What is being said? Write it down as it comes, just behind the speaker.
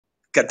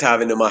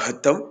കഥാവിന്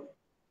മഹത്വം.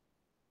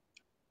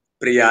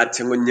 പ്രിയ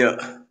അച്ചൻകുഞ്ഞ്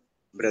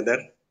ബ്രദർ,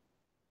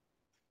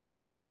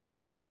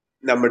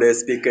 നമ്മുടെ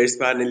സ്പീക്കേഴ്സ്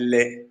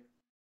പാനലിലെ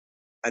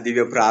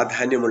അതീവ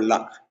പ്രാധാന്യമുള്ള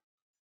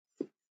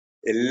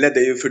എല്ലാ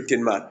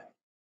ദൈവഭൃത്യന്മാർ,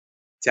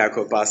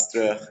 Chacko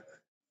pastor,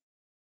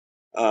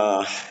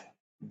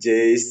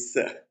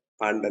 Jaise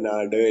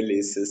Pandanad, Lee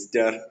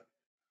sister,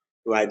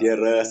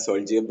 Warrier,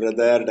 Solji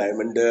brother,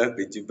 diamond,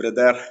 Biju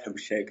brother,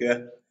 Abhishek,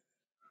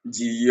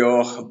 Jio,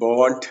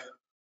 bond,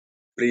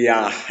 പ്രിയ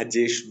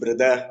ഹജീഷ്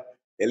ബ്രദർ,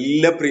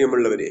 എല്ലാ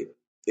പ്രിയമുള്ളവരെ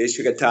യേശു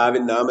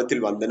കർത്താവിൻ നാമത്തിൽ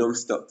വന്ദനവും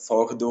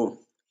സ്വാഗതവും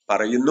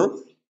പറയുന്നു.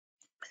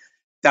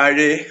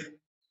 താഴെ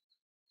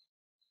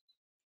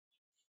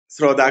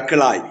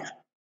ശ്രോതാക്കളായി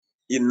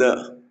ഇന്ന്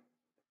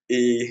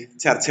ഈ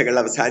ചർച്ചകൾ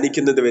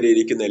അവസാനിക്കുന്നത് വരെ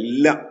ഇരിക്കുന്ന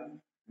എല്ലാ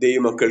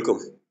ദൈവമക്കൾക്കും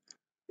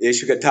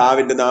യേശു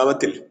കർത്താവിന്റെ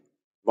നാമത്തിൽ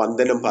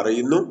വന്ദനം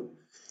പറയുന്നു.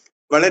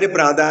 വളരെ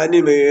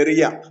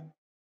പ്രാധാന്യമേറിയ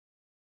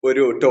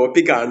ഒരു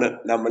ടോപ്പിക്കാണ്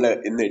നമ്മൾ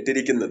ഇന്ന്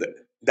ഇട്ടിരിക്കുന്നത്.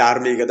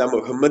 ധാർമ്മികത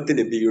മുഹമ്മദ്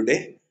നബിയുടെ,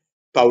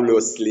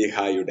 പൗലോസ്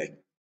ലീഹായുടെ.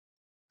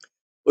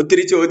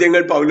 ഒത്തിരി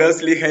ചോദ്യങ്ങൾ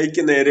പൗലോസ്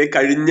ലീഹായ്ക്ക് നേരെ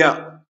കഴിഞ്ഞ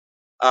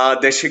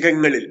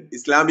ദശകങ്ങളിൽ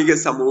ഇസ്ലാമിക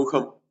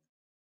സമൂഹം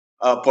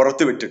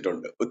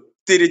പുറത്തുവിട്ടിട്ടുണ്ട്.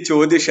 ഒത്തിരി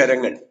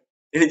ചോദ്യശരങ്ങൾ.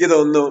 എനിക്ക്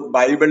തോന്നുന്നു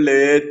ബൈബിളിൽ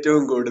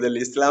ഏറ്റവും കൂടുതൽ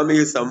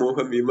ഇസ്ലാമിക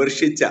സമൂഹം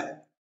വിമർശിച്ച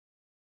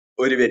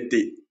ഒരു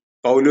വ്യക്തി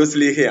പൗലോസ്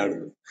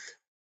ലീഹയാണെന്ന്.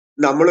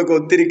 നമ്മളൊക്കെ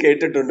ഒത്തിരി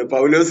കേട്ടിട്ടുണ്ട്.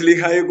 പൗലോസ്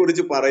ലീഹായെ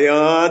കുറിച്ച്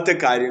പറയാത്ത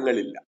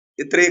കാര്യങ്ങളില്ല.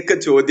 എത്രയൊക്കെ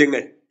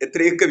ചോദ്യങ്ങൾ,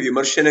 എത്രയൊക്കെ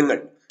വിമർശനങ്ങൾ,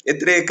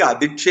 എത്രയൊക്കെ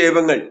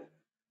അധിക്ഷേപങ്ങൾ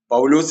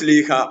പൗലോസ്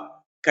ലീഹ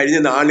കഴിഞ്ഞ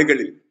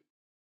നാളുകളിൽ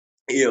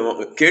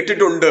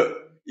കേട്ടിട്ടുണ്ട്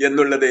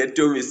എന്നുള്ളത്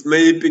ഏറ്റവും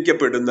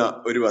വിസ്മയിപ്പിക്കപ്പെടുന്ന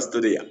ഒരു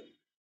വസ്തുതയാണ്.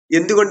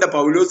 എന്തുകൊണ്ട്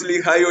പൗലോസ്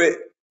ലീഹായെ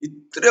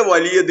ഇത്ര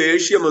വലിയ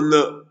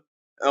ദേഷ്യമെന്ന്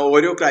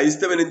ഓരോ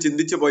ക്രൈസ്തവനും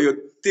ചിന്തിച്ചു പോയ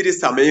ഒത്തിരി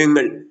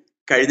സമയങ്ങൾ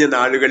കഴിഞ്ഞ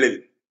നാളുകളിൽ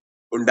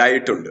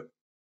ഉണ്ടായിട്ടുണ്ട്.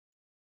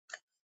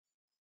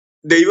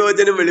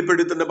 ദൈവവചനം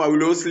വെളിപ്പെടുത്തുന്ന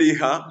പൗലോസ്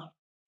ലീഹ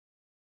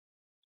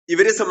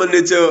ഇവരെ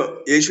സംബന്ധിച്ച്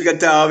യേശു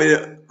കർത്താവ്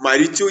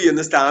മരിച്ചു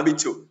എന്ന്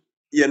സ്ഥാപിച്ചു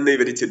എന്ന്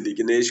ഇവർ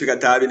ചിന്തിക്കുന്നു. യേശു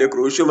കർത്താവിന്റെ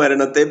ക്രൂശു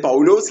മരണത്തെ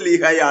പൗലോസ്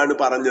ലീഹയാണ്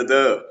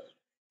പറഞ്ഞത്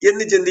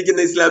എന്ന്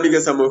ചിന്തിക്കുന്ന ഇസ്ലാമിക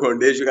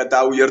സമൂഹമുണ്ട്. യേശു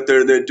കർത്താവ്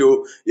ഉയർത്തെഴുന്നേറ്റു,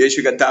 യേശു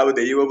കർത്താവ്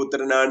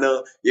ദൈവപുത്രനാണ്,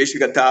 യേശു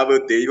കർത്താവ്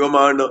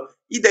ദൈവമാണ്,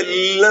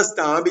 ഇതെല്ലാം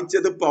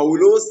സ്ഥാപിച്ചത്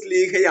പൗലോസ്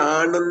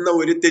ലീഹയാണെന്ന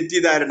ഒരു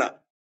തെറ്റിദ്ധാരണ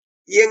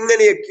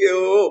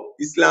എങ്ങനെയൊക്കെയോ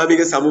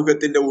ഇസ്ലാമിക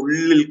സമൂഹത്തിന്റെ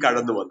ഉള്ളിൽ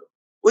കടന്നു വന്നു.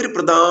 ഒരു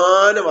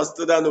പ്രധാന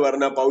വസ്തുത എന്ന്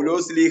പറഞ്ഞാൽ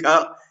പൗലോസ് ലീഹ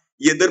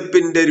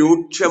എതിർപ്പിന്റെ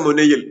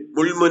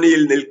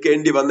മുൾമുനയിൽ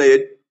നിൽക്കേണ്ടി വന്ന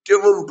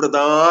ഏറ്റവും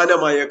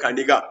പ്രധാനമായ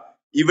കണിക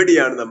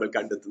ഇവിടെയാണ് നമ്മൾ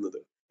കണ്ടെത്തുന്നത്.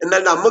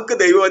 എന്നാൽ നമുക്ക്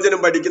ദൈവവചനം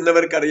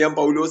പഠിക്കുന്നവർക്കറിയാം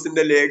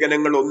പൗലോസിന്റെ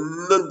ലേഖനങ്ങൾ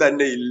ഒന്നും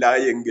തന്നെ ഇല്ല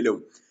എങ്കിലും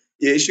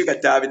യേശു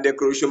കർത്താവിന്റെ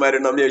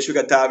ക്രൂശുമരണം, യേശു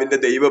കർത്താവിന്റെ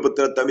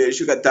ദൈവപുത്രത്വം,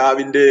 യേശു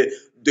കർത്താവിന്റെ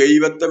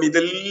ദൈവത്വം,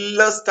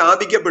 ഇതെല്ലാം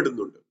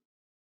സ്ഥാപിക്കപ്പെടുന്നുണ്ട്.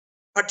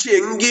 പക്ഷെ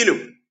എങ്കിലും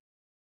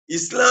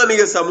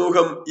ഇസ്ലാമിക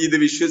സമൂഹം ഇത്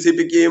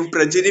വിശ്വസിപ്പിക്കുകയും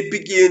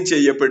പ്രചരിപ്പിക്കുകയും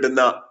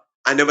ചെയ്യപ്പെടുന്ന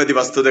അനവധി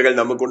വസ്തുതകൾ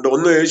നമുക്കുണ്ട്.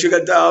 ഒന്ന്, യേശു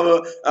കർത്താവ്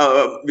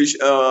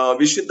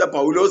വിശുദ്ധ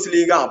പൗലോസ്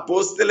ലീഗ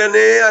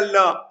അപ്പോസ്തലനേ അല്ല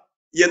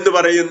എന്ന്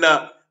പറയുന്ന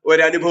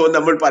ഒരനുഭവം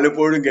നമ്മൾ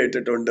പലപ്പോഴും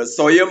കേട്ടിട്ടുണ്ട്.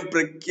 സ്വയം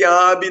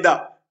പ്രഖ്യാപിത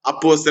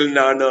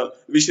അപ്പോസ്തലനാണ്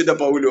വിശുദ്ധ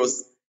പൗലോസ്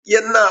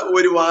എന്ന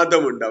ഒരു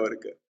വാദമുണ്ട്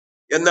അവർക്ക്.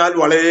 എന്നാൽ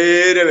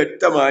വളരെ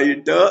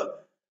വ്യക്തമായിട്ട്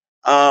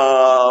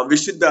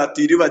വിശുദ്ധ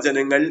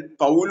തിരുവചനങ്ങൾ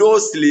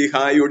പൗലോസ്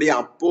ലീഹായുടെ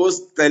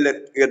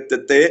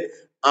അപ്പോസ്തലത്വത്തെ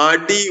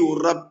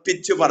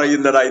അടിയുറപ്പിച്ചു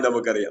പറയുന്നതായി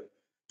നമുക്കറിയാം.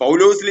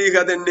 പൗലോസ് ലീഹ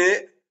തന്നെ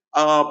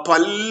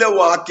പല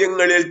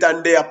വാക്യങ്ങളിൽ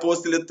തന്റെ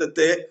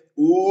അപ്പോസ്തലത്വത്തെ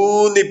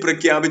ഊന്നി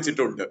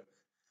പ്രഖ്യാപിച്ചിട്ടുണ്ട്.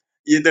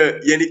 ഇത്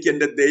എനിക്ക്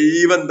എന്റെ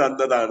ദൈവം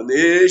തന്നതാണ്,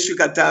 യേശു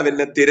കർത്താവ്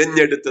എന്നെ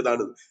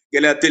തിരഞ്ഞെടുത്തതാണ്.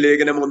 ഗലാത്യ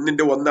ലേഖനം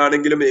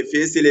 1:1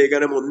 എഫേസ്യ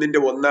ലേഖനം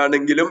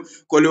 1:1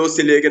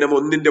 കൊലോസ്യ ലേഖനം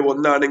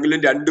 1:1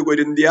 2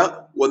 കൊരിന്ത്യ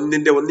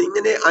 1:1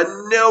 ഇങ്ങനെ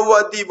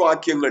അനവധി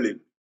വാക്യങ്ങളിൽ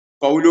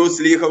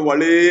പൗലോസ് ലീഹ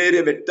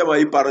വളരെ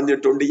വ്യക്തമായി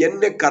പറഞ്ഞിട്ടുണ്ട്,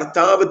 എന്നെ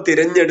കർത്താവ്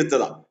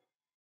തിരഞ്ഞെടുത്തതാണ്,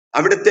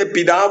 അവിടുത്തെ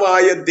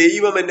പിതാവായ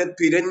ദൈവം എന്നെ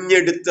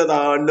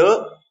തിരഞ്ഞെടുത്തതാണ്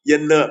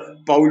എന്ന്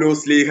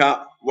പൗലോസ് ലീഹ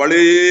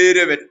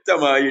വളരെ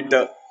വ്യക്തമായിട്ട്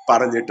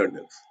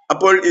പറഞ്ഞിട്ടുണ്ട്.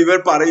 അപ്പോൾ ഇവർ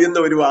പറയുന്ന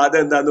ഒരു വാദം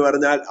എന്താന്ന്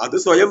പറഞ്ഞാൽ, അത്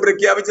സ്വയം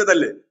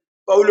പ്രഖ്യാപിച്ചതല്ലേ,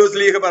 പൗലോസ്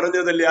ലീഹ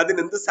പറഞ്ഞതല്ലേ,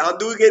 അതിനെന്ത്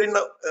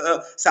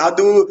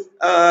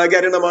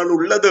സാധൂകരണമാണ്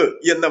ഉള്ളത്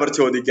എന്നവർ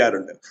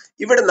ചോദിക്കാറുണ്ട്.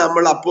 ഇവിടെ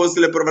നമ്മൾ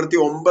അപ്പോസ്തല പ്രവൃത്തി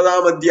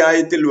 9-ാം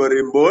അധ്യായത്തിൽ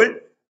വരുമ്പോൾ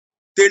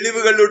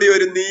തെളിവുകളുടെ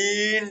ഒരു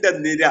നീണ്ട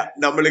നിര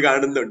നമ്മൾ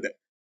കാണുന്നുണ്ട്.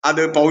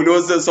 അത്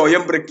പൗലോസ്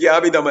സ്വയം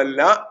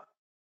പ്രഖ്യാപിതമല്ല.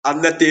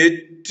 അന്നത്തെ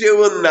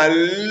ഏറ്റവും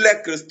നല്ല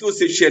ക്രിസ്തു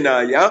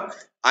ശിഷ്യനായ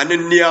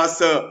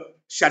അനന്യാസ്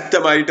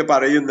ശക്തമായിട്ട്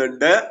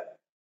പറയുന്നുണ്ട്,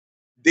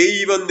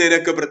 ദൈവം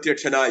നിനക്ക്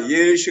പ്രത്യക്ഷനായി,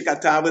 യേശു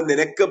കർത്താവ്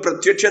നിനക്ക്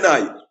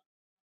പ്രത്യക്ഷനായി,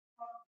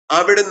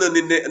 അവിടുന്ന്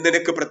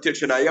നിനക്ക്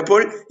പ്രത്യക്ഷനായി.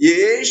 അപ്പോൾ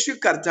യേശു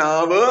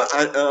കർത്താവ്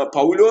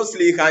പൗലോസ്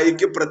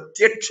ലീഹായിക്ക്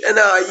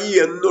പ്രത്യക്ഷനായി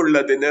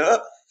എന്നുള്ളതിന്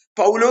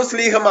പൗലോസ്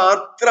ലീഹ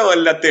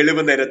മാത്രമല്ല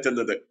തെളിവ്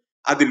നിരത്തുന്നത്.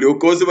 അത്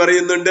ലൂക്കോസ്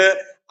പറയുന്നുണ്ട്,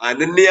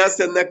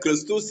 അനന്യാസ് എന്ന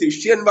ക്രിസ്തു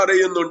ശിഷ്യൻ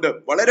പറയുന്നുണ്ട്.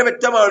 വളരെ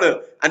വ്യക്തമാണ്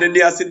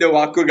അനന്യാസിന്റെ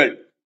വാക്കുകൾ.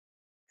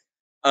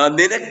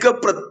 നിനക്ക്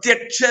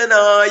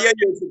പ്രത്യക്ഷനായ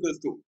യേശു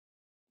ക്രിസ്തു,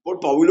 അപ്പോൾ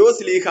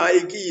പൗലോസ്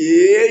ലീഹായിക്ക്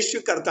യേശു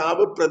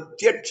കർത്താവ്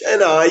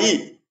പ്രത്യക്ഷനായി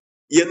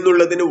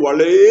എന്നുള്ളതിന്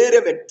വളരെ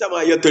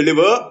വ്യക്തമായ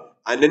തെളിവ്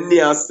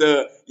അനന്യാസ്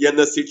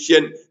എന്ന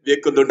ശിഷ്യൻ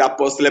വെക്കുന്നുണ്ട്.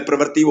 അപ്പോസ്തല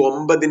പ്രവൃത്തി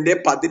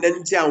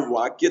 9:15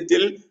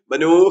 വാക്യത്തിൽ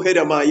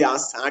മനോഹരമായ ആ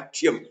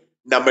സാക്ഷ്യം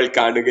നമ്മൾ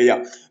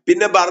കാണുകയാണ്.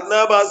 പിന്നെ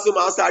ബർന്നാബാസും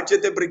ആ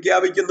സാക്ഷ്യത്തെ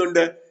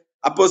പ്രഖ്യാപിക്കുന്നുണ്ട്.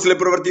 അപ്പോസ്തല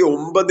പ്രവൃത്തി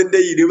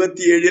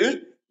 9:27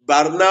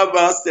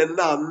 ബർന്നാബാസ്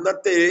എന്ന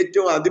അന്നത്തെ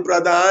ഏറ്റവും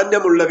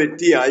അതിപ്രാധാന്യമുള്ള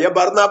വ്യക്തിയായ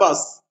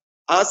ബർന്നാബാസ്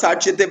ആ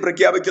സാക്ഷ്യത്തെ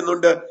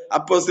പ്രഖ്യാപിക്കുന്നുണ്ട്.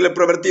 അപ്പോസ്തല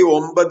പ്രവൃത്തി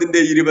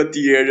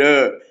 9:27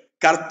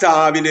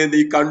 കർത്താവിനെ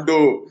നീ കണ്ടു,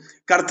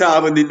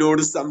 കർത്താവ്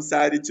നിന്നോട്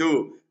സംസാരിച്ചു.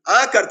 ആ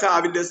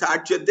കർത്താവിന്റെ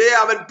സാക്ഷ്യത്തെ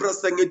അവൻ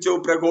പ്രസംഗിച്ചു,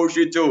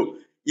 പ്രഘോഷിച്ചു.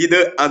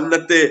 ഇത്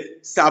അന്നത്തെ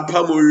സഭ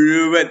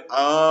മുഴുവൻ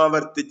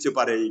ആവർത്തിച്ചു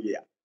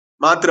പറയുകയാണ്.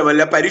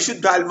 മാത്രമല്ല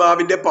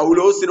പരിശുദ്ധാത്മാവിന്റെ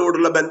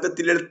പൗലോസിനോടുള്ള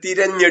ബന്ധത്തിലുള്ള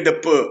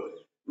തിരഞ്ഞെടുപ്പ്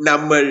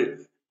നമ്മൾ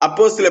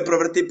അപ്പോസ്തല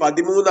പ്രവൃത്തി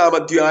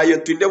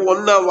 13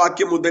 1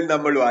 വാക്യം മുതൽ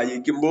നമ്മൾ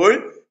വായിക്കുമ്പോൾ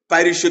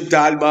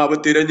പരിശുദ്ധാത്മാവ്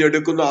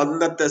തിരഞ്ഞെടുക്കുന്ന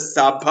അന്നത്തെ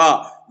സഭ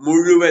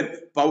മുഴുവൻ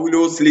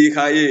പൗലോസ്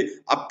ലീഹായെ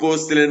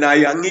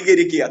അപ്പോസ്തലനായി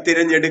അംഗീകരിക്കുക.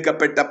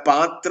 തിരഞ്ഞെടുക്കപ്പെട്ട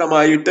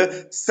പാത്രമായിട്ട്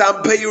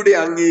സഭയുടെ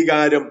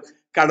അംഗീകാരം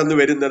കടന്നു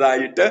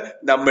വരുന്നതായിട്ട്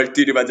നമ്മൾ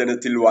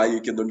തിരുവചനത്തിൽ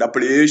വായിക്കുന്നുണ്ട്.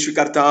 അപ്പോൾ യേശു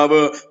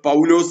കർത്താവ്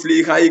പൗലോസ്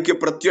ലീഹായിക്ക്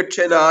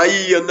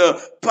പ്രത്യക്ഷനായി എന്ന്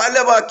പല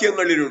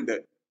വാക്യങ്ങളിലുണ്ട്.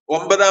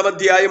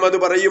 9 അത്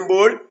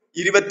പറയുമ്പോൾ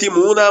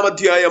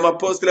 23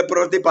 അപ്പോസ്തല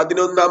പ്രവൃത്തി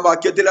 11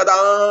 വാക്യത്തിൽ അത്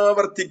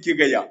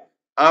ആവർത്തിക്കുക.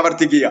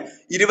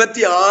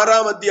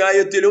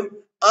 26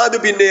 അത്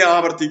പിന്നെ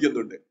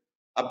ആവർത്തിക്കുന്നുണ്ട്.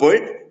 അപ്പോൾ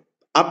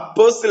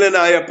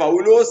അപ്പോസ്തലനായ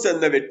പൗലോസ്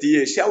എന്ന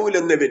വ്യക്തിയെ, ശൗൽ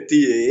എന്ന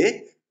വ്യക്തിയെ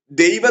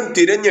ദൈവം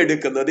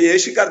തിരഞ്ഞെടുക്കുന്നത്,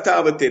 യേശു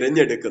കർത്താവ്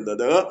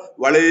തിരഞ്ഞെടുക്കുന്നത്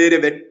വളരെ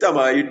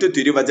വ്യക്തമായിട്ട്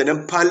തിരുവചനം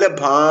പല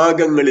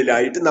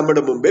ഭാഗങ്ങളിലായിട്ട്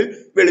നമ്മുടെ മുമ്പിൽ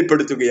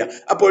വെളിപ്പെടുത്തുകയാണ്.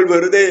 അപ്പോൾ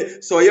വെറുതെ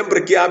സ്വയം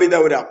പ്രഖ്യാപിത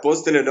ഒരു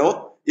അപ്പോസ്തലനോ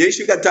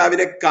യേശു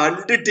കർത്താവിനെ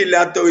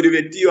കണ്ടിട്ടില്ലാത്ത ഒരു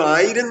വ്യക്തിയോ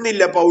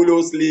ആയിരുന്നില്ല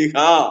പൗലോസ് ലീഹ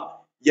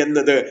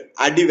എന്നത്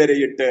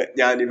അടിവരയിട്ട്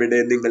ഞാൻ ഇവിടെ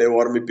നിങ്ങളെ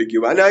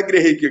ഓർമ്മിപ്പിക്കുവാൻ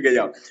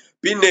ആഗ്രഹിക്കുകയാണ്.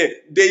 പിന്നെ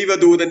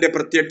ദൈവദൂതന്റെ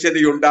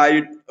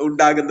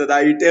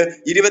ഉണ്ടാകുന്നതായിട്ട്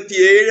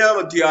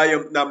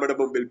 27 നമ്മുടെ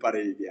മുമ്പിൽ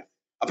പറയുകയാണ്.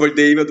 അപ്പോൾ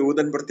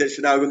ദൈവദൂതൻ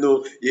പ്രത്യക്ഷനാകുന്നു,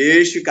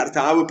 യേശു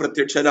കർത്താവ്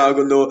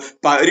പ്രത്യക്ഷനാകുന്നു,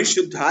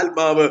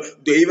 പരിശുദ്ധാത്മാവ്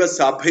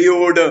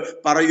ദൈവസഭയോട്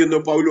പറയുന്നു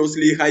പൗലോസ്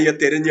ലീഹായെ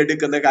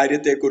തിരഞ്ഞെടുക്കുന്ന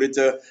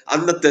കാര്യത്തെക്കുറിച്ച്.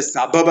 അന്നത്തെ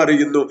സഭ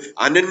പറയുന്നു,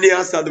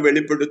 അനന്യാസ് അത്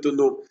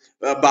വെളിപ്പെടുത്തുന്നു,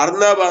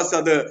 ബർന്നബാസ്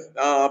അത്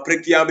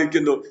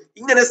പ്രഖ്യാപിക്കുന്നു.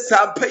 ഇങ്ങനെ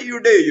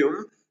സഭയുടെയും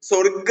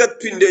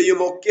സ്വർഗത്തിന്റെയും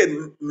ഒക്കെ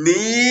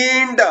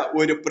നീണ്ട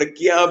ഒരു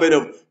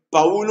പ്രഖ്യാപനം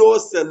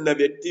പൗലോസ് എന്ന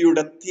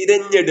വ്യക്തിയുടെ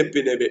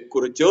തിരഞ്ഞെടുപ്പിനെ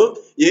കുറിച്ചും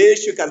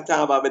യേശു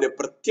കർത്താവ് അവന്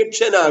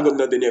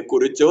പ്രത്യക്ഷനാകുന്നതിനെ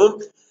കുറിച്ചും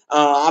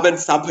അവൻ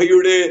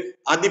സഭയുടെ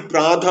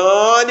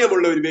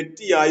അതിപ്രാധാന്യമുള്ള ഒരു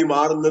വ്യക്തിയായി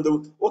മാറുന്നതും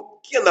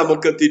ഒക്കെ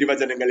നമുക്ക്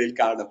തിരുവചനങ്ങളിൽ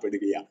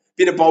കാണപ്പെടുകയാണ്.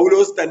 പിന്നെ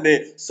പൗലോസ് തന്നെ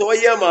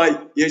സ്വയമായി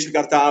യേശു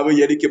കർത്താവ്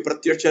എനിക്ക്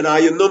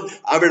പ്രത്യക്ഷനായെന്നും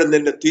അവിടെ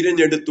നിന്ന്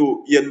തിരഞ്ഞെടുത്തു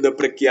എന്ന്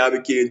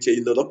പ്രഖ്യാപിക്കുകയും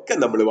ചെയ്യുന്നതൊക്കെ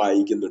നമ്മൾ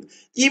വായിക്കുന്നുണ്ട്.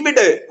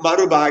 ഇവിടെ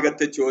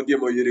മറുഭാഗത്തെ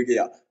ചോദ്യം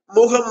ഉയരുകയാണ്,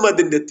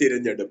 മുഹമ്മദിന്റെ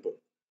തിരഞ്ഞെടുപ്പ്.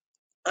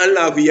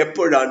 അള്ളാഹു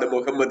എപ്പോഴാണ്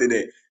മുഹമ്മദിനെ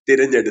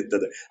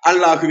തിരഞ്ഞെടുത്തത്?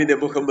 അള്ളാഹുവിനെ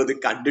മുഹമ്മദ്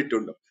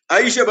കണ്ടിട്ടുണ്ടോ?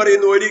 ആയിഷ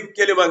പറയുന്നു,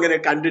 ഒരിക്കലും അങ്ങനെ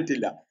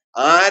കണ്ടിട്ടില്ല.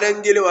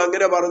 ആരെങ്കിലും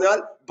അങ്ങനെ പറഞ്ഞാൽ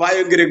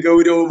ഭയങ്കര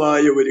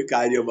ഗൗരവമായ ഒരു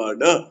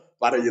കാര്യമാണ്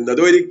പറയുന്നത്.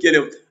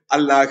 ഒരിക്കലും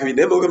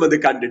അള്ളാഹുവിനെ മുഹമ്മദ്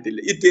കണ്ടിട്ടില്ല.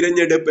 ഈ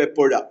തിരഞ്ഞെടുപ്പ്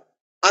എപ്പോഴാ?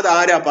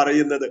 അതാരാ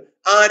പറയുന്നത്?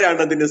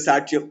 ആരാണ് അതിന്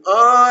സാക്ഷ്യം?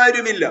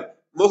 ആരുമില്ല,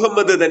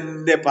 മുഹമ്മദ്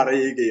തന്നെ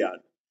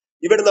പറയുകയാണ്.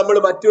 ഇവിടെ നമ്മൾ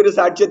മറ്റൊരു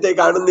സാക്ഷ്യത്തെ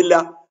കാണുന്നില്ല.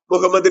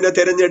 മുഹമ്മദിനെ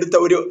തിരഞ്ഞെടുത്ത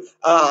ഒരു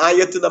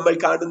ആയത്ത് നമ്മൾ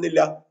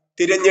കാണുന്നില്ല.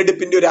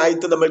 തിരഞ്ഞെടുപ്പിന്റെ ഒരു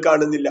ആയത്ത് നമ്മൾ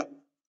കാണുന്നില്ല.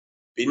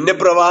 പിന്നെ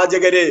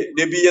പ്രവാചകരെ,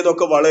 നബി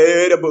എന്നൊക്കെ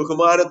വളരെ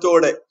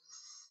ബഹുമാനത്തോടെ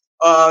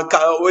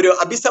ഒരു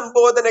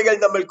അഭിസംബോധനകൾ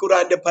നമ്മൾ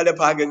ഖുർആന്റെ പല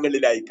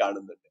ഭാഗങ്ങളിലായി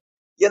കാണുന്നുണ്ട്.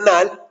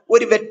 എന്നാൽ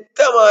ഒരു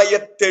വ്യക്തമായ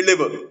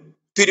തെളിവ്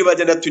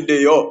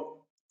തിരുവചനത്തിന്റെയോ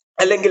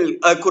അല്ലെങ്കിൽ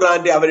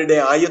ഖുർആന്റെ അവരുടെ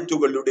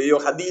ആയത്തുകളുടെയോ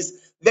ഹദീസ്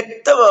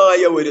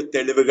വ്യക്തമായ ഒരു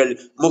തെളിവുകൾ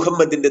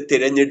മുഹമ്മദിന്റെ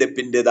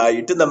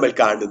തിരഞ്ഞെടുപ്പിൻ്റെതായിട്ട് നമ്മൾ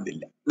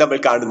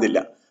കാണുന്നില്ല.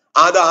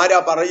 അത് ആരാ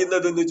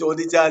പറയുന്നത് എന്ന്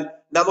ചോദിച്ചാൽ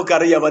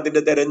നമുക്കറിയാം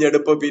അതിന്റെ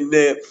തെരഞ്ഞെടുപ്പ്.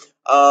 പിന്നെ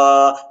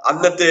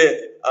അന്നത്തെ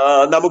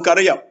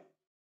നമുക്കറിയാം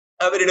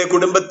അവരുടെ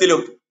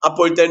കുടുംബത്തിലും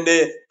അപ്പോൾ തന്നെ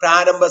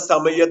പ്രാരംഭ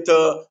സമയത്ത്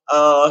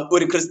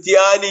ഒരു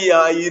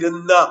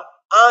ക്രിസ്ത്യാനിയായിരുന്ന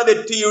ആ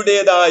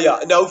വ്യക്തിയുടേതായ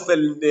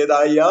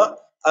നൗഫലിൻ്റെതായ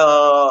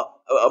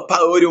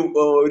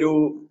ഒരു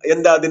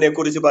എന്താ അതിനെ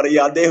കുറിച്ച്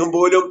പറയുക, അദ്ദേഹം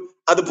പോലും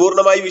അത്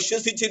പൂർണ്ണമായി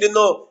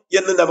വിശ്വസിച്ചിരുന്നോ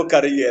എന്ന്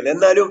നമുക്കറിയില്ല.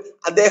 എന്നാലും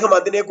അദ്ദേഹം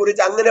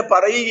അതിനെക്കുറിച്ച് അങ്ങനെ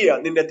പറയുക,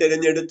 നിന്നെ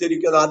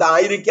തിരഞ്ഞെടുത്തിരിക്കുന്നു,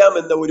 അതായിരിക്കാം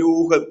എന്ന ഒരു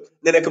ഊഹം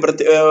നിനക്ക്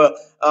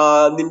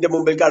നിന്റെ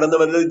മുമ്പിൽ കടന്നു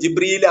വന്നത്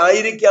ജിബ്രീൽ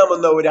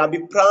ആയിരിക്കാമെന്ന ഒരു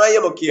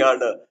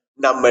അഭിപ്രായമൊക്കെയാണ്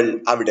നമ്മൾ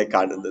അവിടെ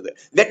കാണുന്നത്.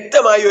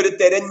 വ്യക്തമായ ഒരു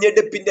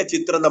തെരഞ്ഞെടുപ്പിന്റെ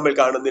ചിത്രം നമ്മൾ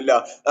കാണുന്നില്ല.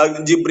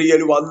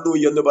 ജിബ്രിയേൽ വന്നു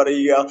എന്ന്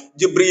പറയുക,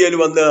 ജിബ്രിയേൽ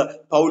വന്ന്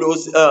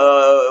പൗലോസ്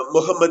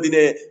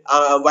മുഹമ്മദിനെ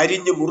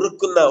വരിഞ്ഞു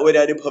മുറുക്കുന്ന ഒരു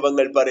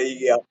അനുഭവങ്ങൾ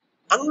പറയുക,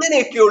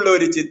 അങ്ങനെയൊക്കെയുള്ള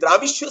ഒരു ചിത്രം,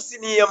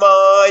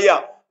 അവിശ്വസനീയമായ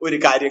ഒരു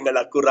കാര്യങ്ങൾ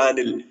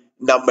ഖുറാനിൽ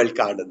നമ്മൾ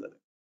കാണുന്നത്.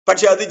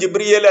 പക്ഷെ അത്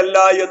ജിബ്രിയേൽ അല്ല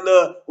എന്ന്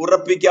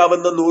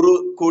ഉറപ്പിക്കാവുന്ന 100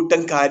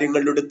 കൂട്ടം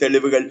കാര്യങ്ങളുടെ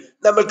തെളിവുകൾ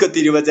നമുക്ക്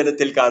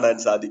തിരുവചനത്തിൽ കാണാൻ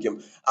സാധിക്കും.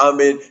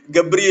 ആമേൻ.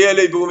 ഗബ്രിയേൽ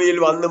ഈ ഭൂമിയിൽ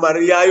വന്ന്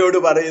മറിയായോട്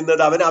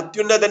പറയുന്നത് അവൻ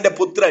അത്യുന്നതന്റെ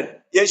പുത്രൻ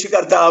യേശു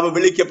കർത്താവ്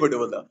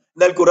വിളിക്കപ്പെടുമെന്ന്.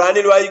 എന്നാൽ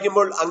ഖുറാനിൽ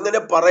വായിക്കുമ്പോൾ അങ്ങനെ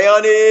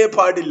പറയാനേ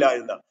പാടില്ല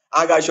എന്ന്.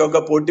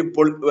 ആകാശമൊക്കെ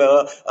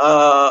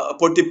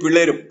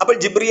പൊട്ടിപ്പിളരും. അപ്പോൾ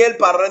ഗബ്രിയേൽ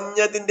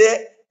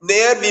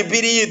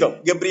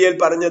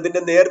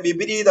പറഞ്ഞതിന്റെ നേർ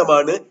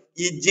വിപരീതമാണ്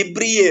ഈ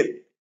ജിബ്രിയേൽ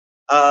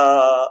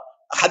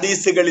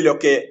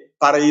ഹദീസുകളിലൊക്കെ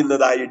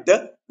പറയുന്നതായിട്ട്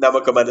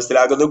നമുക്ക്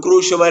മനസ്സിലാകുന്നു.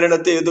 ക്രൂശ്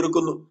മരണത്തെ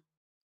എതിർക്കുന്നു.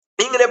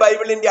 ഇങ്ങനെ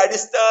ബൈബിളിന്റെ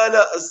അടിസ്ഥാന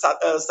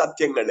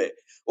സത്യങ്ങളെ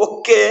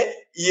ഒക്കെ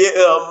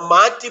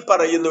മാറ്റി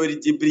പറയുന്ന ഒരു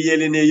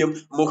ജിബ്രിയേലിനെയും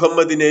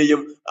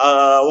മുഹമ്മദിനെയും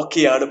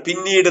ഒക്കെയാണ്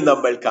പിന്നീട്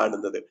നമ്മൾ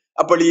കാണുന്നത്.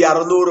 അപ്പോൾ ഈ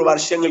 600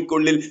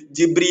 വർഷങ്ങൾക്കുള്ളിൽ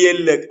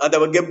ജിബ്രിയേലിന്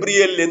അഥവാ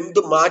ഗബ്രിയേലിന്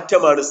എന്തു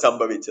മാറ്റമാണ്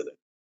സംഭവിച്ചത്?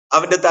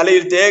 അവന്റെ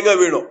തലയിൽ തേങ്ങ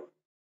വീണോ?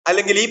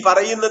 അല്ലെങ്കിൽ ഈ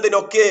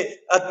പറയുന്നതിനൊക്കെ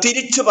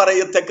തിരിച്ചു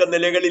പറയത്തക്ക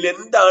നിലകളിൽ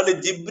എന്താണ്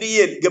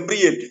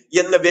ഗബ്രിയേൽ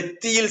എന്ന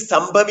വ്യക്തിയിൽ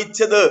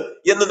സംഭവിച്ചത്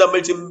എന്ന് നമ്മൾ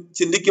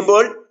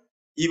ചിന്തിക്കുമ്പോൾ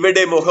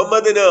ഇവിടെ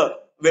മുഹമ്മദിന്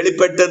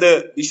വെളിപ്പെട്ടത്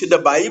വിശുദ്ധ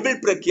ബൈബിൾ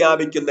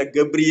പ്രഖ്യാപിക്കുന്ന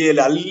ഗബ്രിയേൽ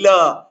അല്ല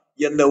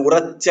എന്ന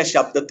ഉറച്ച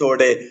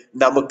ശബ്ദത്തോടെ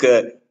നമുക്ക്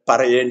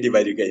പറയേണ്ടി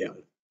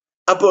വരികയാണ്.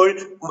 അപ്പോൾ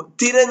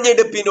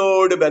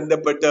തിരഞ്ഞെടുപ്പിനോട്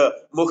ബന്ധപ്പെട്ട്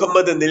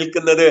മുഹമ്മദ്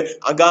നിൽക്കുന്നത്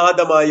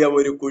അഗാധമായ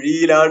ഒരു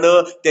കുഴിയിലാണ്.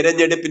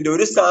 തിരഞ്ഞെടുപ്പിന്റെ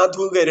ഒരു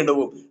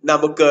സാധൂകരണവും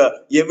നമുക്ക്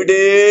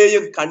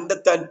എവിടെയും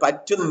കണ്ടെത്താൻ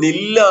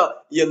പറ്റുന്നില്ല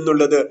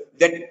എന്നുള്ളത്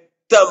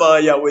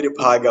വ്യക്തമായ ഒരു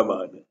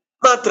ഭാഗമാണ്.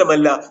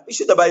 മാത്രമല്ല,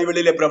 വിശുദ്ധ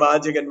ബൈബിളിലെ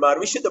പ്രവാചകന്മാർ,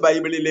 വിശുദ്ധ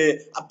ബൈബിളിലെ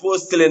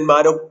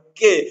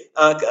അപ്പോസ്തലന്മാരൊക്കെ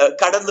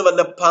കടന്നു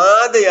വന്ന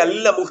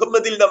പാതയല്ല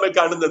മുഹമ്മദിൽ നമ്മൾ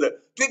കാണുന്നത്.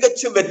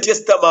 തികച്ചും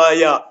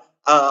വ്യത്യസ്തമായ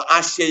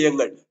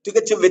ആശയങ്ങൾ,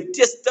 തികച്ചും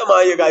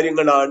വ്യത്യസ്തമായ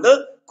കാര്യങ്ങളാണ്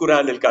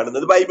ഖുറാനിൽ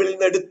കാണുന്നത്. ബൈബിളിൽ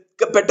നിന്ന്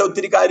എടുക്കപ്പെട്ട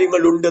ഒത്തിരി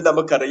കാര്യങ്ങളുണ്ട്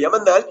നമുക്കറിയാം.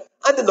 എന്നാൽ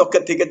അതിനൊക്കെ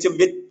തികച്ചും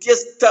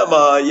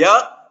വ്യത്യസ്തമായ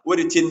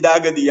ഒരു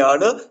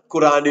ചിന്താഗതിയാണ്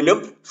ഖുറാനിലും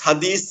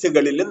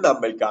ഹദീസുകളിലും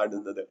നമ്മൾ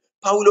കാണുന്നത്.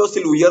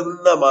 പൗലോസിൽ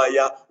ഉയർന്നമായ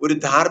ഒരു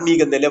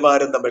ധാർമ്മിക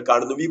നിലവാരം നമ്മൾ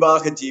കാണുന്നു.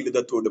 വിവാഹ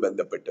ജീവിതത്തോട്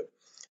ബന്ധപ്പെട്ട്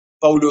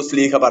പൗലോസ്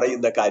ലീഹ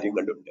പറയുന്ന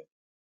കാര്യങ്ങളുണ്ട്.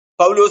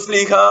 പൗലോസ്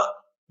ലീഹ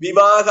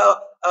വിവാഹ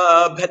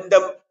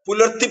ബന്ധം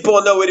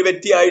പുലർത്തിപ്പോന്ന ഒരു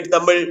വ്യക്തിയായിട്ട്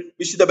നമ്മൾ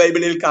വിശുദ്ധ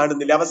ബൈബിളിൽ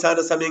കാണുന്നില്ല. അവസാന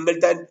സമയങ്ങൾ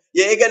താൻ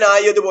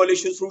ഏകനായതുപോലെ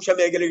ശുശ്രൂഷ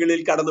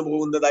മേഖലകളിൽ കടന്നു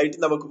പോകുന്നതായിട്ട്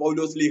നമുക്ക്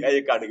പൗലോസ്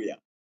ലീഹയെ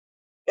കാണുകയാണ്.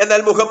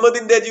 എന്നാൽ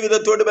മുഹമ്മദിന്റെ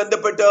ജീവിതത്തോട്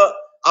ബന്ധപ്പെട്ട്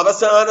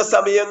അവസാന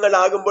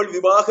സമയങ്ങളാകുമ്പോൾ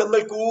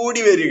വിവാഹങ്ങൾ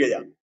കൂടി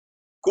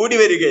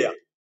വരികയാണ്.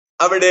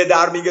 അവിടെ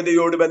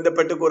ധാർമ്മികതയോട്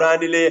ബന്ധപ്പെട്ട്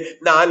ഖുറാനിലെ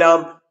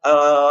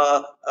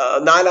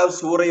നാലാം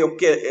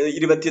സൂറയൊക്കെ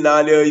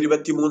 24,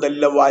 23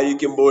 എല്ലാം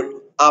വായിക്കുമ്പോൾ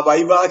ആ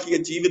വൈവാഹിക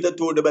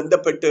ജീവിതത്തോട്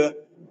ബന്ധപ്പെട്ട്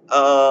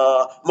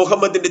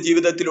മുഹമ്മദിന്റെ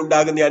ജീവിതത്തിൽ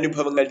ഉണ്ടാകുന്ന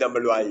അനുഭവങ്ങൾ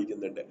നമ്മൾ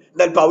വായിക്കുന്നുണ്ട്.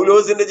 എന്നാൽ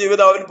പൗലോസിന്റെ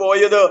ജീവിതം, അവൻ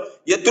പോയത്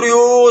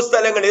എത്രയോ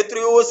സ്ഥലങ്ങൾ,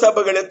 എത്രയോ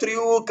സഭകൾ,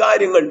 എത്രയോ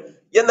കാര്യങ്ങൾ.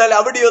 എന്നാൽ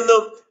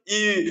അവിടെയൊന്നും ഈ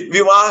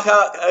വിവാഹ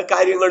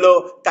കാര്യങ്ങളോ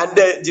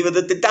തന്റെ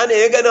ജീവിതത്തിൽ താൻ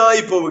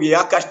ഏകനായി പോവുകയും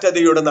ആ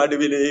കഷ്ടതയുടെ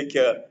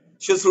നടുവിലേക്ക്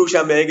ശുശ്രൂഷ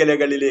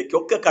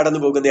മേഖലകളിലേക്കൊക്കെ കടന്നു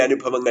പോകുന്ന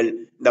അനുഭവങ്ങൾ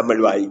നമ്മൾ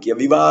വായിക്കുക.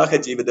 വിവാഹ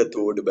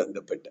ജീവിതത്തോട്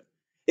ബന്ധപ്പെട്ട്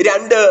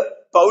 2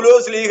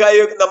 പൗലോസ്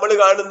ലീഹായെ നമ്മൾ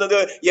കാണുന്നത്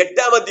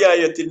 8-ാം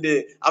അധ്യായത്തിന്റെ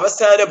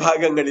അവസാന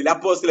ഭാഗങ്ങളിൽ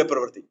അപ്പോസ്തല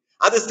പ്രവൃത്തി.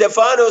 അത്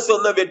സ്തെഫാനോസ്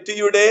എന്ന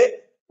വ്യക്തിയുടെ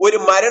ഒരു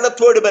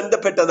മരണത്തോട്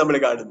ബന്ധപ്പെട്ട നമ്മൾ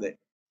കാണുന്നത്.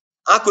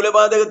 ആ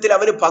കൊലപാതകത്തിൽ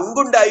അവന്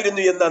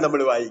പങ്കുണ്ടായിരുന്നു എന്നാണ്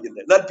നമ്മൾ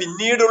വായിക്കുന്നത്. എന്നാൽ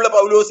പിന്നീടുള്ള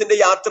പൗലോസിന്റെ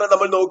യാത്ര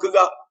നമ്മൾ നോക്കുക.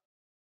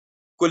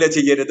 കൊല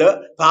ചെയ്യരുത്,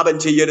 പാപം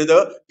ചെയ്യരുത്,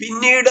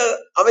 പിന്നീട്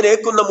അവൻ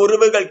ഏക്കുന്ന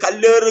മുറിവുകൾ,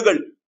 കല്ലേറുകൾ,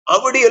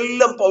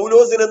 അവിടെയെല്ലാം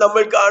പൗലോസിനെ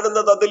നമ്മൾ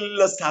കാണുന്നത്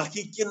അതെല്ലാം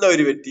സഹിക്കുന്ന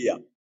ഒരു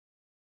വ്യക്തിയാണ്.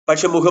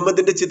 പക്ഷെ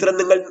മുഹമ്മദിന്റെ ചിത്രം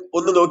നിങ്ങൾ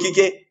ഒന്ന്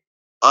നോക്കിക്കേ.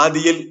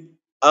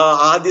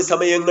 ആദ്യ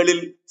സമയങ്ങളിൽ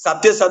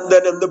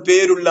സത്യസന്ധൻ എന്ന്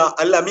പേരുള്ള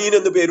അൽ അമീൻ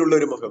എന്ന് പേരുള്ള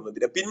ഒരു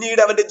മുഹമ്മദിനെ,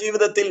 പിന്നീട് അവന്റെ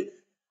ജീവിതത്തിൽ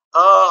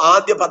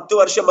ആദ്യ 10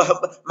 വർഷം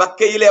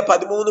മക്കയിലെ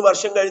 13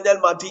 വർഷം കഴിഞ്ഞാൽ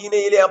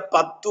മദീനയിലെ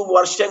 10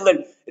 വർഷങ്ങൾ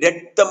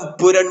രക്തം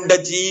പുരണ്ട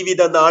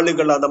ജീവിത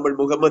നാളുകളാണ് നമ്മൾ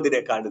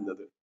മുഹമ്മദിനെ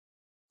കാണുന്നത്.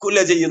 കൊല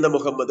ചെയ്യുന്ന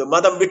മുഹമ്മദ്,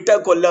 മതം വിട്ട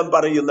കൊല്ലാൻ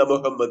പറയുന്ന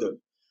മുഹമ്മദ്,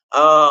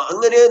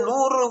 അങ്ങനെ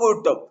 100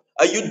 കൂട്ടം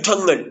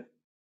യുദ്ധങ്ങൾ,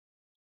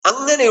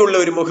 അങ്ങനെയുള്ള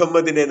ഒരു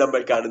മുഹമ്മദിനെ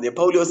നമ്മൾ കാണുന്നത്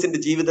പൗലോസിന്റെ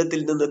ജീവിതത്തിൽ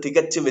നിന്ന്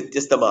തികച്ചും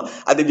വ്യത്യസ്തമാണ്.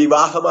 അത്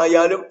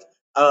വിവാഹമായാലും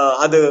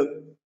അത്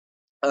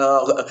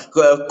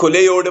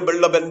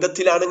കൊലയോടുള്ള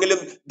ബന്ധത്തിലാണെങ്കിലും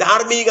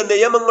ധാർമ്മിക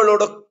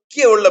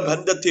നിയമങ്ങളോടൊക്കെയുള്ള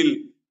ബന്ധത്തിൽ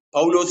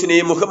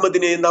പൗലോസിനെയും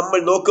മുഹമ്മദിനെയും നമ്മൾ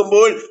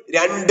നോക്കുമ്പോൾ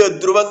 2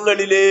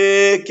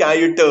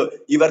 ധ്രുവങ്ങളിലേക്കായിട്ട്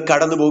ഇവർ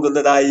കടന്നു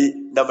പോകുന്നതായി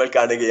നമ്മൾ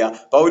കാണുകയാണ്.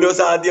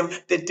 പൗലോസ് ആദ്യം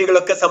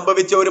തെറ്റുകളൊക്കെ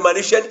സംഭവിച്ച ഒരു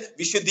മനുഷ്യൻ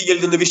വിശുദ്ധിയിൽ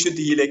നിന്ന്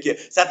വിശുദ്ധിയിലേക്ക്,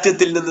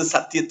 സത്യത്തിൽ നിന്ന്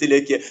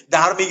സത്യത്തിലേക്ക്,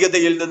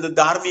 ധാർമ്മികതയിൽ നിന്ന്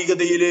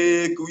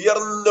ധാർമ്മികതയിലേക്ക്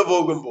ഉയർന്നു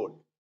പോകുമ്പോൾ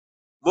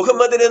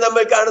മുഹമ്മദിനെ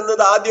നമ്മൾ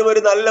കാണുന്നത് ആദ്യം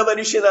ഒരു നല്ല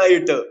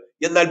മനുഷ്യനായിട്ട്,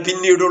 എന്നാൽ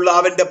പിന്നീടുള്ള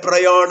അവന്റെ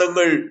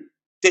പ്രയാണങ്ങൾ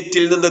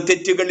തെറ്റിൽ നിന്ന്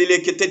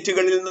തെറ്റുകളിലേക്ക്,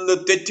 തെറ്റുകളിൽ നിന്ന്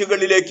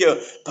തെറ്റുകളിലേക്ക്,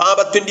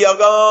 പാപത്തിന്റെ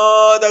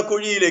അഗാധ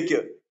കുഴിയിലേക്ക്.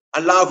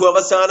 അള്ളാഹു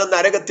അവസാനം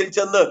നരകത്തിൽ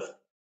ചെന്ന്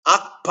ആ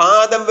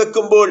പാദം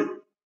വെക്കുമ്പോൾ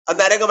ആ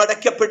നരകം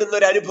അടയ്ക്കപ്പെടുന്ന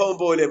ഒരു അനുഭവം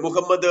പോലെ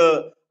മുഹമ്മദ്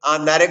ആ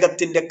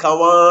നരകത്തിന്റെ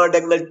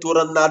കവാടങ്ങൾ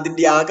തുറന്ന്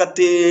അതിന്റെ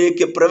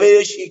അകത്തേക്ക്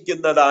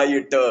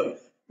പ്രവേശിക്കുന്നതായിട്ട്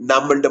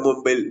നമ്മളുടെ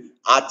മുമ്പിൽ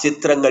ആ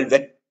ചിത്രങ്ങൾ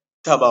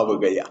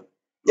വ്യക്തമാവുകയാ.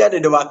 ഞാൻ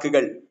എന്റെ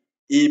വാക്കുകൾ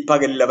ഈ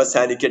പകലിൽ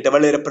അവസാനിക്കട്ടെ.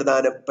 വളരെ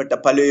പ്രധാനപ്പെട്ട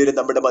പലരും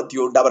നമ്മുടെ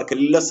മധ്യമുണ്ട്,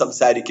 അവർക്കെല്ലാം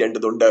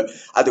സംസാരിക്കേണ്ടതുണ്ട്.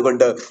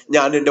 അതുകൊണ്ട്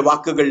ഞാൻ എന്റെ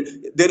വാക്കുകൾ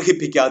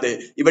ദീർഘിപ്പിക്കാതെ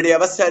ഇവിടെ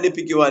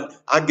അവസാനിപ്പിക്കുവാൻ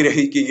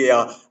ആഗ്രഹിക്കുകയാ.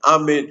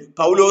 ആമേൻ.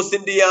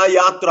 പൗലോസിന്റെ ആ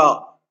യാത്ര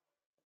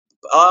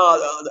ആ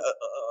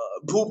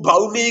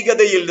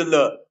ഭൗമികതയിൽ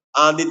നിന്ന്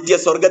ആ നിത്യ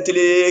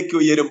സ്വർഗത്തിലേക്ക്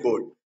ഉയരുമ്പോൾ,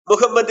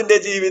 മുഹമ്മദിന്റെ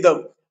ജീവിതം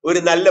ഒരു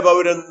നല്ല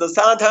പൗരൻ നിന്ന്,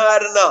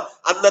 സാധാരണ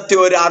അന്നത്തെ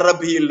ഒരു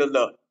അറബിയിൽ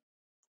നിന്ന്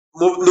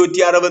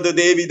 360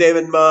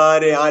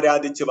 ദേവിദേവന്മാരെ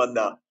ആരാധിച്ചു വന്ന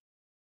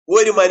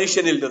ഒരു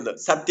മനുഷ്യനിൽ നിന്ന്,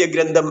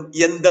 സത്യഗ്രന്ഥം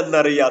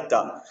എന്തെന്നറിയാത്ത,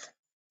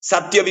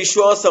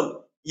 സത്യവിശ്വാസം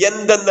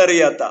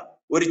എന്തെന്നറിയാത്ത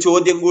ഒരു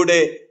ചോദ്യം കൂടെ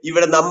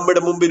ഇവിടെ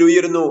നമ്മുടെ മുമ്പിൽ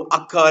ഉയരുന്നു.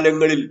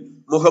 അക്കാലങ്ങളിൽ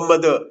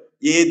മുഹമ്മദ്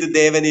ഏത്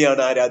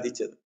ദേവനെയാണ്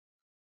ആരാധിച്ചത്?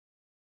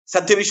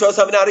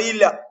 സത്യവിശ്വാസം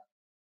അവനറിയില്ല,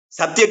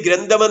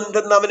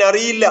 സത്യഗ്രന്ഥമെന്തെന്ന്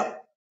അവനറിയില്ല.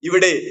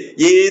 ഇവിടെ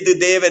ഏത്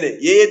ദേവനെ,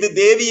 ഏത്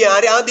ദേവിയെ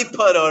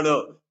ആരാധിപ്പാനാണ്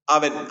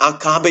അവൻ ആ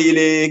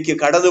കാബയിലേക്ക്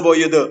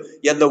കടന്നുപോയത്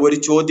എന്ന ഒരു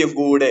ചോദ്യം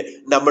കൂടെ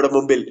നമ്മുടെ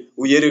മുമ്പിൽ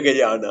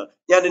ഉയരുകയാണ്.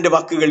 ഞാൻ എന്റെ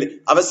വാക്കുകൾ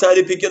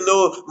അവസാനിപ്പിക്കുന്നു.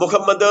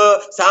 മുഹമ്മദ്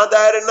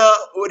സാധാരണ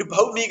ഒരു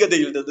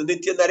ഭൗമികതയിൽ നിന്ന്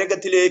നിത്യ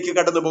നരകത്തിലേക്ക്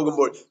കടന്നു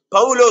പോകുമ്പോൾ,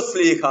 പൗലോസ്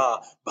ശ്ലീഹ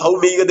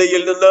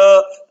ഭൗമികതയിൽ നിന്ന്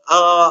ആ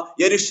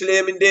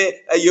യെരുശലേമിന്റെ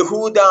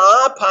യഹൂദ ആ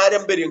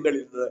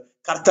പാരമ്പര്യങ്ങളിൽ നിന്ന്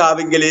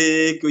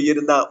കർത്താവിങ്കലേക്ക്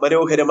ഉയരുന്ന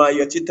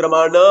മനോഹരമായ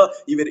ചിത്രമാണ്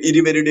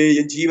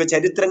ഇരുവരുടെയും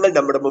ജീവചരിത്രങ്ങൾ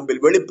നമ്മുടെ മുമ്പിൽ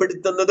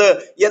വെളിപ്പെടുത്തുന്നത്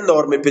എന്ന്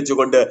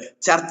ഓർമ്മിപ്പിച്ചുകൊണ്ട്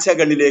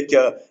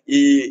ചർച്ചകളിലേക്ക്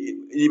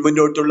ഈ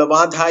മുന്നോട്ടുള്ള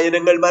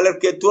വാതായനങ്ങൾ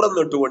മലർക്കെ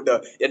തുറന്നിട്ടുകൊണ്ട്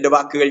എന്റെ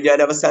വാക്കുകൾ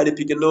ഞാൻ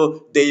അവസാനിപ്പിക്കുന്നു.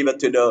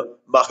 ദൈവത്തിന്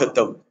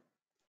മഹത്വം.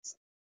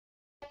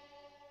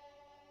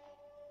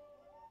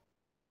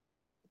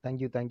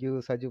 Thank you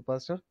Saju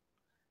pastor.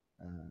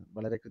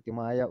 വളരെ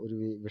കൃത്യമായ ഒരു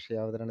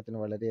വിഷയാവതരണത്തിന്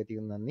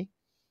വളരെയധികം നന്ദി.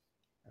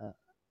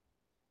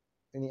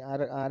 ഇനി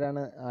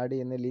ആരാണ് ആഡ്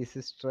ചെയ്യുന്നത്? ലീ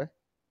സിസ്റ്റർ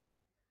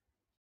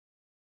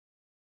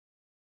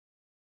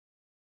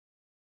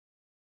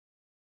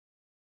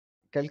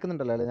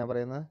കേൾക്കുന്നുണ്ടല്ലോ അല്ലേ ഞാൻ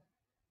പറയുന്നത്?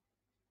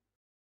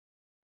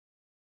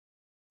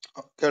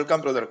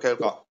 കേൾക്കാം ബ്രദർ,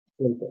 കേൾക്കാം.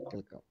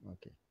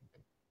 ഓക്കെ.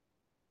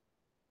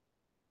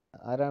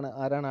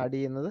 ആരാണ് ആഡ്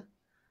ചെയ്യുന്നത്?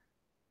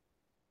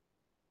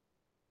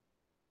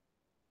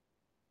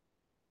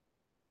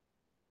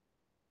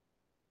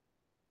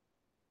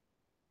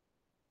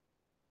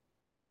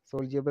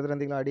 സോൾജിയ ബ്രദർ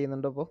എന്തെങ്കിലും ആഡ്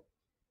ചെയ്യുന്നുണ്ടോ? ഇപ്പോൾ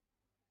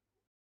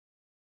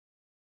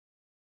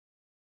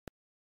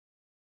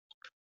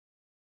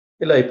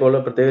ഇല്ല, ഇപ്പോൾ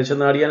പ്രത്യേകിച്ച്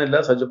ഒന്നും ആഡ് ചെയ്യാനില്ല.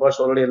 സജു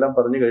പാഷ് ഓൾറെഡി എല്ലാം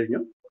പറഞ്ഞു കഴിഞ്ഞു.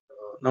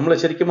 നമ്മൾ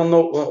ശരിക്കും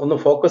ഒന്ന്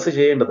ഫോക്കസ്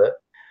ചെയ്യേണ്ടത്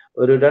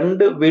ഒരു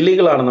 2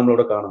 വിളികളാണ്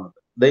നമ്മളിവിടെ കാണുന്നത്.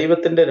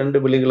 ദൈവത്തിന്റെ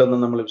 2 വിളികളെന്ന്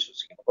നമ്മൾ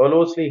വിശ്വസിക്കുന്നു.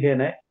 പൗലോസ്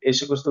ലീഹേനെ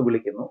യേശുക്രിസ്തു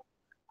വിളിക്കുന്നു,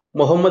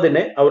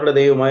 മുഹമ്മദിനെ അവരുടെ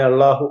ദൈവമായ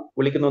അള്ളാഹു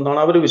വിളിക്കുന്നു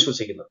എന്നാണ് അവർ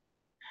വിശ്വസിക്കുന്നത്.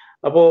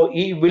 അപ്പോ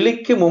ഈ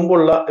വിളിക്ക്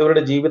മുമ്പുള്ള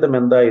ഇവരുടെ ജീവിതം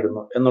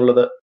എന്തായിരുന്നു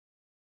എന്നുള്ളത്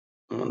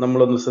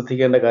നമ്മളൊന്ന്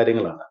ശ്രദ്ധിക്കേണ്ട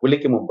കാര്യങ്ങളാണ്.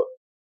 വിളിക്ക് മുമ്പ്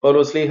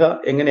പൗലോസ് ലീഹ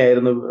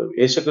എങ്ങനെയായിരുന്നു?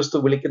 യേശുക്രിസ്തു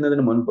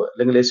വിളിക്കുന്നതിന് മുൻപ്,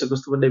 അല്ലെങ്കിൽ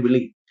യേശുക്രിസ്തുവിന്റെ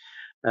വിളി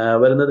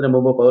വരുന്നതിന്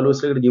മുമ്പ്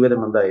പൗലോസ് ലീഹയുടെ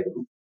ജീവിതം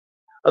എന്തായിരുന്നു?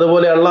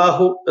 അതുപോലെ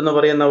അള്ളാഹു എന്ന്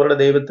പറയുന്ന അവരുടെ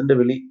ദൈവത്തിന്റെ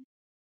വിളി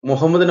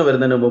മുഹമ്മദിന്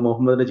വരുന്നതിന് മുമ്പ്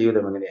മുഹമ്മദിന്റെ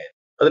ജീവിതം എങ്ങനെയായിരുന്നു?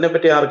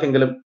 അതിനെപ്പറ്റി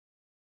ആർക്കെങ്കിലും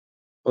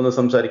ഒന്ന്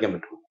സംസാരിക്കാൻ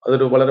പറ്റുമോ?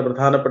 അതൊരു വളരെ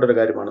പ്രധാനപ്പെട്ട ഒരു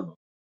കാര്യമാണെന്ന്.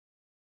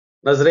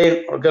 നസ്രൈൻ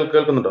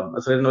കേൾക്കുന്നുണ്ടോ?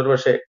 നസ്രൈൻ ഒരു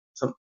പക്ഷേ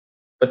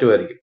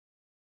പറ്റുമായിരിക്കും.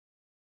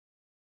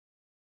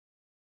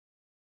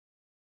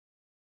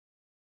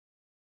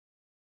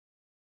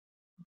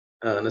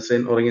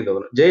 നസ്രൈൻ ഉറങ്ങി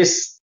തോന്നുന്നു.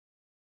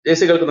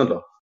 ജെയ്സി കേൾക്കുന്നുണ്ടോ?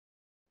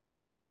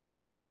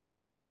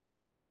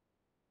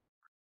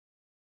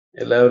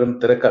 എല്ലാവരും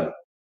തിരക്കാണ്.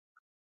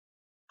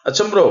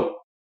 അച്ചംബ്രോ,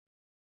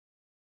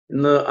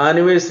 ഇന്ന്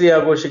ആനിവേഴ്സറി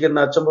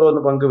ആഘോഷിക്കുന്ന അച്ചംബ്രോ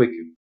ഒന്ന്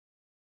പങ്കുവെക്കും.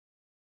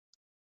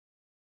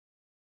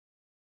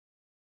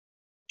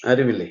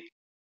 ആരുമില്ലേ?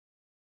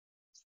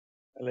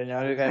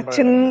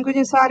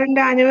 കുഞ്ഞു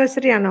സാറിന്റെ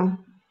ആനിവേഴ്സറി ആണോ?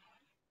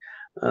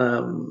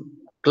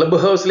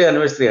 ക്ലബ് ഹൗസിലെ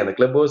ആനിവേഴ്സറി ആണ്.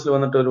 ക്ലബ് ഹൗസിൽ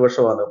വന്നിട്ട് 1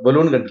 വർഷമാണ്.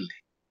 ബലൂൺ കണ്ടില്ലേ?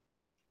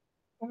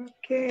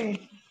 Okay,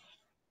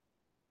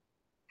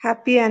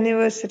 happy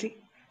anniversary.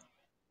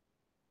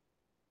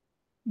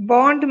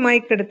 Bond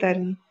mic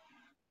എടുത്തായിരുന്നു.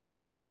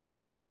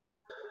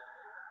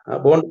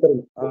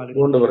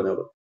 ബോണ്ട്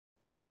പറഞ്ഞോളൂ.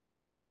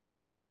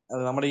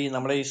 അത്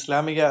നമ്മുടെ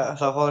ഇസ്ലാമിക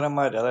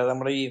സഹോദരന്മാർ, അതായത്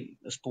നമ്മുടെ ഈ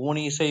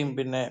സ്പൂണീസയും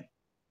പിന്നെ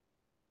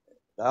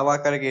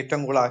ദാവാക്കാരൊക്കെ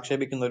ഏറ്റവും കൂടുതൽ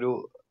ആക്ഷേപിക്കുന്ന ഒരു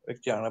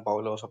വ്യക്തിയാണ്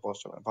പൗലോസ്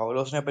അപ്പോസ്തലൻ.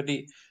 പൗലോസിനെ പറ്റി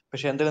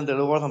പക്ഷെ എന്തെങ്കിലും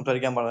തെളിവോടെ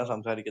സംസാരിക്കാൻ പറഞ്ഞാൽ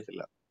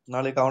സംസാരിക്കത്തില്ല.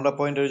 എന്നാൽ ഈ കൗണ്ടർ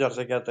പോയിന്റ് ഒരു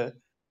ചർച്ചയ്ക്കകത്ത്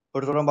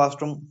കൊടുത്തോളം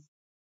പാസ്റ്ററും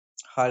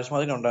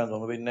ഹാരിസ്മാദിനും ഉണ്ടായെന്ന്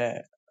തോന്നുന്നു. പിന്നെ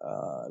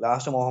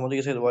ലാസ്റ്റ് മുഹമ്മദ്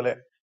ഈസ ഇതുപോലെ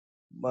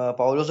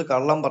പൗലോസ്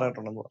കള്ളം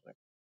പറഞ്ഞിട്ടുണ്ടെന്ന് പറഞ്ഞു.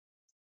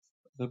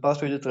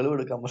 പാസ്റ്റർ ഇത്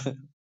തെളിവെടുക്കാൻ പറഞ്ഞു.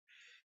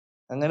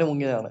 അങ്ങനെ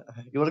മുങ്ങിയതാണ്.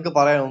 ഇവർക്ക്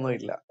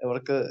പറയാനൊന്നുമില്ല.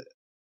 ഇവർക്ക്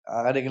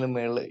ആരെങ്കിലും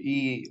മേളിൽ ഈ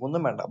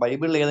ഒന്നും വേണ്ട.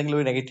 ബൈബിളിൽ ഏതെങ്കിലും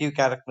ഒരു നെഗറ്റീവ്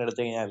ക്യാരക്ടർ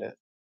എടുത്തു കഴിഞ്ഞാൽ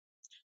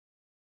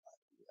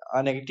ആ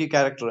നെഗറ്റീവ്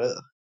ക്യാരക്ടർ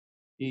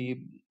ഈ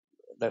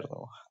എന്തായിരുന്നു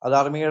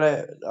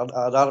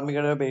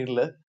അധാർമികയുടെ പേരിൽ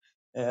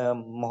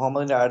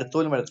മുഹമ്മദിന്റെ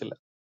അടുത്തോലും വരത്തില്ല.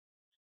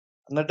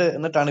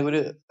 എന്നിട്ടാണ്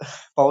ഇവര്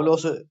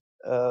പൗലോസ്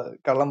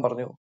കള്ളം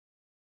പറഞ്ഞു,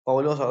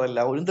 പൗലോസ് അതല്ല,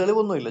 ഒരു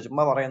തെളിവൊന്നുമില്ല,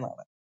 ചുമ്മാ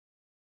പറയുന്നതാണ്.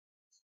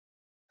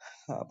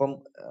 അപ്പം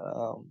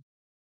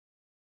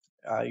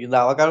ഇത്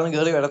അവക്കാരൊന്നും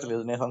കയറി വരത്തില്ല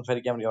ഇതിനെ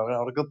സംസാരിക്കാൻ വേണ്ടി.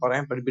 അവർക്ക്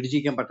പറയാൻ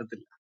പിടിച്ചിരിക്കാൻ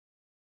പറ്റത്തില്ല.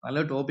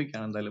 നല്ലൊരു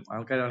ടോപ്പിക്കാണ്. എന്തായാലും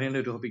ആൾക്കാർ അറിയേണ്ട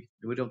ഒരു ടോപ്പിക്.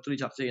 ഇവർ ഒത്തിരി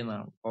ചർച്ച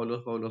ചെയ്യുന്നതാണ്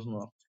പൗലോസ് പൗലോസ് എന്ന്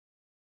പറഞ്ഞു.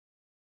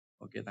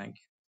 Okay, thank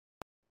you.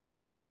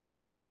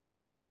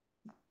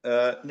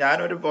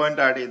 ഞാനൊരു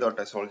പോയിന്റ് ആഡ്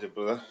ചെയ്തോട്ടെ Solji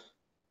brother.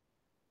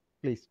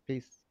 Please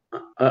please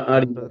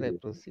add ബ്രദറെ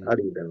പ്രൊസീഡ്.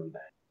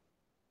 ചെയ്തിട്ടുണ്ട്.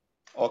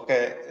 ഓക്കെ,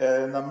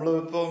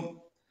 നമ്മളിപ്പം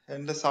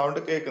എന്റെ സൗണ്ട്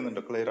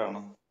കേൾക്കുന്നുണ്ടോ? ക്ലിയർ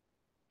ആണോ?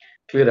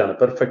 ക്ലിയർ ആണ്,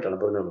 പെർഫെക്റ്റ് ആണ്,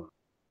 പറഞ്ഞോളൂ.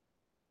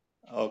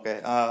 ഓക്കെ,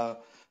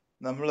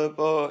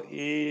 നമ്മളിപ്പോ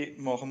ഈ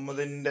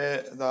മുഹമ്മദിന്റെ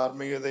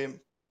ധാർമ്മികതയും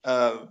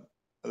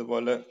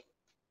അതുപോലെ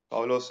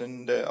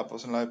പൗലോസിന്റെ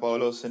അപ്പോസ്തലനായ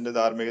പൗലോസിന്റെ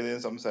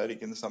ധാർമ്മികതയും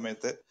സംസാരിക്കുന്ന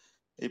സമയത്ത്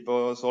ഇപ്പോ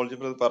സോൾജി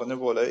ബ്രദർ പറഞ്ഞ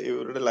പോലെ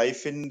ഇവരുടെ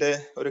ലൈഫിന്റെ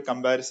ഒരു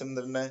കമ്പാരിസൺ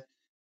തന്നെ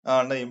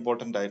ആണ്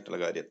ഇമ്പോർട്ടന്റ് ആയിട്ടുള്ള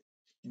കാര്യം.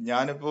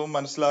 ഞാനിപ്പോ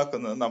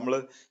മനസ്സിലാക്കുന്നത് നമ്മള്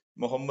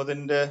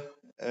മുഹമ്മദിന്റെ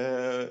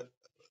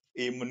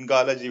ഈ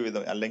മുൻകാല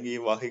ജീവിതം അല്ലെങ്കിൽ ഈ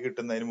വഹി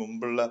കിട്ടുന്നതിന്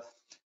മുമ്പുള്ള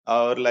ആ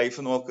ഒരു ലൈഫ്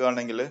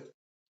നോക്കുകയാണെങ്കിൽ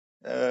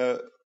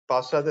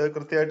പാസ്റ്റർ അത്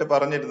കൃത്യമായിട്ട്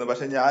പറഞ്ഞിരുന്നു.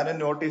 പക്ഷെ ഞാൻ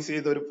നോട്ടീസ്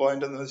ചെയ്ത ഒരു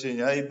പോയിന്റ് എന്ന് വെച്ച്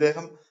കഴിഞ്ഞാൽ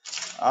ഇദ്ദേഹം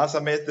ആ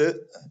സമയത്ത്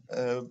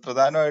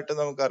പ്രധാനമായിട്ട്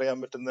നമുക്കറിയാൻ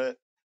പറ്റുന്ന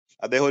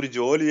അദ്ദേഹം ഒരു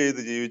ജോലി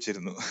ചെയ്ത്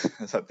ജീവിച്ചിരുന്നു.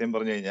 സത്യം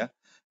പറഞ്ഞു കഴിഞ്ഞാൽ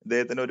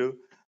ഇദ്ദേഹത്തിനൊരു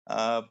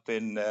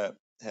പിന്നെ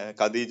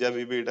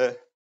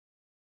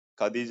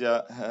ഖദീജ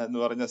എന്ന്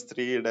പറഞ്ഞ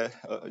സ്ത്രീയുടെ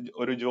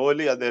ഒരു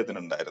ജോലി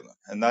അദ്ദേഹത്തിനുണ്ടായിരുന്നു.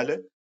 എന്നാൽ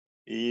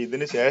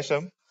ഇതിന്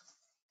ശേഷം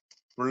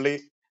പുള്ളി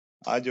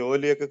ആ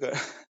ജോലിയൊക്കെ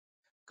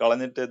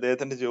കളഞ്ഞിട്ട്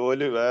അദ്ദേഹത്തിന്റെ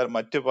ജോലി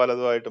മറ്റു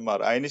പലതുമായിട്ട്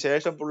മാറും.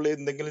 അതിനുശേഷം പുള്ളി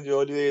എന്തെങ്കിലും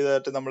ജോലി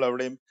ചെയ്തതായിട്ട് നമ്മൾ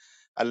എവിടെയും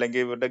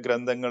അല്ലെങ്കിൽ ഇവരുടെ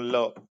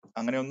ഗ്രന്ഥങ്ങളിലോ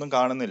അങ്ങനെയൊന്നും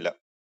കാണുന്നില്ല.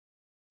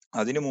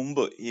 അതിനു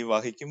മുമ്പ് ഈ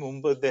വഹിക്ക്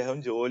മുമ്പ് അദ്ദേഹം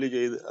ജോലി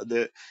ചെയ്ത് അത്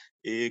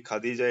ഈ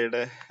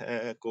ഖദീജയുടെ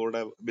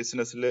കൂടെ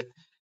ബിസിനസ്സിൽ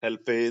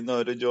ഹെൽപ്പ് ചെയ്യുന്ന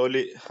ഒരു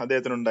ജോലി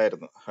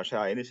അദ്ദേഹത്തിനുണ്ടായിരുന്നു. പക്ഷെ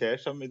അതിന്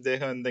ശേഷം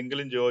ഇദ്ദേഹം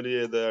എന്തെങ്കിലും ജോലി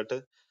ചെയ്തതായിട്ട്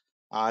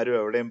ആരും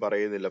എവിടെയും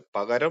പറയുന്നില്ല.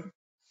 പകരം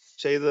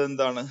ചെയ്തത്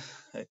എന്താണ്?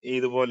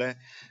 ഇതുപോലെ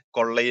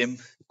കൊള്ളയും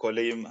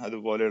കൊലയും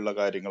അതുപോലെയുള്ള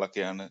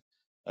കാര്യങ്ങളൊക്കെയാണ്,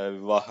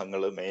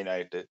 വിവാഹങ്ങള് മെയിൻ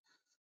ആയിട്ട്.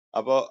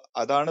 അപ്പോ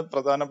അതാണ്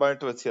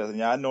പ്രധാനമായിട്ട് വ്യത്യാസം.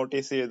 ഞാൻ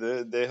നോട്ടീസ് ചെയ്ത്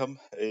ഇദ്ദേഹം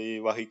ഈ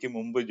വഹിക്ക്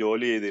മുമ്പ്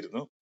ജോലി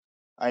ചെയ്തിരുന്നു.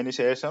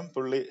 അതിനുശേഷം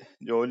പുള്ളി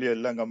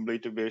ജോലിയെല്ലാം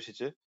കംപ്ലീറ്റ്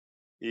ഉപേക്ഷിച്ച്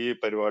ഈ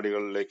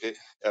പരിപാടികളിലേക്ക്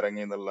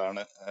ഇറങ്ങി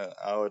എന്നുള്ളതാണ്.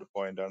 ആ ഒരു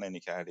പോയിന്റ് ആണ്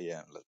എനിക്ക് ആഡ്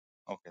ചെയ്യാനുള്ളത്.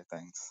 Okay,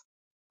 thanks.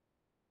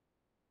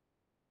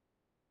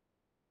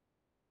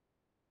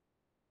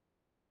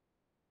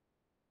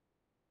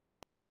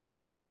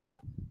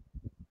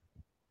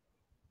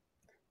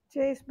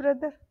 ജെയ്സ്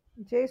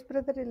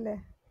ബ്രദർ ഇല്ലേ?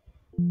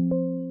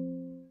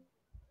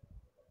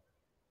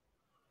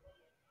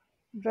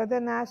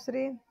 Brother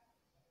നാസ്രീൻ,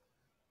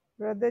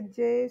 brother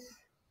Jaise.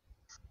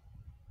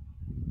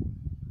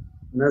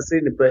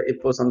 നസീൻ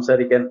ഇപ്പൊ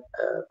സംസാരിക്കാൻ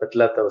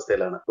പറ്റില്ലാത്ത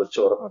അവസ്ഥയിലാണ്, കുറച്ച്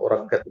ഓക്കെ.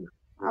 ഉറക്കത്തിൽ.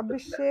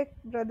 അഭിഷേക്,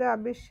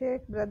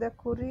 ബ്രദർ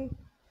കുറി.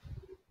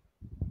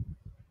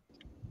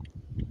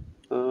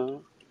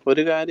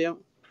 ഒരു കാര്യം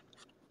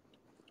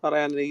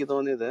പറയാൻ എനിക്ക്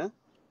തോന്നിയത്,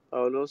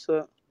 പൗലോസ്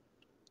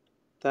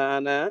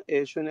താൻ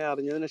യേശുവിനെ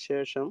അറിഞ്ഞതിന്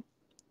ശേഷം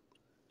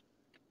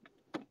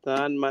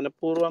താൻ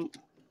മനഃപൂർവ്വം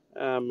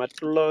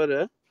മറ്റുള്ളവർ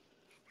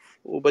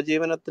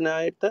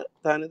ഉപജീവനത്തിനായിട്ട്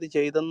താനിത്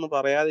ചെയ്തെന്ന്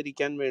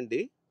പറയാതിരിക്കാൻ വേണ്ടി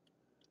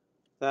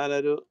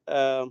താനൊരു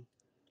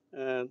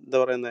എന്താ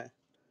പറയുന്നത്,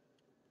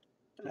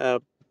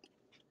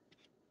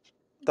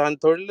 താൻ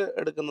തൊഴിൽ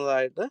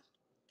എടുക്കുന്നതായിട്ട്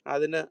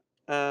അതിന്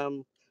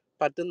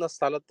പറ്റുന്ന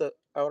സ്ഥലത്ത്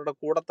അവരുടെ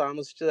കൂടെ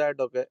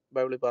താമസിച്ചതായിട്ടൊക്കെ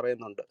ബൈബിളിൽ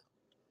പറയുന്നുണ്ട്.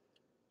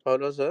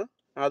 പൗലോസ്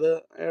അത്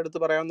എടുത്ത്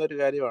പറയാവുന്ന ഒരു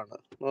കാര്യമാണ്.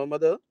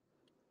 മുഹമ്മദ്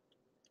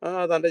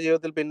തൻ്റെ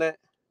ജീവിതത്തിൽ പിന്നെ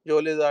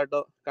ജോലി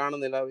ചെയ്തതായിട്ടോ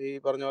കാണുന്നില്ല. ഈ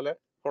പറഞ്ഞ പോലെ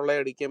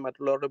കൊള്ളയടിക്കുകയും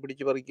മറ്റുള്ളവരുടെ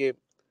പിടിച്ചു പറിക്കുകയും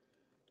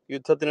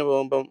യുദ്ധത്തിന്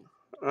പോകുമ്പം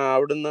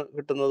അവിടുന്ന്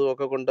കിട്ടുന്നതും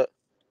ഒക്കെ കൊണ്ട്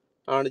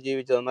ആണ്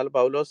ജീവിച്ചത്. എന്നാൽ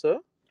പൗലോസ്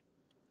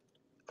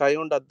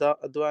കൈകൊണ്ട്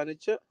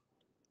അധ്വാനിച്ച്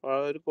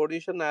ഒരു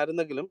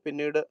കോടീശ്വരനായിരുന്നെങ്കിലും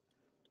പിന്നീട്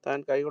താൻ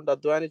കൈകൊണ്ട്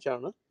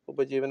അധ്വാനിച്ചാണ്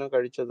ഉപജീവനം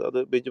കഴിച്ചത്. അത്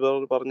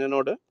ബിജുബാബു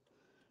പറഞ്ഞതിനോട്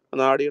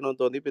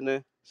നാടിയണമെന്ന് തോന്നി. പിന്നെ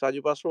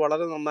സാജു പാസ്റ്റർ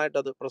വളരെ നന്നായിട്ട്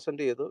അത്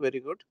പ്രസന്റ് ചെയ്തു.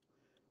 Very good.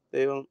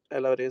 ദൈവം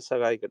എല്ലാവരെയും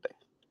സഹായിക്കട്ടെ.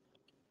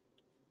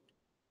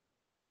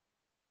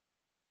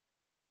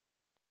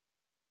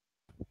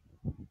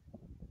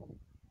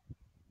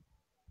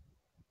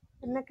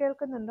 എന്നെ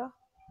കേൾക്കുന്നുണ്ടോ?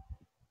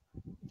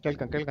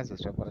 കേൾക്കാം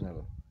സിസ്റ്റർ,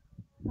 പറഞ്ഞോളൂ.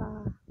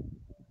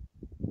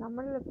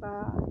 നമ്മൾ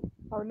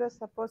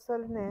പൗലോസ്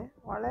അപ്പോസ്തലനെ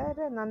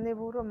വളരെ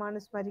നന്ദിപൂർവ്വമാണ്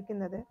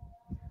സ്മരിക്കുന്നത്.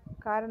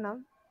 കാരണം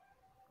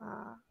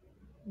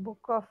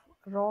ബുക്ക് ഓഫ്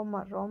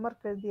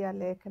റോമർക്ക് എഴുതിയ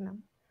ലേഖനം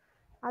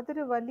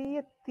അതൊരു വലിയ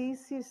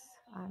തീസിസ്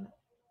ആണ്.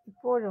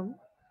 ഇപ്പോഴും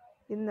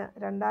ഇന്ന്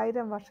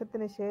 2000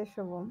 വർഷത്തിന്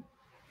ശേഷവും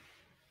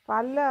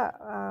പല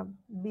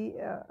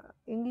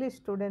ഇംഗ്ലീഷ്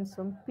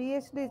സ്റ്റുഡൻസും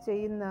PhD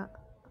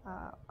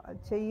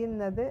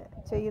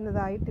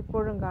ചെയ്യുന്നതായിട്ട്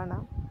ഇപ്പോഴും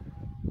കാണാം.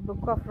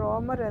 ബുക്ക് ഓഫ്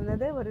റോമർ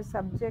എന്നത് ഒരു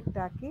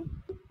സബ്ജക്റ്റാക്കി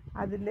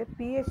അതിൽ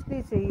PhD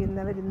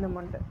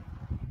ചെയ്യുന്നവരിന്നുമുണ്ട്.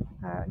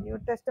 ന്യൂ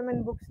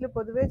ടെസ്റ്റമെൻറ്റ് ബുക്സിൽ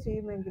പൊതുവേ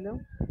ചെയ്യുമെങ്കിലും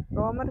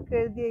റോമർക്ക്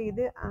എഴുതിയ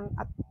ഇത്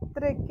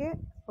അത്രയ്ക്ക്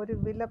ഒരു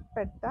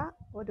വിലപ്പെട്ട,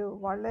 ഒരു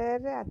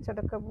വളരെ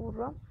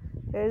അച്ചടക്കപൂർവ്വം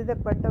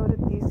എഴുതപ്പെട്ട ഒരു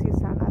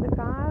തീസിസാണ്. അത്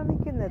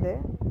കാണിക്കുന്നത്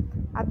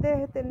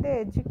അദ്ദേഹത്തിൻ്റെ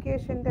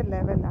എഡ്യൂക്കേഷൻ്റെ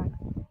ലെവലാണ്.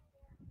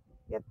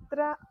 എത്ര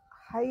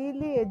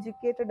ഹൈലി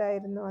എഡ്യൂക്കേറ്റഡ്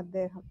ആയിരുന്നു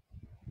അദ്ദേഹം.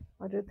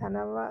 ഒരു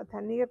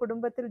ധനിക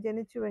കുടുംബത്തിൽ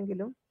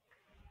ജനിച്ചുവെങ്കിലും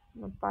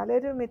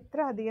പലരും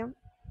ഇത്ര അധികം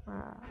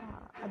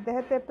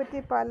അദ്ദേഹത്തെപ്പറ്റി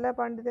പല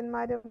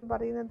പണ്ഡിതന്മാരും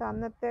പറയുന്നത്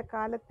അന്നത്തെ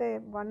കാലത്തെ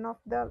one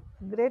of the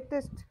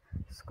greatest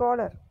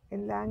scholar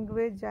in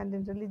language and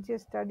in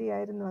religious study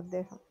ആയിരുന്നു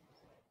അദ്ദേഹം.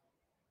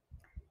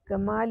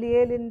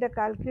 ഗമാലിയേലിൻ്റെ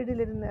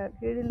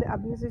കീഴിൽ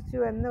അഭ്യസിച്ചു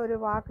എന്ന ഒരു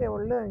വാക്കേ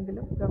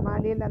ഉള്ളുവെങ്കിലും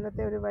ഗമാലിയേൽ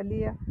അന്നത്തെ ഒരു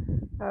വലിയ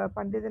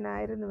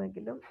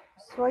പണ്ഡിതനായിരുന്നുവെങ്കിലും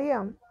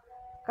സ്വയം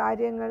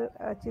കാര്യങ്ങൾ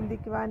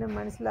ചിന്തിക്കുവാനും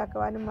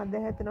മനസ്സിലാക്കുവാനും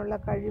അദ്ദേഹത്തിനുള്ള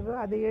കഴിവ്,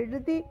 അത്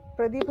എഴുതി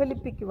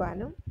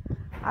പ്രതിഫലിപ്പിക്കുവാനും,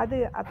 അത്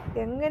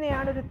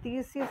എങ്ങനെയാണ് ഒരു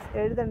തീസിസ്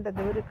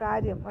എഴുതേണ്ടത്, ഒരു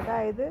കാര്യം,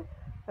 അതായത്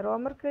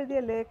റോമർക്ക് എഴുതിയ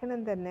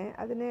ലേഖനം തന്നെ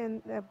അതിനെ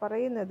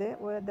പറയുന്നത്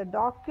ദ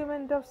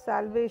ഡോക്യുമെൻ്റ് ഓഫ്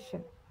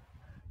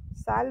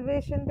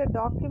സാൽവേഷൻ്റെ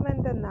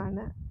ഡോക്യുമെൻ്റ്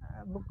എന്നാണ്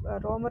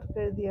റോമർക്ക്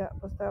എഴുതിയ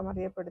പുസ്തകം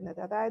അറിയപ്പെടുന്നത്.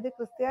 അതായത്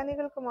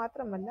ക്രിസ്ത്യാനികൾക്ക്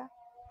മാത്രമല്ല,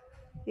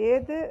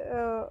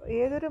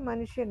 ഏതൊരു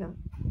മനുഷ്യനും,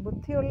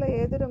 ബുദ്ധിയുള്ള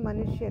ഏതൊരു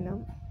മനുഷ്യനും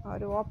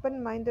ഒരു ഓപ്പൺ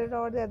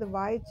മൈൻഡോടെ അത്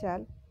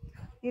വായിച്ചാൽ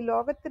ഈ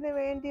ലോകത്തിന്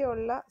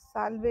വേണ്ടിയുള്ള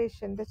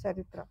സാൽവേഷൻ്റെ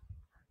ചരിത്രം,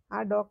 ആ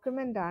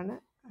ഡോക്യുമെൻ്റാണ്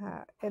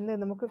എന്ന്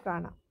നമുക്ക്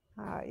കാണാം.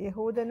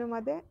 യഹൂദനും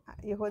അതെ,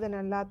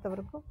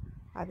 യഹൂദനല്ലാത്തവർക്കും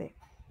അതെ.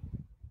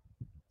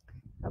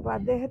 അപ്പോൾ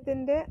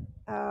അദ്ദേഹത്തിൻ്റെ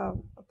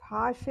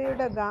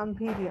ഭാഷയുടെ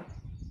ഗാംഭീര്യം,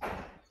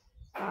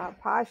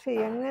 ഭാഷ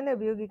എങ്ങനെ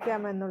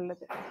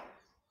ഉപയോഗിക്കാമെന്നുള്ളത്,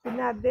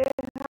 പിന്നെ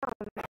അദ്ദേഹം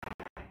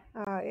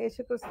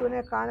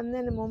യേശുക്രിസ്തുവിനെ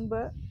കാണുന്നതിന്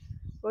മുമ്പ്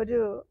ഒരു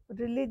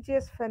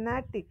റിലീജിയസ്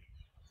ഫെനാറ്റിക്,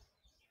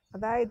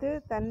 അതായത്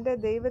തൻ്റെ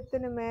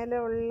ദൈവത്തിന് മേലെ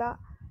ഉള്ള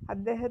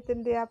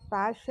അദ്ദേഹത്തിൻ്റെ ആ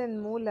പാഷൻ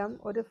മൂലം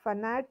ഒരു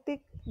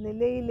ഫനാറ്റിക്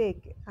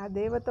നിലയിലേക്ക്, ആ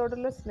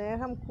ദൈവത്തോടുള്ള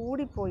സ്നേഹം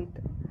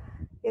കൂടിപ്പോയിട്ട്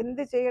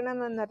എന്ത്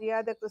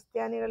ചെയ്യണമെന്നറിയാതെ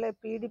ക്രിസ്ത്യാനികളെ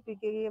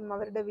പീഡിപ്പിക്കുകയും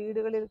അവരുടെ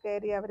വീടുകളിൽ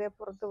കയറി അവരെ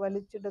പുറത്ത്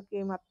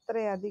വലിച്ചെടുക്കുകയും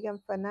അത്രയധികം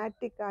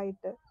ഫനാറ്റിക്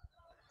ആയിട്ട്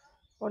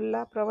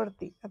ഉള്ള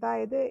പ്രവൃത്തി.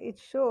 അതായത്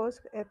ഇറ്റ്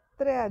ഷോസ്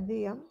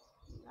എത്രയധികം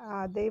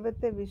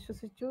ദൈവത്തെ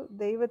വിശ്വസിച്ചു,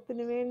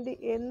 ദൈവത്തിന് വേണ്ടി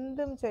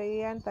എന്തും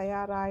ചെയ്യാൻ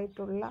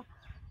തയ്യാറായിട്ടുള്ള,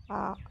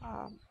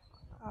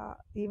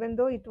 even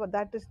though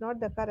that is not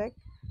the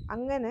correct,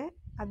 അങ്ങനെ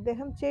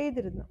അദ്ദേഹം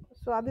ചെയ്തിരുന്നു.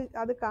 സോ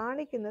അത്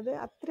കാണിക്കുന്നത്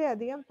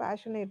അത്രയധികം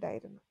പാഷനേറ്റ്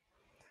ആയിരുന്നു.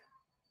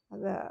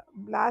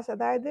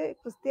 അതായത്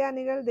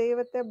ക്രിസ്ത്യാനികൾ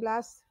ദൈവത്തെ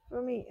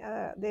ബ്ലാസ്ഫമി,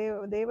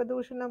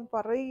 ദൈവദൂഷണം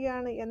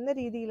പറയുകയാണ് എന്ന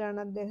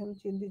രീതിയിലാണ് അദ്ദേഹം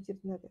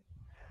ചിന്തിച്ചിരുന്നത്.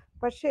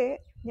 പക്ഷേ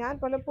ഞാൻ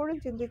പലപ്പോഴും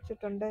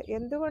ചിന്തിച്ചിട്ടുണ്ട്,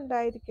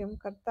 എന്തുകൊണ്ടായിരിക്കും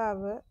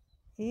കർത്താവ്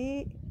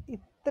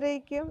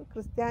ഇത്രയ്ക്കും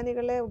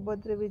ക്രിസ്ത്യാനികളെ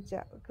ഉപദ്രവിച്ച,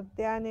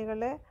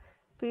 ക്രിസ്ത്യാനികളെ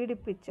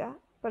പീഡിപ്പിച്ച,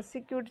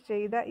 പെർസിക്യൂട്ട്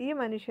ചെയ്ത ഈ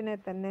മനുഷ്യനെ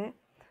തന്നെ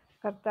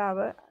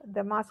കർത്താവ്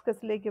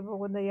ദമാസ്കസിലേക്ക്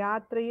പോകുന്ന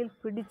യാത്രയിൽ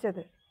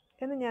പിടിച്ചത്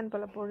എന്ന് ഞാൻ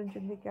പലപ്പോഴും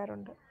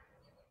ചിന്തിക്കാറുണ്ട്.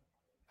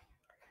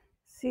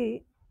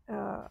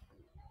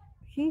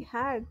 he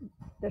had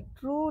the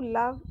true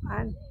love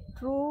and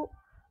true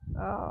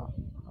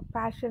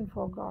passion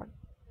for God.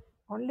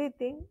 Only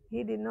thing,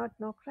 he did not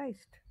know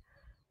Christ.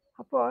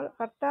 അപ്പോൾ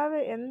കർത്താവ്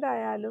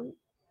എന്തായാലും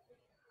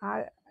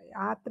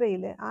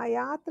ആ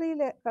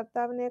യാത്രയിൽ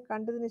കർത്താവിനെ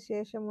കണ്ടതിന്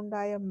ശേഷം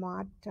ഉണ്ടായ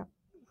മാറ്റം,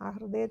 ആ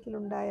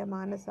ഹൃദയത്തിലുണ്ടായ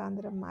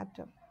മാനസാന്തരം,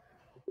 മാറ്റം,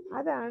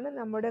 അതാണ്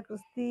നമ്മുടെ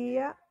ക്രിസ്തീയ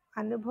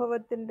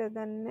അനുഭവത്തിൻ്റെ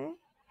തന്നെ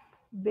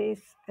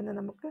ബേസ് എന്ന്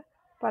നമുക്ക്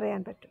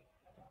പറയാൻ പറ്റും.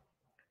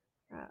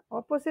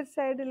 ഓപ്പോസിറ്റ്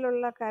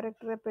സൈഡിലുള്ള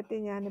ക്യാരക്ടറെ പറ്റി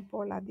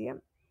ഞാനിപ്പോൾ അധികം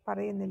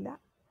പറയുന്നില്ല.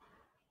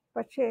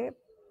 പക്ഷേ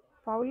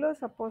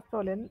പൗലോസ്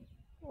അപ്പോസ്തലൻ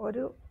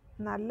ഒരു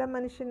നല്ല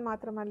മനുഷ്യൻ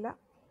മാത്രമല്ല,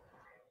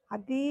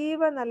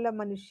 അതീവ നല്ല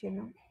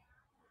മനുഷ്യനും,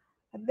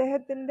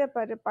 അദ്ദേഹത്തിൻ്റെ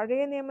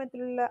പഴയ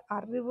നിയമത്തിലുള്ള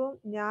അറിവും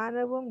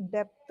ജ്ഞാനവും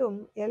ഡെപ്തും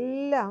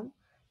എല്ലാം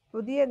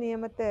പുതിയ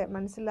നിയമത്തെ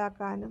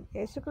മനസ്സിലാക്കാനും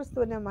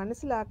യേശുക്രിസ്തുവിനെ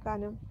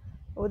മനസ്സിലാക്കാനും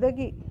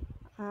ഉതകി.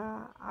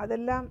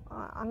 അതെല്ലാം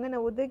അങ്ങനെ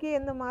ഉതകി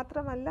എന്ന്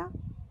മാത്രമല്ല,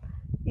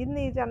 ഇന്ന്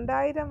ഈ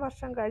 2000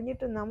 വർഷം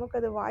കഴിഞ്ഞിട്ട്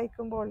നമുക്കത്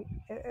വായിക്കുമ്പോൾ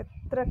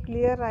എത്ര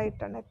ക്ലിയർ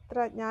ആയിട്ടാണ്,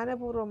 എത്ര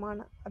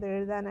ജ്ഞാനപൂർവമാണ് അത്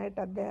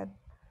എഴുതാനായിട്ട്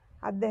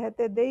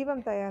അദ്ദേഹത്തെ ദൈവം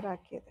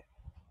തയ്യാറാക്കിയത്.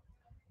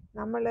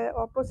 നമ്മൾ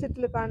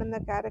ഓപ്പോസിറ്റിൽ കാണുന്ന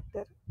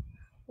ക്യാരക്ടർ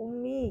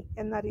ഉമ്മി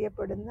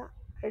എന്നറിയപ്പെടുന്ന,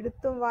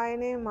 എഴുത്തും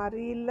വായനയും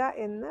അറിയില്ല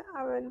എന്ന്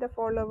അവൻ്റെ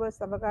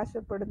ഫോളോവേഴ്സ്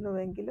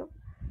അവകാശപ്പെടുന്നുവെങ്കിലും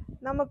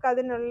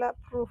നമുക്കതിനുള്ള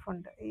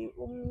പ്രൂഫുണ്ട്. ഈ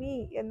ഉമ്മി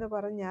എന്ന്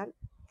പറഞ്ഞാൽ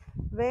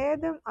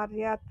വേദം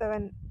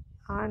അറിയാത്തവൻ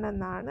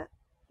ആണെന്നാണ്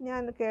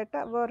ഞാൻ കേട്ട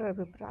വേറൊരു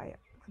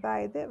അഭിപ്രായം.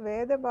 അതായത്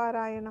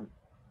വേദപാരായണം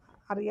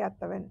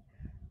അറിയാത്തവൻ,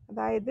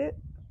 അതായത്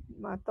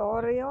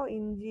തോറയോ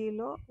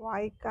ഇഞ്ചിയിലോ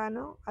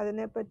വായിക്കാനോ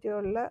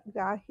അതിനെപ്പറ്റിയുള്ള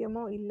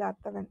ഗ്രാഹ്യമോ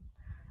ഇല്ലാത്തവൻ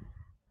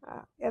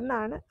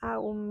എന്നാണ് ആ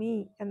ഉമ്മി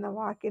എന്ന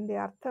വാക്കിൻ്റെ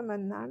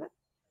അർത്ഥമെന്നാണ്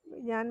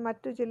ഞാൻ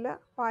മറ്റു ചില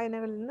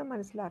വായനകളിൽ നിന്ന്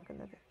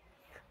മനസ്സിലാക്കുന്നത്.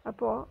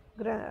 അപ്പോൾ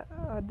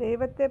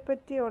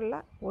ദൈവത്തെപ്പറ്റിയുള്ള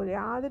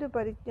യാതൊരു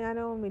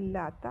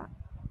പരിജ്ഞാനവുമില്ലാത്ത,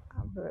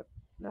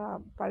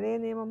 പഴയ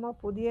നിയമമോ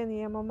പുതിയ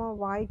നിയമമോ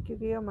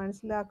വായിക്കുകയോ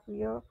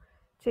മനസ്സിലാക്കുകയോ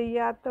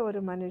ചെയ്യാത്ത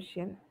ഒരു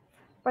മനുഷ്യൻ,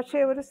 പക്ഷേ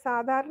ഒരു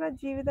സാധാരണ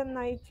ജീവിതം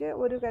നയിച്ച്,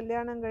 ഒരു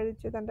കല്യാണം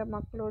കഴിച്ച് തൻ്റെ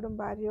മക്കളോടും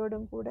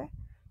ഭാര്യയോടും കൂടെ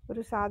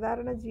ഒരു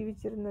സാധാരണ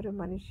ജീവിച്ചിരുന്നൊരു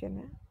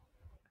മനുഷ്യന്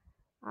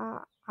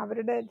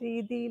അവരുടെ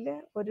രീതിയിൽ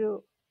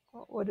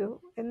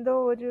എന്തോ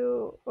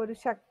ഒരു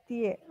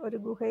ശക്തിയെ ഒരു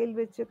ഗുഹയിൽ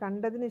വെച്ച്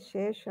കണ്ടതിന്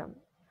ശേഷം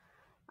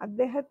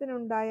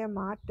അദ്ദേഹത്തിനുണ്ടായ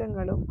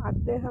മാറ്റങ്ങളും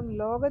അദ്ദേഹം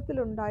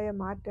ലോകത്തിലുണ്ടായ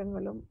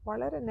മാറ്റങ്ങളും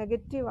വളരെ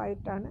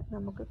നെഗറ്റീവായിട്ടാണ്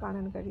നമുക്ക്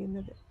കാണാൻ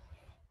കഴിയുന്നത്.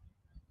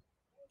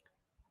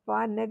 അപ്പോൾ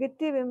ആ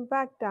നെഗറ്റീവ്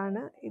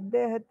ഇമ്പാക്റ്റാണ്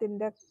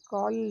ഇദ്ദേഹത്തിൻ്റെ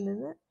കോളിൽ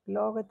നിന്ന്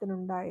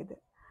ലോകത്തിനുണ്ടായത്.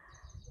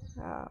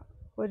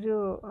 ഒരു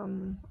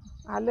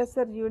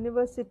അലസർ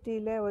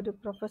യൂണിവേഴ്സിറ്റിയിലെ ഒരു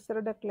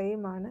പ്രൊഫസറുടെ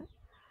ക്ലെയിമാണ്,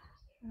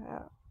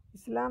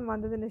 ഇസ്ലാം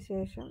വന്നതിന്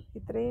ശേഷം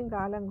ഇത്രയും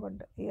കാലം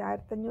കൊണ്ട്, ഈ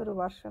 1500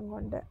 വർഷം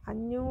കൊണ്ട്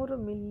 500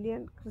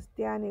 മില്യൺ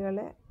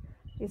ക്രിസ്ത്യാനികളെ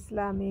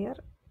ഇസ്ലാമിയർ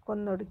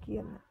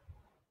കൊന്നൊടുക്കിയെന്ന്.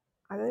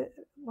 അത്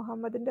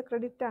മുഹമ്മദിൻ്റെ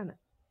ക്രെഡിറ്റാണ്.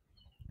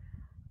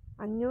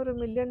 500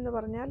 മില്യൺ എന്ന്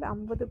പറഞ്ഞാൽ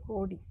 50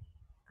 കോടി.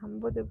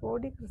 50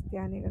 കോടി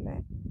ക്രിസ്ത്യാനികളെ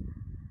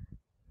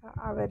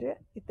അവർ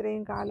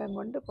ഇത്രയും കാലം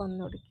കൊണ്ട്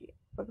കൊന്നൊടുക്കി.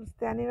 ഇപ്പോൾ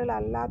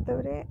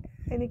ക്രിസ്ത്യാനികളല്ലാത്തവരെ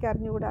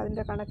എനിക്കറിഞ്ഞുകൂടാ,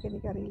 അതിൻ്റെ കണക്ക്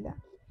എനിക്കറിയില്ല.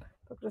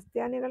 ഇപ്പോൾ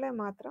ക്രിസ്ത്യാനികളെ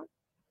മാത്രം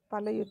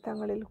പല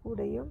യുദ്ധങ്ങളിൽ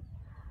കൂടെയും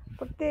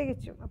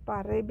പ്രത്യേകിച്ചും അപ്പോൾ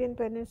അറേബ്യൻ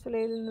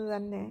പെനിൻസുലയിൽ നിന്ന്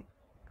തന്നെ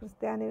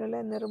ക്രിസ്ത്യാനികളെ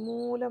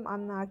നിർമൂലം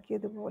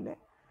അന്നാക്കിയതുപോലെ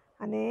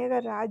അനേക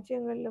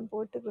രാജ്യങ്ങളിലും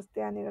പോയിട്ട്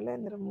ക്രിസ്ത്യാനികളെ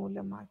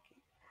നിർമൂലമാക്കി.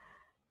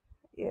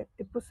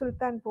 ടിപ്പു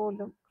സുൽത്താൻ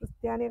പോലും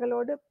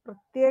ക്രിസ്ത്യാനികളോട്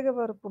പ്രത്യേക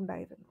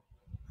വെറുപ്പുണ്ടായിരുന്നു,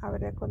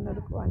 അവരെ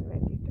കൊന്നൊടുക്കുവാൻ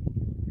വേണ്ടിയിട്ട്.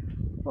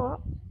 അപ്പോൾ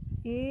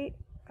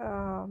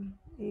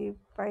ഈ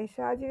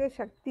പൈശാചിക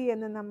ശക്തി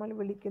എന്ന് നമ്മൾ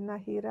വിളിക്കുന്ന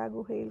ഹീരാ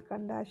ഗുഹയിൽ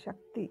കണ്ട ആ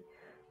ശക്തി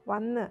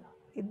വന്ന്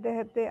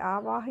ഇദ്ദേഹത്തെ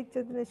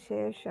ആവാഹിച്ചതിന്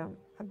ശേഷം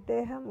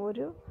അദ്ദേഹം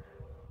ഒരു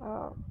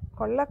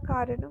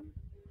കൊള്ളക്കാരനും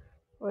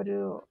ഒരു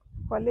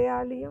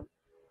കൊലയാളിയും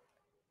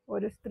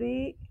ഒരു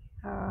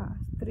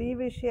സ്ത്രീ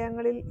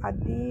വിഷയങ്ങളിൽ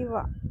അതീവ,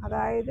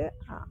 അതായത്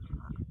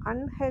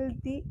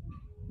അൺഹെൽത്തി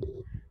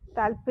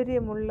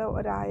താല്പര്യമുള്ള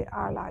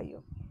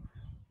ആളായും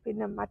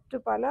പിന്നെ മറ്റു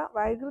പല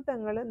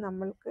വൈകൃതങ്ങളും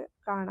നമ്മൾക്ക്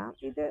കാണാം.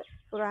 ഇത്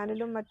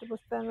ഖുറാനിലും മറ്റു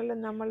പുസ്തകങ്ങളിലും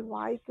നമ്മൾ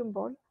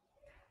വായിക്കുമ്പോൾ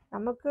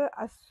നമുക്ക്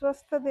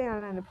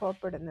അസ്വസ്ഥതയാണ്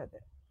അനുഭവപ്പെടുന്നത്.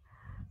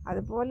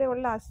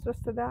 അതുപോലെയുള്ള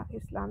അസ്വസ്ഥത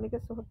ഇസ്ലാമിക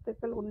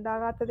സുഹൃത്തുക്കൾ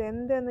ഉണ്ടാകാത്തത്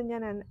എന്തെന്ന്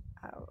ഞാൻ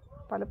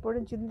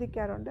പലപ്പോഴും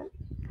ചിന്തിക്കാറുണ്ട്.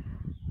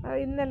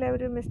 ഇന്നലെ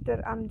ഒരു മിസ്റ്റർ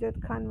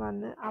അംജദ് ഖാൻ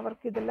വന്ന്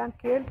അവർക്കിതെല്ലാം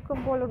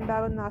കേൾക്കുമ്പോൾ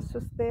ഉണ്ടാകുന്ന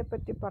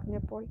അസ്വസ്ഥതയെപ്പറ്റി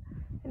പറഞ്ഞപ്പോൾ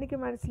എനിക്ക്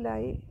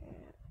മനസ്സിലായി,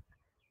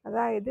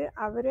 അതായത്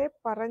അവരെ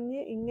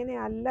പറഞ്ഞ് ഇങ്ങനെ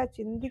അല്ല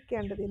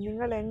ചിന്തിക്കേണ്ടത്,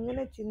 നിങ്ങൾ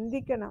എങ്ങനെ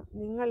ചിന്തിക്കണം,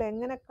 നിങ്ങൾ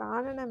എങ്ങനെ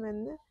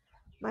കാണണമെന്ന്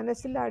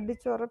മനസ്സിൽ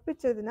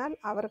അടിച്ചുറപ്പിച്ചതിനാൽ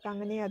അവർക്ക്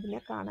അങ്ങനെ അതിനെ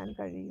കാണാൻ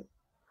കഴിയും.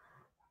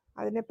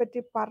 അതിനെപ്പറ്റി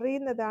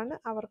പറയുന്നതാണ്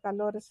അവർക്ക്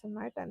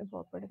അലോരസമായിട്ട്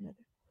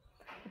അനുഭവപ്പെടുന്നത്.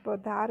 ഇപ്പോൾ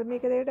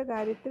ധാർമ്മികതയുടെ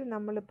കാര്യത്തിൽ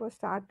നമ്മളിപ്പോൾ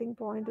സ്റ്റാർട്ടിംഗ്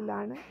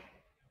പോയിന്റിലാണ്.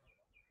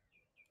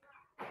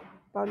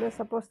 പൗലോസ്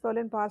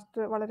അപ്പോസ്തലൻ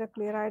പാസ്റ്റർ വളരെ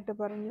ക്ലിയറായിട്ട്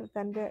പറഞ്ഞു,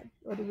 തൻ്റെ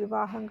ഒരു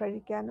വിവാഹം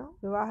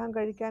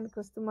കഴിക്കാൻ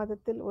ക്രിസ്തു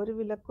മതത്തിൽ ഒരു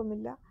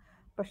വിലക്കുമില്ല.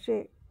 പക്ഷേ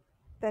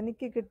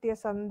തനിക്ക് കിട്ടിയ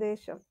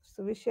സന്ദേശം,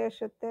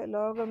 സുവിശേഷത്തെ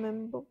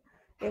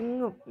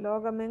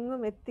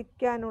ലോകമെങ്ങും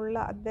എത്തിക്കാനുള്ള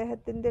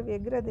അദ്ദേഹത്തിൻ്റെ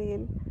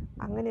വ്യഗ്രതയിൽ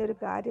അങ്ങനെ ഒരു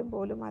കാര്യം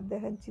പോലും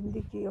അദ്ദേഹം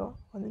ചിന്തിക്കുകയോ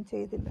ഒന്നും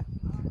ചെയ്തില്ല.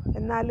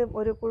 എന്നാലും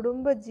ഒരു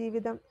കുടുംബ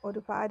ജീവിതം, ഒരു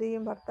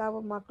ഭാര്യയും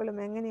ഭർത്താവും മക്കളും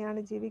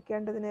എങ്ങനെയാണ്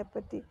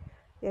ജീവിക്കേണ്ടതിനെപ്പറ്റി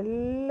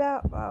എല്ലാ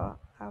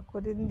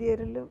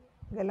കൊരിന്ത്യരിലും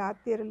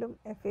ഗലാത്യരിലും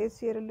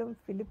എഫേസ്യരിലും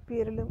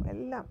ഫിലിപ്പിയരിലും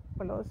എല്ലാം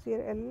കൊളോസിയർ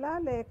എല്ലാ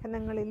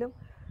ലേഖനങ്ങളിലും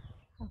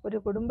ഒരു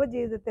കുടുംബ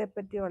ജീവിതത്തെ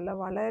പറ്റിയുള്ള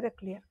വളരെ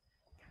ക്ലിയർ.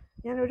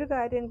 ഞാനൊരു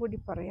കാര്യം കൂടി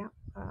പറയാം,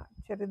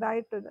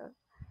 ചെറുതായിട്ട്.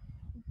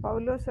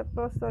 പൗലോസ്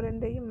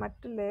അപ്പോസ്തലൻ്റെയും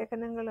മറ്റു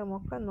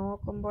ലേഖനങ്ങളുമൊക്കെ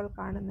നോക്കുമ്പോൾ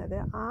കാണുന്നത്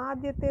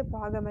ആദ്യത്തെ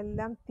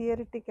ഭാഗമെല്ലാം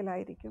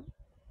തിയറിറ്റിക്കലായിരിക്കും,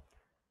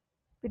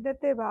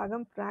 പിന്നത്തെ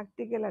ഭാഗം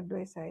പ്രാക്ടിക്കൽ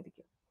അഡ്വൈസ്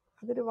ആയിരിക്കും.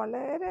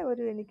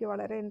 അതൊരു എനിക്ക്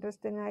വളരെ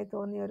ഇൻട്രസ്റ്റിംഗ് ആയി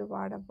തോന്നിയ ഒരു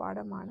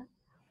പാഠമാണ്.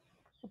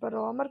 അപ്പോൾ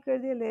റോമർക്ക്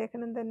എഴുതിയ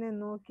ലേഖനം തന്നെ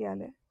നോക്കിയാൽ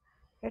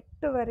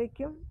 8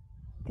 വരയ്ക്കും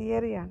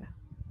തിയറിയാണ്,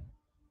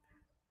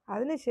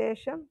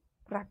 അതിനുശേഷം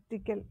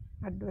പ്രാക്ടിക്കൽ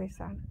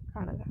അഡ്വൈസാണ്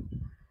കാണുക.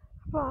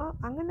 അപ്പോൾ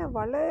അങ്ങനെ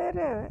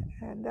വളരെ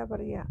എന്താ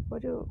പറയുക,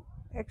 ഒരു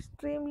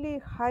എക്സ്ട്രീംലി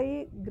ഹൈ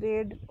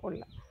ഗ്രേഡ്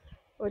ഉള്ള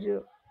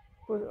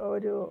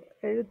ഒരു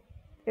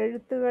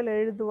എഴുത്തുകൾ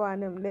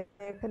എഴുതുവാനും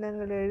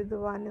ലേഖനങ്ങൾ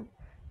എഴുതുവാനും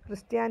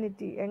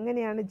ക്രിസ്ത്യാനിറ്റി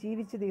എങ്ങനെയാണ്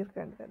ജീവിച്ചു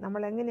തീർക്കേണ്ടത്,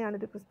 നമ്മൾ എങ്ങനെയാണ്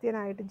ഒരു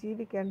ക്രിസ്ത്യനായിട്ട്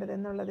ജീവിക്കേണ്ടത്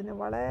എന്നുള്ളതിന്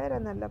വളരെ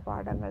നല്ല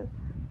പാഠങ്ങൾ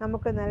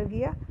നമുക്ക്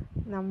നൽകിയ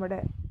നമ്മുടെ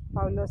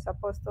പൗലോസ്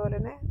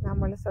അപ്പോസ്തലനെ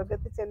നമ്മൾ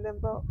സ്വർഗ്ഗത്തിൽ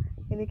ചെല്ലുമ്പോൾ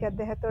എനിക്ക്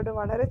അദ്ദേഹത്തോട്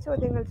വളരെ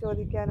ചോദ്യങ്ങൾ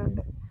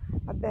ചോദിക്കാനുണ്ട്.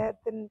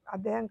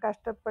 അദ്ദേഹം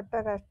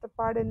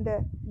കഷ്ടപ്പാടിൻ്റെ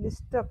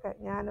ലിസ്റ്റൊക്കെ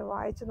ഞാൻ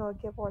വായിച്ചു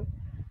നോക്കിയപ്പോൾ,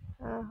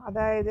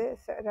 അതായത്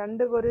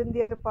 2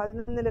 കൊരിന്ത്യർ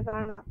 11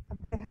 കാണാം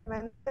അദ്ദേഹം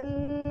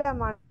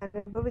എന്തെല്ലാമാണ്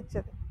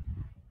അനുഭവിച്ചത്.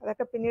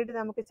 അതൊക്കെ പിന്നീട്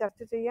നമുക്ക്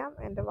ചർച്ച ചെയ്യാം.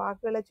 എൻ്റെ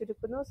വാക്കുകളെ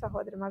ചുരുക്കുന്നു,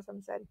 സഹോദരന്മാർ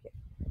സംസാരിക്കുക.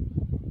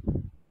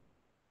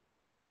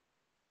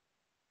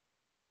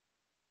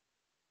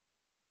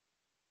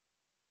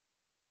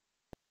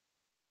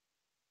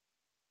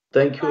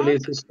 Thank you Lee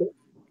sister.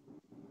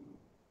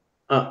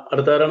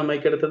 അടുത്താരാണ്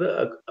mic എടുത്തത്?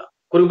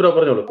 കുരുബ്രോ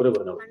പറഞ്ഞോളൂ.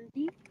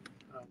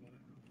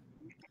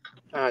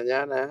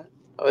 ഞാൻ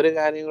ഒരു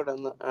കാര്യം കൂടെ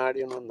ഒന്ന് ആഡ്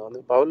ചെയ്യണമെന്ന് തോന്നി.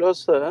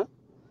 പൗലോസ്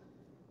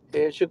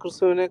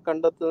യേശുക്രിസ്തുവിനെ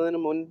കണ്ടെത്തുന്നതിന്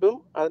മുൻപും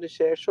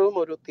അതിനുശേഷവും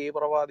ഒരു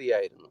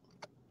തീവ്രവാദിയായിരുന്നു.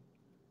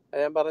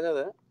 ഞാൻ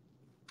പറഞ്ഞത്,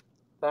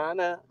 താൻ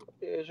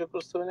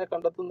യേശുക്രിസ്തുവിനെ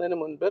കണ്ടെത്തുന്നതിന്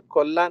മുൻപ്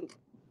കൊല്ലാൻ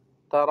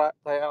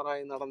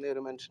തയ്യാറായി നടന്ന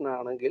ഒരു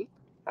മനുഷ്യനാണെങ്കിൽ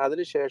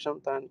അതിനുശേഷം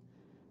താൻ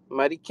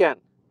മരിക്കാൻ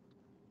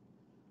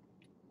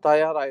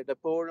തയ്യാറായിട്ട്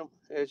എപ്പോഴും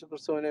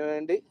യേശുക്രിസ്തുവിന്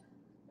വേണ്ടി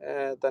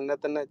തന്നെ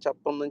തന്നെ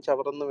ചപ്പൊന്നും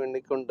ചവറൊന്നും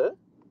എണ്ണിക്കൊണ്ട്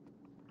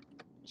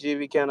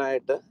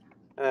ജീവിക്കാനായിട്ട്,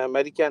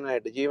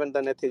 മരിക്കാനായിട്ട്, ജീവൻ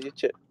തന്നെ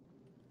ത്യജിച്ച്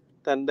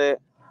തൻ്റെ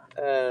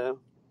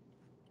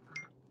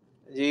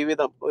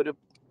ജീവിതം ഒരു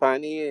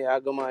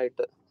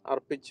പാനീയയാഗമായിട്ട്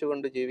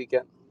അർപ്പിച്ചുകൊണ്ട്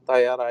ജീവിക്കാൻ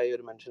തയ്യാറായ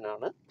ഒരു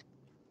മനുഷ്യനാണ്.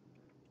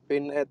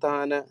 പിന്നെ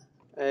താൻ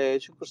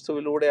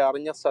യേശുക്രിസ്തുവിലൂടെ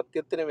അറിഞ്ഞ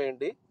സത്യത്തിന്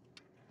വേണ്ടി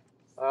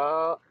ആ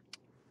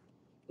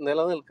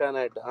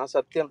നിലനിൽക്കാനായിട്ട്, ആ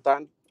സത്യം,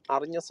 താൻ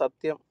അറിഞ്ഞ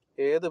സത്യം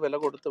ഏത് വില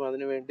കൊടുത്തും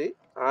അതിനുവേണ്ടി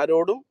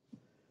ആരോടും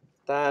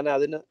താൻ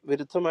അതിന്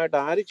വിരുദ്ധമായിട്ട്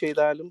ആര്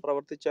ചെയ്താലും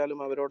പ്രവർത്തിച്ചാലും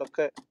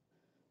അവരോടൊക്കെ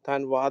താൻ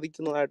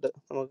വാദിക്കുന്നതായിട്ട്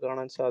നമുക്ക്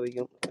കാണാൻ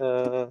സാധിക്കും.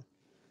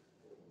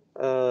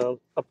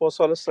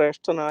 അപ്പോസ്തല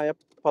ശ്രേഷ്ഠനായ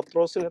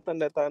പത്രോസിനെ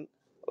തന്നെ താൻ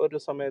ഒരു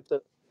സമയത്ത്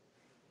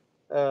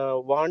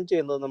വാൺ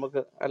ചെയ്യുന്നത്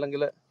നമുക്ക്,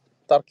 അല്ലെങ്കിൽ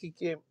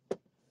തർക്കിക്കുകയും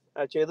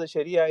ചെയ്ത്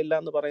ശരിയായില്ല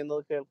എന്ന്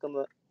പറയുന്നത്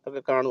കേൾക്കുന്നത്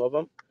ഒക്കെ കാണും.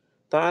 അപ്പം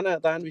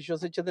താൻ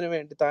വിശ്വസിച്ചതിന്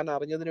വേണ്ടി, താൻ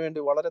അറിഞ്ഞതിന് വേണ്ടി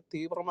വളരെ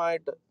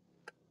തീവ്രമായിട്ട്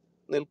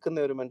നിൽക്കുന്ന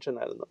ഒരു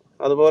മനുഷ്യനായിരുന്നു.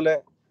 അതുപോലെ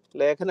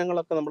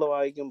ലേഖനങ്ങളൊക്കെ നമ്മൾ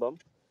വായിക്കുമ്പം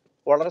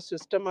വളരെ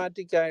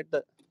സിസ്റ്റമാറ്റിക്കായിട്ട്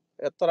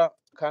എത്ര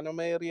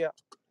ഘനമേറിയ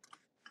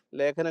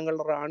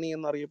ലേഖനങ്ങളുടെ റാണി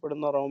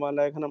എന്നറിയപ്പെടുന്ന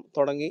റോമാലേഖനം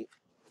തുടങ്ങി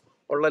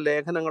ഉള്ള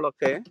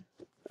ലേഖനങ്ങളൊക്കെ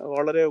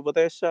വളരെ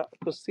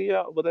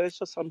ക്രിസ്തീയ ഉപദേശ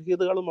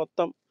സംഹിതകൾ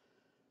മൊത്തം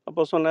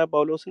അപ്പോസ്തലനായ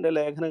പൗലോസിന്റെ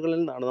ലേഖനങ്ങളിൽ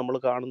നിന്നാണ് നമ്മൾ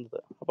കാണുന്നത്.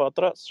 അപ്പോൾ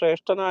അത്ര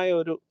ശ്രേഷ്ഠനായ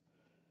ഒരു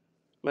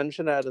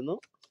മനുഷ്യനായിരുന്നു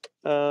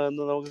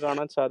എന്ന് നമുക്ക്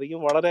കാണാൻ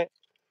സാധിക്കും. വളരെ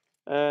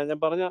ഞാൻ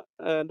പറഞ്ഞ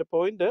എൻ്റെ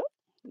പോയിന്റ്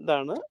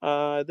ഇതാണ്,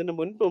 ഇതിന്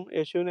മുൻപും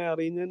യേശുവിനെ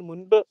അറിയുന്നതിന്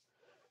മുൻപ്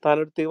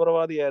താനൊരു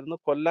തീവ്രവാദിയായിരുന്നു.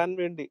 കൊല്ലാൻ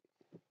വേണ്ടി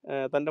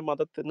തൻ്റെ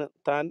മതത്തിന്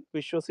താൻ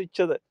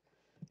വിശ്വസിച്ചത്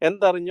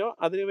എന്തറിഞ്ഞോ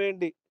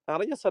അതിനുവേണ്ടി,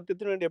 അറിഞ്ഞ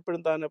സത്യത്തിന് വേണ്ടി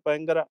എപ്പോഴും താൻ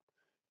ഭയങ്കര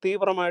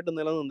തീവ്രമായിട്ട്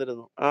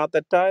നിലനിന്നിരുന്നു. ആ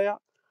തെറ്റായ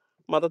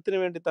മതത്തിന്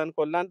വേണ്ടി താൻ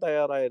കൊല്ലാൻ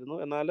തയ്യാറായിരുന്നു.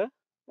 എന്നാൽ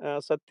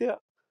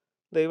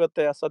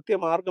ദൈവത്തെ, ആ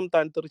സത്യമാർഗം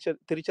താൻ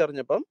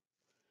തിരിച്ചറിഞ്ഞപ്പം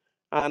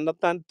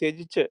അന്നത്താൻ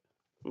ത്യജിച്ച്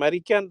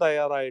മരിക്കാൻ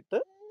തയ്യാറായിട്ട്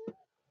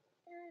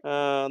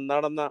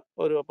നടന്ന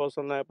ഒരു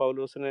അപ്പോസ്തലനായ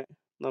പൗലോസിനെ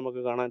നമുക്ക്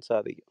കാണാൻ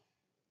സാധിക്കും.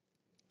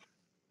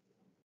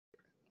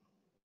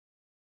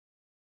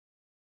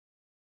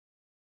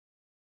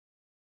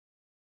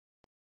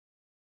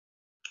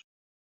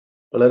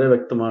 വളരെ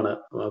വ്യക്തമാണ്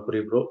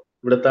പ്രിയ ബ്രോ.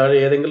 ഇവിടെ താഴെ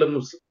ഏതെങ്കിലും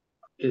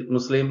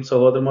മുസ്ലിം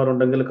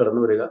സഹോദരന്മാരുണ്ടെങ്കിൽ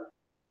കടന്നു വരിക.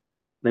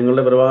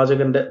 നിങ്ങളുടെ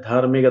പ്രവാചകന്റെ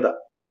ധാർമ്മികത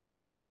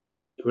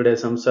ഇവിടെ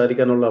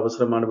സംസാരിക്കാനുള്ള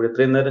അവസരമാണ്. ഇവിടെ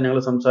ഇത്രയും നേരം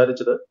ഞങ്ങൾ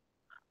സംസാരിച്ചത്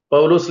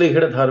പൗലോസ്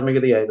ലീഹയുടെ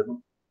ധാർമ്മികതയായിരുന്നു.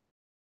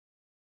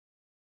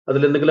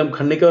 അതിലെന്തെങ്കിലും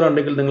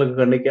ഖണ്ഡിക്കാനുണ്ടെങ്കിൽ നിങ്ങൾക്ക്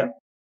ഖണ്ഡിക്കാം.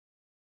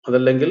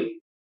 അതല്ലെങ്കിൽ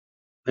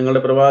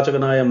നിങ്ങളുടെ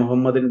പ്രവാചകനായ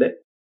മുഹമ്മദിന്റെ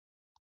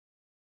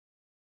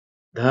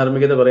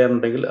ധാർമ്മികത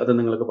പറയാനുണ്ടെങ്കിൽ അത്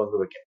നിങ്ങൾക്ക്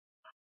പങ്കുവെക്കാം.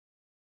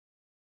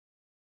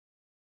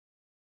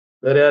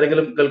 വേറെ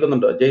ആരെങ്കിലും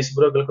കേൾക്കുന്നുണ്ടോ? ജയ്സ്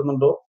ബ്രോ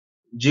കേൾക്കുന്നുണ്ടോ?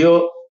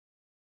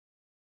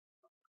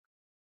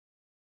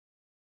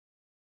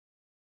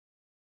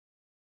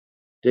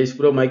 ജയ്സ്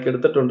ബ്രോ മൈക്ക്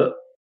എടുത്തിട്ടുണ്ട്.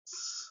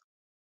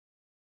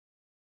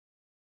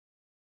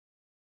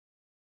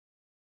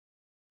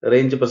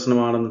 റേഞ്ച്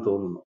പ്രശ്നമാണെന്ന്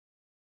തോന്നുന്നു.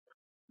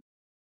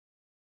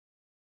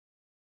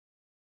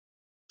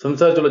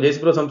 സംസാരിച്ചോളൂ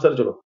ജയ്സ് ബ്രോ,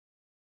 സംസാരിച്ചോളൂ.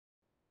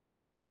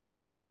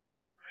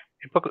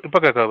 ഇപ്പൊ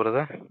കേൾക്കാം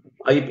ബ്രദർ.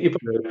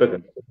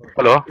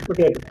 ഹലോ,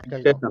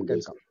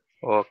 കേൾക്കാം.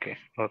 ഓക്കെ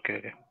ഓക്കെ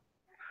ഓക്കെ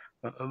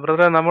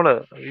ബ്രദറെ, നമ്മള്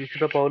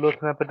വിശുദ്ധ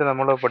പൗലോസിനെ പറ്റി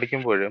നമ്മൾ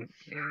പഠിക്കുമ്പോഴും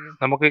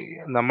നമുക്ക്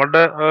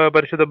നമ്മുടെ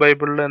പരിശുദ്ധ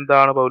ബൈബിളിൽ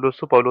എന്താണ്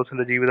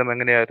പൗലോസിന്റെ ജീവിതം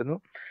എങ്ങനെയായിരുന്നു,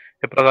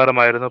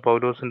 എപ്രകാരമായിരുന്നു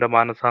പൗലോസിന്റെ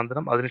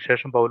മാനസാന്തരം,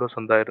 അതിനുശേഷം പൗലോസ്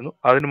എന്തായിരുന്നു,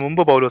 അതിനു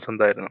മുമ്പ് പൗലോസ്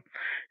എന്തായിരുന്നു,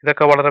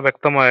 ഇതൊക്കെ വളരെ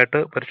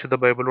വ്യക്തമായിട്ട് പരിശുദ്ധ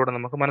ബൈബിളിലൂടെ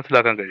നമുക്ക്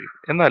മനസ്സിലാക്കാൻ കഴിയും.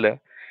 എന്നാൽ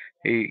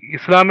ഈ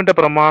ഇസ്ലാമിന്റെ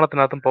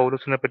പ്രമാണത്തിനകത്തും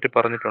പൗലോസിനെ പറ്റി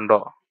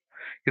പറഞ്ഞിട്ടുണ്ടോ?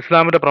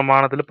 ഇസ്ലാമിന്റെ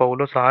പ്രമാണത്തിൽ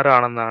പൗലോസ്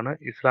ആരാണെന്നാണ്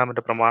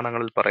ഇസ്ലാമിന്റെ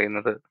പ്രമാണങ്ങളിൽ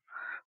പറയുന്നത്.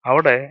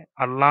 അവിടെ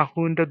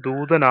അള്ളാഹുവിന്റെ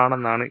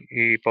ദൂതനാണെന്നാണ്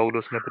ഈ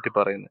പൗലോസിനെ പറ്റി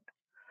പറയുന്നത്.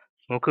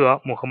 നോക്കുക,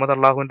 മുഹമ്മദ്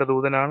അള്ളാഹുവിന്റെ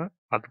ദൂതനാണ്,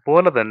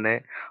 അതുപോലെ തന്നെ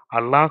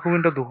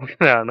അള്ളാഹുവിന്റെ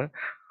ദൂതനാണ്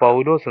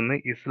പൗലോസ് എന്ന്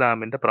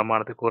ഇസ്ലാമിന്റെ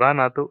പ്രമാണത്തിൽ.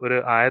 ഖുറാനകത്ത് ഒരു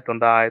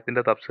ആയത്തുണ്ട്. ആ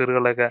ആയത്തിന്റെ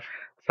തഫ്സീറുകളൊക്കെ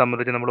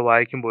സംബന്ധിച്ച് നമ്മൾ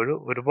വായിക്കുമ്പോൾ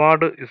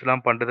ഒരുപാട് ഇസ്ലാം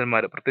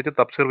പണ്ഡിതന്മാർ, പ്രത്യേകിച്ച്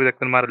തഫ്സീർ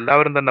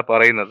വിദഗ്ധന്മാരെല്ലാവരും തന്നെ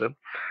പറയുന്നത്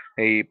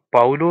ഈ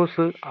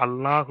പൗലോസ്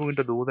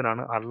അള്ളാഹുവിന്റെ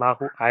ദൂതനാണ്,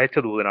 അള്ളാഹു അയച്ച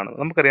ദൂതനാണ്.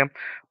 നമുക്കറിയാം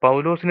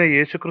പൗലോസിനെ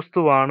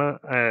യേശുക്രിസ്തുവാണ്,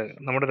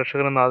 നമ്മുടെ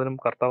രക്ഷകനും നാഥനും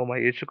കർത്താവുമായ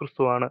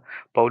യേശുക്രിസ്തുവാണ്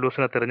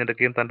പൗലോസിനെ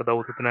തിരഞ്ഞെടുക്കുകയും തന്റെ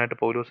ദൗത്യത്തിനായിട്ട്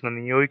പൗലോസിനെ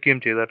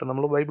നിയോഗിക്കുകയും ചെയ്തതായിട്ട്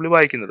നമ്മൾ ബൈബിളിൽ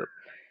വായിക്കുന്നത്.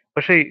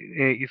 പക്ഷേ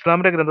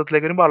ഇസ്ലാമിന്റെ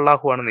ഗ്രന്ഥത്തിലേക്ക് വരുമ്പോൾ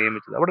അള്ളാഹുവാണ്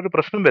നിയമിച്ചത്. അവിടെ ഒരു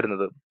പ്രശ്നം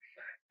വരുന്നത്,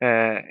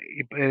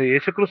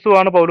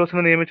 യേശുക്രിസ്തുവാണ്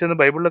പൗലോസിനെ നിയമിച്ചതെന്ന്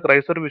ബൈബിളിലെ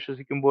ക്രൈസ്തവർ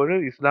വിശ്വസിക്കുമ്പോൾ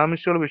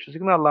ഇസ്ലാമിസ്റ്റുകൾ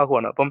വിശ്വസിക്കുന്ന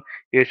അള്ളാഹുവാണ്. അപ്പം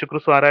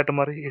യേശുക്രിസ്തു ആരായിട്ട്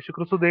മാറി?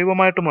 യേശുക്രിസ്തു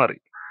ദൈവമായിട്ട് മാറി.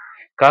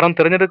 കാരണം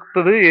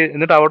തിരഞ്ഞെടുത്തത്,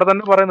 എന്നിട്ട് അവിടെ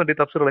തന്നെ പറയുന്നുണ്ട് ഈ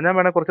തഫ്സീറുകൾ. ഞാൻ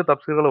വേണേൽ കുറച്ച്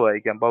തഫ്സീറുകൾ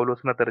വായിക്കാം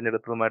പൗലോസിനെ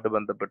തിരഞ്ഞെടുത്തതുമായിട്ട്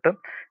ബന്ധപ്പെട്ട്.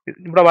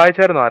 ഇവിടെ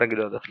വായിച്ചായിരുന്നോ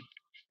ആരെങ്കിലും അത്?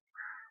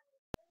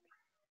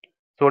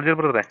 സോൾജർ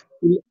ബ്രദറെ?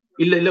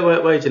 ഇല്ല,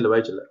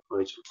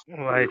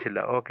 വായിച്ചില്ല.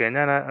 ഓക്കെ,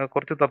 ഞാൻ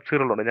കുറച്ച്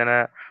തഫ്സീറുകളുണ്ട്. ഞാൻ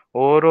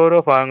ഓരോരോ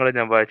ഭാഗങ്ങളും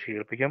ഞാൻ വായിച്ച്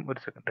കേൾപ്പിക്കാം. ഒരു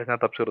സെക്കൻഡ്, ഞാൻ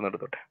തഫ്സീർ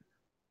എടുത്തോട്ടെ.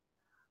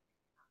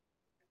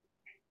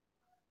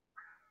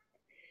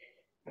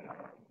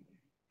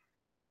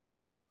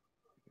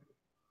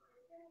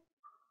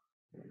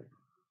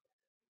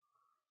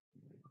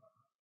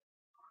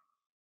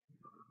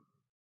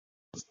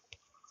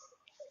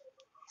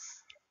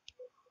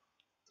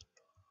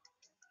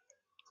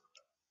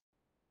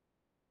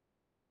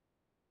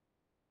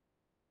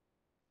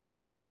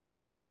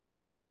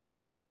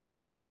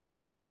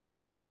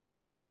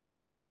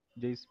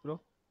 ജെയ്സ് ബ്രോ,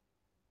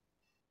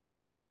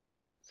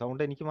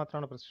 സൗണ്ട് എനിക്ക്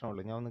മാത്രമാണ്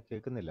പ്രശ്നമുള്ളൂ, ഞാൻ ഒന്നും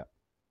കേൾക്കുന്നില്ല.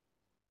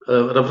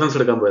 റെഫറൻസ്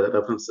എടുക്കാൻ പോയത്,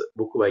 റെഫറൻസ്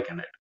ബുക്ക്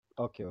വായിക്കാനായിട്ട്.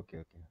 Okay okay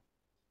okay.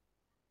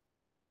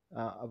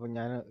 അപ്പം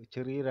ഞാൻ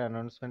ചെറിയൊരു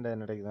അനൗൺസ്മെൻ്റ്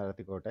അതിനിടയ്ക്ക്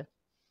നടത്തിക്കോട്ടെ.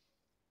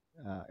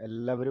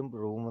 എല്ലാവരും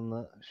റൂമൊന്ന്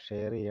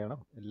ഷെയർ ചെയ്യണം.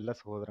 എല്ലാ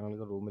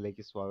സഹോദരങ്ങൾക്കും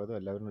റൂമിലേക്ക് സ്വാഗതം.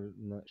 എല്ലാവരും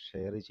ഒന്ന്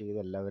ഷെയർ ചെയ്ത്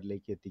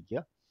എല്ലാവരിലേക്ക് എത്തിക്കുക.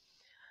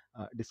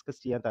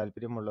 ഡിസ്കസ് ചെയ്യാൻ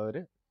താല്പര്യമുള്ളവർ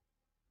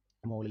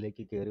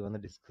മുകളിലേക്ക് കയറി വന്ന്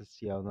ഡിസ്കസ്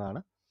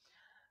ചെയ്യാവുന്നതാണ്.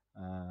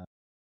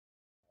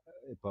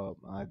 ഇപ്പോൾ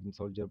ആദ്യം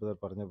സോൾജർ ബ്രദർ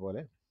പറഞ്ഞ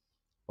പോലെ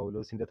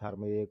പൗലോസിൻ്റെ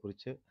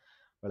ധാർമ്മികതയെക്കുറിച്ച്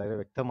വളരെ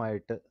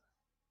വ്യക്തമായിട്ട്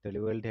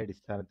തെളിവുകളുടെ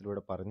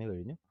അടിസ്ഥാനത്തിലൂടെ പറഞ്ഞു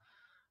കഴിഞ്ഞു.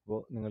 അപ്പോൾ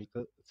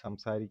നിങ്ങൾക്ക്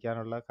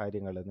സംസാരിക്കാനുള്ള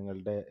കാര്യങ്ങൾ,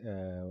 നിങ്ങളുടെ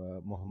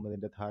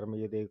മുഹമ്മദിൻ്റെ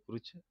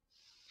ധാർമ്മികതയെക്കുറിച്ച്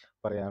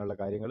പറയാനുള്ള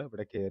കാര്യങ്ങൾ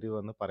ഇവിടെ കയറി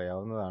വന്ന്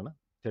പറയാവുന്നതാണ്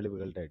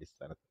തെളിവുകളുടെ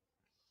അടിസ്ഥാനത്തിൽ.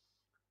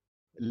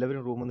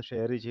 എല്ലാവരും റൂമൊന്ന്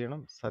ഷെയർ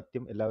ചെയ്യണം.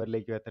 സത്യം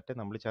എല്ലാവരിലേക്കും എത്തട്ടെ.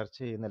 നമ്മൾ ചർച്ച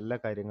ചെയ്യുന്ന എല്ലാ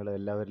കാര്യങ്ങളും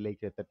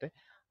എല്ലാവരിലേക്കും എത്തട്ടെ,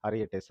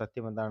 അറിയട്ടെ,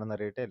 സത്യം എന്താണെന്ന്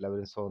അറിയട്ടെ,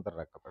 എല്ലാവരും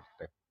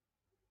സ്വതന്ത്രരാക്കപ്പെടട്ടെ.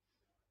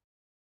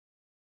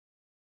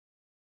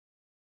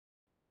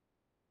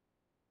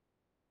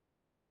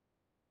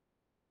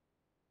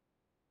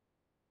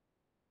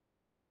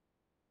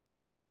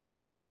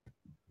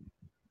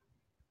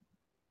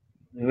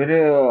 ഇവര്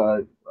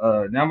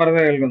ഞാൻ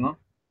പറഞ്ഞത് കേൾക്കുന്നു.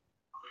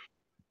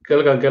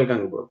 കേൾക്കാം.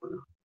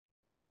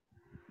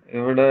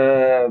 ഇവിടെ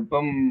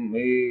ഇപ്പം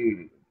ഈ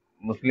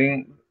മുസ്ലിം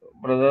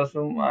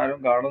ബ്രദേഴ്സും ആരും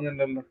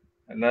കാണുന്നില്ലല്ലോ.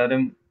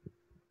 എല്ലാരും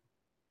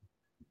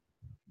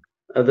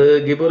അത്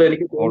ഗിബോർ,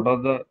 ഔട്ട്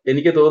ഓഫ് ദ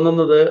എനിക്ക്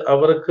തോന്നുന്നത്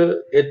അവർക്ക്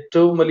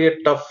ഏറ്റവും വലിയ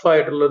ടഫ്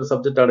ആയിട്ടുള്ള ഒരു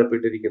സബ്ജക്റ്റ് ആണ്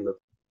ഇട്ടിരിക്കുന്നത്.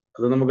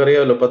 അത്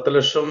നമുക്കറിയാമല്ലോ, 10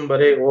 ലക്ഷം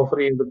വരെ ഓഫർ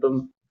ചെയ്തിട്ടും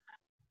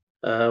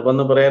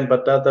വന്ന് പറയാൻ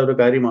പറ്റാത്ത ഒരു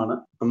കാര്യമാണ്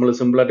നമ്മൾ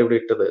സിമ്പിളായിട്ട് ഇവിടെ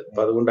ഇട്ടത്.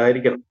 അപ്പൊ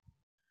അതുകൊണ്ടായിരിക്കണം.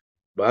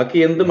 ബാക്കി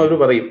എന്തും അവർ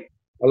പറയും.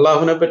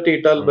 അള്ളാഹുവിനെ പറ്റി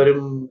ഇട്ടാൽ വരും,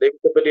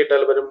 ദൈവത്തെ പറ്റി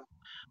ഇട്ടാൽ വരും.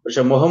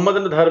 പക്ഷെ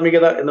മുഹമ്മദിന്റെ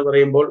ധാർമ്മികത എന്ന്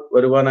പറയുമ്പോൾ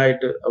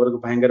വരുവാനായിട്ട് അവർക്ക്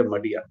ഭയങ്കര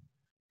മടിയാണ്.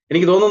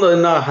 എനിക്ക് തോന്നുന്നത്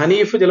ഇന്ന്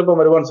ഹനീഫ് ചിലപ്പോൾ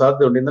വരുവാൻ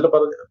സാധ്യതയുണ്ട്. ഇന്നലെ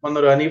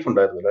വന്നൊരു ഹനീഫ്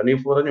ഉണ്ടായിരുന്നല്ലോ.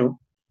 ഹനീഫ് പറഞ്ഞു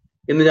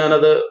ഇന്ന്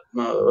ഞാനത്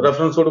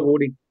റെഫറൻസോട്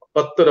കൂടി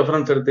 10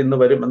 റെഫറൻസ് എടുത്ത് ഇന്ന്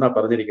വരും എന്നാ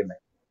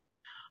പറഞ്ഞിരിക്കുന്നത്.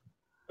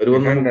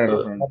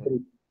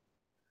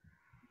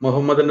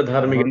 മുഹമ്മദിന്റെ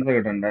ധാർമ്മികത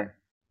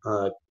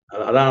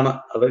അതാണ്,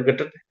 അത്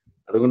കിട്ടട്ടെ,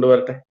 അതുകൊണ്ട്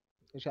വരട്ടെ.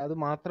 പക്ഷെ അത്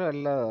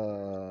മാത്രമല്ല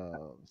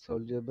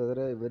സോൾജർ ബ്രദർ,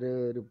 ഇവർ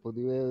ഒരു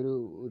പൊതുവെ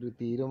ഒരു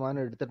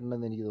തീരുമാനം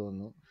എടുത്തിട്ടുണ്ടെന്ന് എനിക്ക്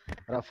തോന്നുന്നു.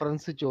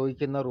 റെഫറൻസ്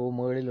ചോദിക്കുന്ന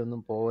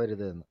റൂമുകളിലൊന്നും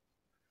പോകരുത് എന്ന്.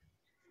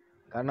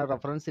 കാരണം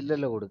റെഫറൻസ്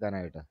ഇല്ലല്ലോ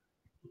കൊടുക്കാനായിട്ട്.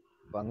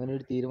 അപ്പം അങ്ങനെ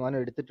ഒരു തീരുമാനം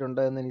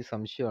എടുത്തിട്ടുണ്ട് എന്ന് എനിക്ക്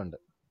സംശയമുണ്ട്.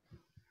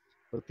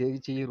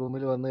 പ്രത്യേകിച്ച് ഈ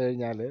റൂമിൽ വന്നു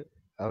കഴിഞ്ഞാൽ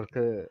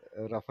അവർക്ക്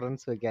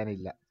റെഫറൻസ്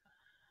വെക്കാനില്ല.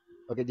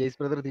 ഓക്കെ, ജെയ്സ്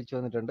ബ്രദർ തിരിച്ചു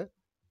വന്നിട്ടുണ്ട്.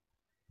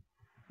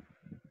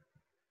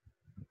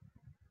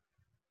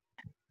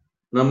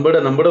 നമ്മുടെ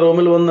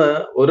റൂമിൽ വന്ന്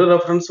ഒരു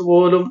റെഫറൻസ്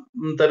പോലും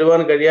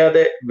തരുവാൻ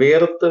കഴിയാതെ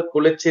വേർത്ത്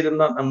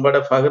കുളിച്ചിരുന്ന നമ്മുടെ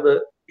ഫഹദ്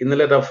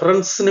ഇന്നലെ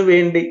റെഫറൻസിന്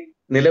വേണ്ടി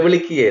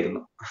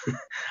നിലവിളിക്കുകയായിരുന്നു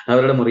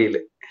അവരുടെ മുറിയിൽ.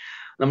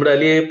 നമ്മുടെ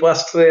അലി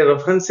പാസ്റ്ററെ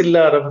റെഫറൻസ് ഇല്ല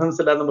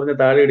എന്ന് പറഞ്ഞ്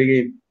താഴെ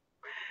ഇടുകയും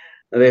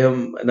അദ്ദേഹം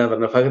എന്താ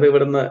പറഞ്ഞ ഫഹദ്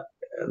ഇവിടുന്ന്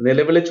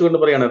നിലവിളിച്ചുകൊണ്ട്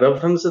പറയാണ്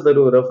റെഫറൻസ്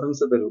തരൂ.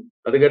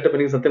 അത് കേട്ടപ്പോ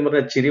എനിക്ക് സത്യം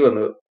പറഞ്ഞ ചിരി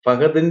വന്നു,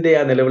 ഫഹദിന്റെ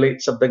ആ നിലവിളി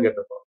ശബ്ദം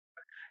കേട്ടപ്പോ.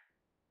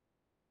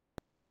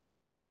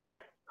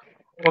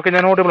 ഓക്കെ,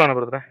 ഞാൻ ഓഡിബിൾ ആണ്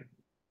ബ്രദറെ?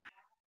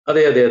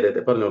 അതെ,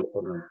 പറഞ്ഞോളൂ.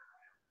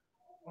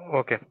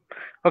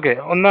 ഓക്കെ.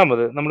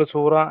 ഒന്നാമത് നമ്മൾ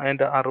സൂറ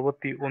അതിന്റെ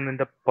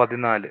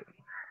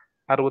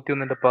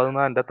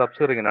 61:14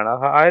 തഫ്സീർ ഇങ്ങനെയാണ്,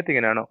 ആയത്ത്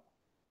ഇങ്ങനെയാണ്: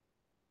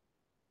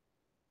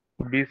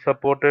 Be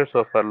supporters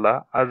of Allah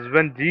as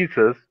when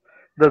Jesus,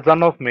 the son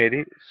of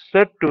Mary,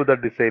 said to the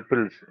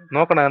disciples.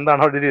 നോക്കണം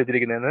എന്താണ് അവിടെ എഴുതി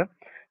വെച്ചിരിക്കുന്നത്.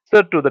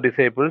 Said to the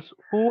disciples,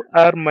 who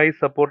are my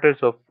supporters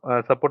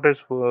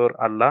for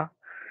Allah?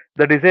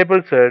 The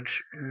disciples said,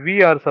 we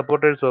are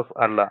supporters of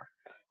Allah.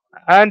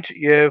 And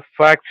a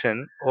faction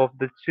of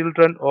the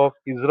children of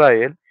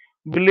Israel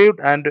believed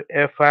and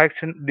a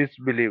faction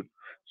disbelieved.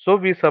 So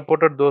we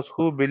supported those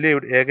who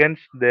believed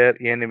against their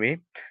enemy,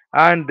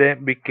 and they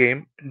became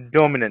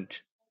dominant.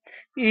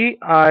 ഈ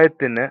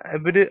ആയത്തിന്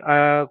ഇവര്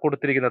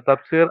കൊടുത്തിരിക്കുന്ന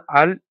തഫ്സീർ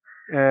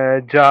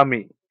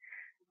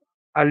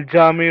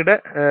അൽജാമിയുടെ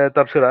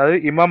തഫ്സീർ, അതായത്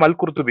ഇമാം അൽ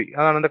ഖുർത്തുബി,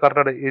 അതാണ് എന്റെ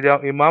കറക്റ്റ്.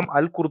 ഇമാം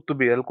അൽ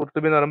ഖുർത്തുബി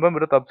എന്ന് പറയുമ്പോൾ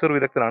ഒരു തഫ്സീർ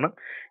വിദഗ്ധനാണ്.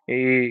 ഈ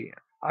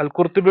അൽ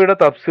ഖുർത്തുബിയുടെ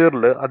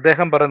തഫ്സീറിൽ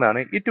അദ്ദേഹം പറയുന്നതാണ്,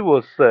 it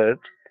was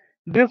said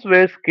this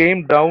verse came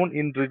down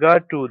in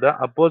regard to the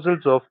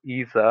apostles of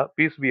Isa,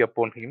 piece B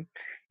upon him.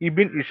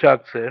 Ibn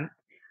Ishaq said,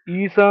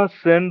 Isa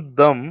sent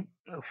them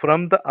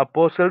from the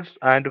apostles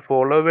and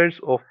followers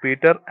of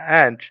Peter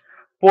and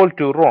Paul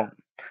to Rome.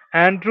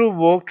 Andrew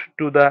walked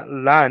to the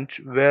land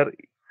where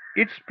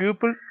its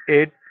people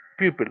ate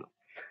people,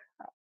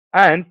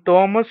 and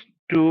Thomas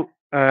to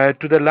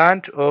the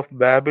land of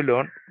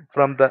Babylon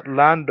from the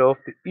land of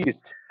the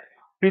east.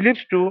 Philip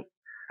to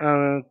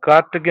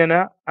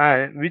Cartagena,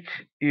 which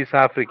is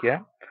Africa,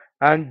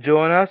 and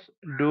Jonas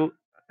to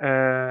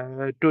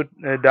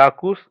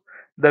Dacus,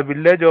 the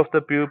village of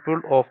the people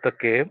of the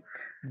cave.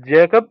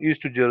 Jacob is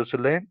to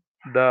Jerusalem,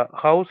 the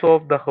house of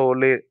the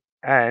holy,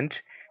 and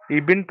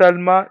Ibn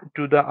Talma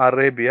to the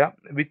Arabia,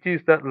 which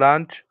is the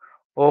land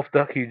of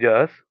the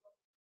Hijaz.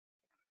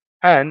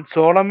 and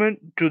Solomon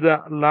to the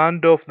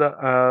land of the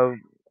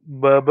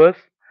Berbers,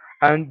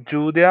 and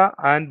Judea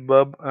and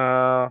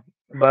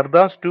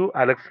Bardas to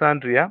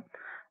Alexandria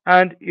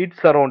and its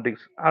surroundings.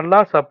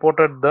 Allah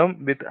supported them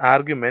with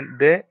argument.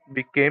 They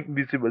became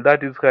visible.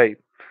 That is high.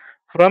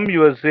 From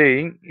your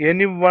saying,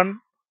 anyone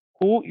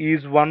who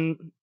is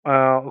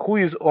who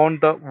is on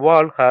the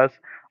wall has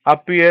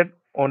appeared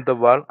on the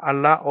wall.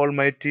 Allah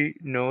Almighty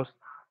knows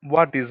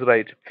what is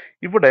right.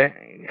 ഇവിടെ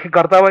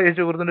കർത്താവ്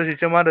യേശു ക്രിസ്തുവിന്റെ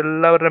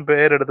ശിഷ്യന്മാരെല്ലാവരുടെയും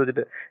പേരെടുത്ത്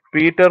വെച്ചിട്ട്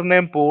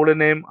പീറ്ററിനെയും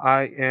പോളിനെയും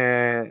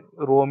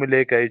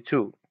റോമിലേക്ക്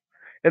അയച്ചു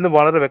എന്ന്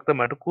വളരെ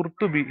വ്യക്തമായിട്ട്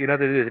കുർത്തുബി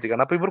ഇതിനകത്ത് എഴുതി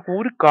വെച്ചിരിക്കുകയാണ്. അപ്പൊ ഇവർക്ക്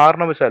ഒരു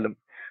കാരണവശാലും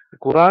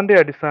ഖുറാന്റെ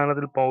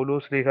അടിസ്ഥാനത്തിൽ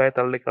പൗലോസ് ലീഹായെ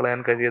തള്ളിക്കളയാൻ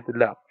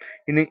കഴിയത്തില്ല.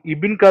 ഇനി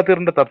ഇബിൻ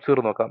കാത്തിറിന്റെ തഫ്സീർ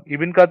നോക്കാം.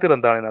 ഇബിൻ കാത്തിർ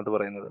എന്താണ് ഇതിനകത്ത്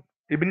പറയുന്നത്?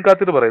 ഇബിൻ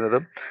കാത്തിർ പറയുന്നത്,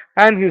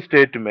 and he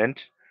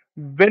statement,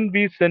 when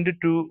we sent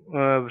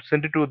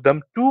to them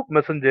two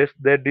messengers,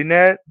 they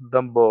denied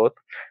them both,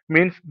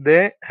 means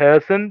they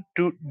hastened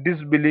to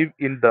disbelieve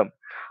in them,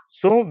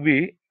 so we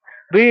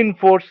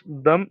reinforced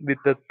them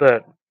with a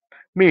third,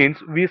 means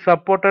we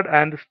supported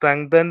and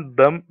strengthened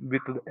them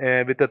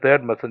with a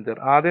third messenger.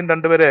 ആദ്യം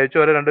രണ്ടുപേരെ അയച്ചു,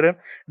 അവരെ രണ്ടുപേരും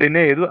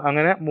ഡിനേ ചെയ്തു,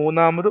 അങ്ങനെ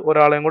മൂന്നാമത്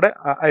ഒരാളെയും കൂടെ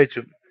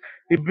അയച്ചു.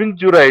 ഇബിൻ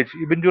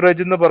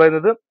ജുറൈജ് എന്ന്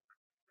പറയുന്നത്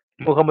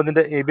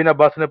മുഹമ്മദിന്റെ ഇബിൻ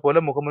അബ്ബാസിനെ പോലെ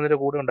മുഹമ്മദിന്റെ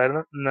കൂടെ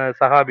ഉണ്ടായിരുന്ന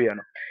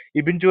സഹാബിയാണ്.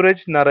 ഇബിൻ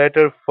Juraij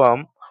narrated from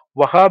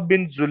Wahab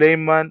bin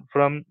Sulaiman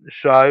from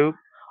ഷായുബ്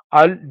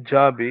Al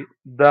ജാബി.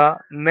 The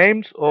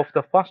names of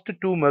the first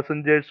to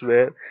messengers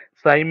where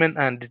Simon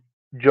and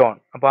John.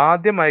 അപ്പൊ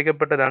ആദ്യം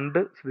അയക്കപ്പെട്ട രണ്ട്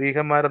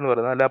സ്ത്രീഹന്മാരെന്ന്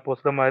പറയുന്നത്, അല്ല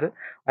അപ്പോസ്തലന്മാര്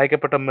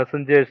അയക്കപ്പെട്ട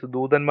മെസ്സഞ്ചേഴ്സ്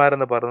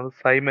ദൂതന്മാരെന്ന് പറയുന്നത്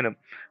സൈമനും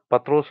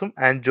പത്രോസും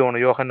and John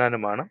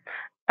യോഹന്നാനുമാണ്.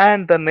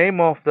 And the name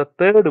of the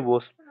third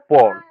was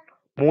Paul.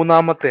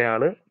 മൂന്നാമത്തെ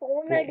ആള്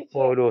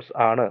പൗലോസ്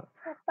ആണ്.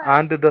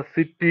 And the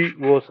city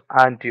was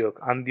ആന്റിയോക്ക്.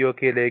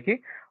 അന്ത്യോക്കയിലേക്ക്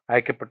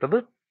അയക്കപ്പെട്ടത്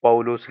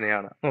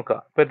പൗലോസിനെയാണ്.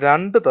 നോക്കാം, ഇപ്പൊ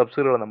രണ്ട്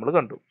തഫ്സീറുകൾ നമ്മൾ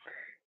കണ്ടു.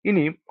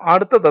 ഇനി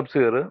അടുത്ത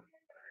തഫ്സീർ,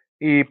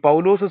 ഈ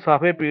പൗലോസ്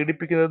സഭയെ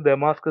പീഡിപ്പിക്കുന്നത്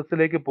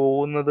ദമാസ്കസിലേക്ക്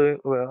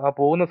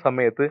പോകുന്ന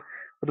സമയത്ത്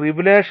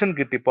റിവലേഷൻ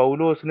കിട്ടി,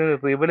 പൗലോസിന്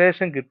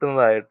റിവലേഷൻ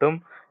കിട്ടുന്നതായിട്ടും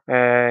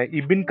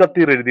ഇബിൻ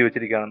കത്തീർ എഴുതി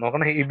വെച്ചിരിക്കുകയാണ്.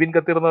 നോക്കണം, ഇബിൻ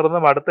കത്തീർ എന്ന്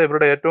പറയുന്നത് അടുത്ത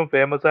ഇവരുടെ ഏറ്റവും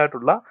ഫേമസ്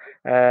ആയിട്ടുള്ള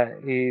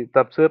ഈ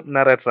തഫ്സീർ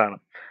നറേറ്ററാണ്.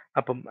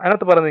 അപ്പം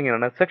അതിനകത്ത് പറയുന്നത്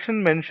ഇങ്ങനെയാണ്, section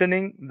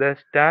mentioning the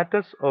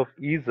status of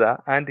Isa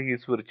and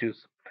his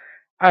virtues.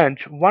 And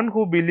one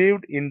who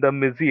believed in the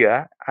Messiah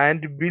and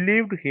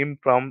believed him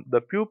from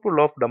the people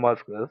of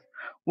Damascus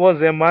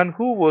was a man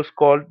who was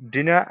called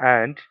Dina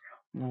and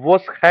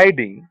was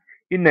hiding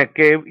in a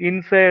cave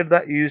inside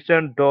the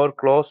eastern door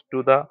close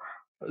to the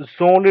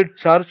solid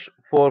church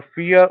for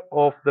fear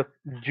of the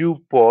Jew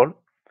Paul,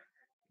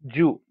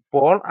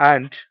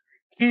 and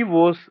he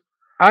was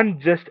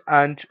unjust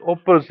and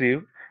oppressive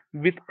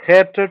with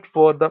hatred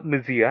for the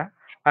Messiah.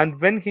 And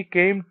when he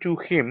came to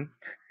him,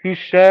 he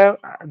shaved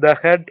the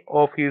head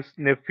of his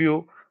nephew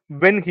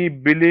when he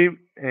believed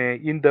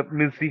in the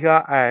Messiah,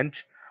 and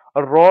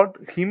wrote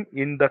him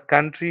in the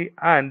country,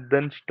 and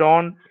then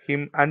stoned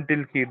him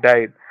until he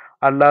died.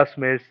 Allah's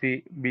mercy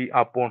be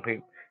upon him.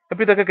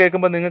 അപ്പൊ ഇതൊക്കെ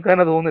കേൾക്കുമ്പോൾ നിങ്ങൾക്ക്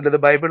തന്നെ തോന്നുന്നില്ല ഇത്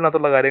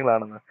ബൈബിളിനകത്തുള്ള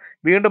കാര്യങ്ങളാണെന്ന്.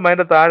 വീണ്ടും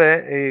അതിന്റെ താഴെ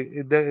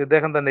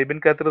ഇദ്ദേഹം തന്നെ ഇബിൻ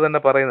കത്തീർ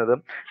തന്നെ പറയുന്നത്,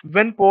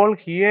 when Paul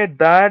heard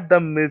that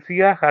the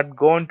Messiah had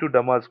gone to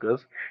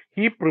Damascus,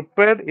 he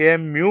prepared a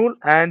mule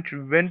and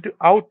went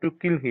out to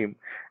kill him,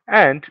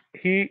 and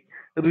he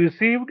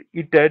received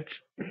it at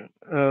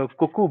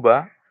Kokuba.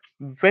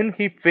 When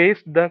he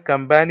faced the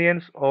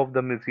companions of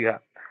the Messiah,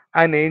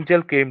 an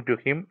angel came to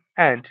him,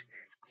 and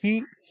he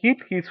hid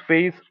his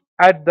face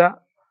at the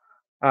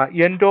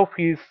end of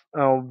his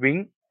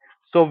wing.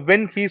 So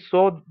when he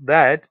saw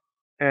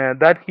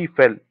that he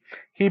fell,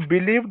 he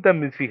believed the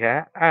Messiah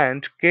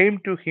and came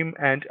to him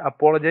and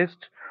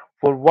apologized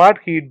for what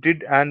he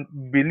did and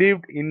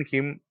believed in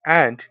him,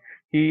 and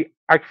he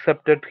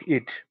accepted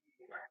it.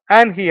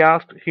 And he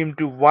asked him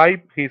to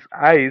wipe his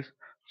eyes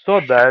so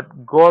that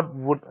God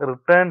would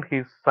return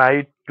his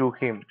sight to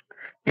him.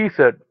 He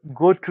said,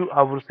 "Go to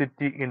our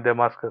city in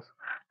Damascus.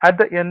 At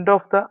the end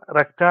of the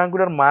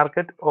rectangular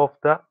market of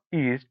the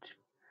east,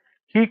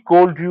 he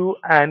called you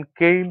and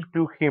came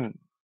to him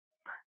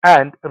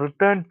and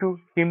returned to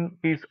him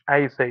his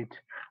eyesight."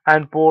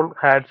 And Paul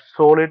had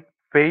solid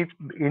faith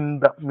in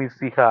the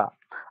Messiah.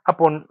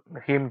 Upon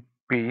him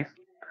peace,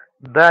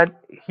 that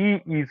he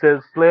is a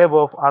slave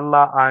of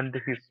Allah and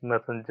his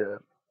messenger.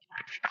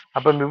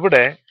 അപ്പം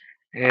ഇവിടെ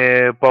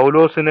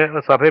പൗലോസിന്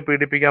സഭയെ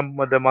പീഡിപ്പിക്കാൻ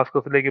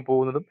ദമാസ്കസിലേക്ക്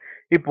പോകുന്നതും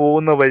ഈ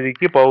പോകുന്ന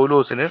വഴിക്ക്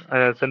പൗലോസിന്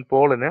സെന്റ്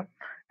പോളിന്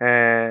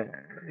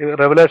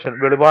റെവലേഷൻ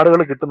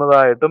വെളിപാടുകൾ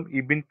കിട്ടുന്നതായിട്ടും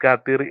ഇബിൻ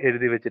കാത്തീർ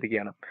എഴുതി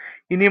വെച്ചിരിക്കുകയാണ്.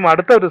 ഇനിയും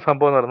അടുത്ത ഒരു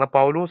സംഭവം എന്ന് പറയുന്നത്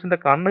പൗലോസിന്റെ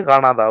കണ്ണ്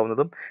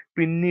കാണാതാവുന്നതും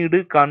പിന്നീട്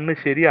കണ്ണ്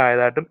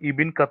ശരിയായതായിട്ടും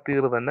ഇബിൻ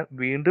കത്തീർ തന്നെ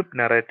വീണ്ടും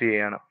നറേറ്റ്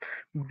ചെയ്യുകയാണ്.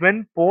 When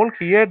Paul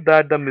heard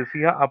that the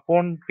Messiah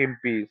upon him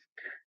peace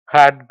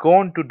had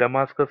gone to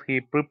Damascus, he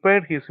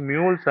prepared his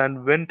mules and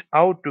went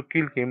out to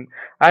kill him,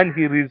 and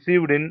he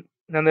received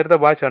ഞാൻ നേരത്തെ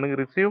വായിച്ചാണ്, he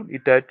received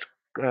it at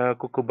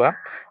Kukuba.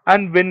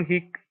 And when he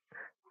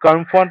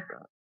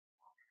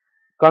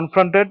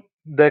confronted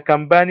the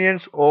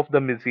companions of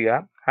the Messiah,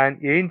 an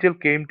angel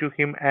came to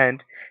him and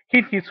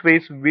hid his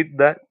face with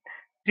the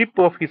tip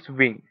of his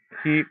wing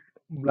he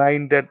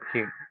blinded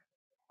him.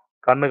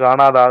 കണ്ണ്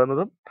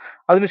കാണാതാകുന്നതും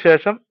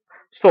അതിനുശേഷം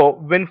so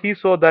when he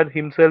saw that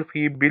himself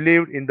he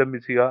believed in the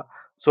Messiah,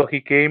 so he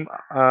came.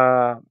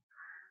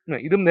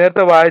 ഇതും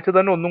നേരത്തെ വായിച്ചു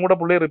തന്നെ ഒന്നും കൂടെ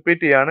പുള്ളി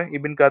repeat ചെയ്യാണ്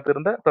ഇബിൻ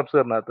ഖാത്തിറിന്റെ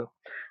തഫ്സീറിനകത്ത്.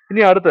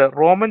 ഇനി അടുത്ത്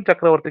റോമൻ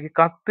ചക്രവർത്തിക്ക്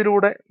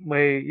കത്തിലൂടെ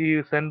ഈ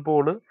സെന്റ്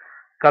പോള്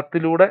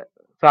കത്തിലൂടെ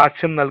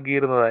സാക്ഷ്യം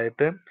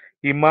നൽകിയിരുന്നതായിട്ട്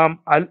ഇമാം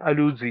അൽ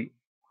അലൂസി,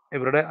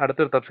 ഇവരുടെ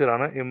അടുത്തൊരു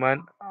തഫ്സീറാണ് ഇമാൻ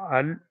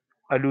അൽ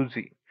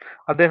അലൂസി,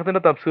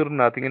 അദ്ദേഹത്തിന്റെ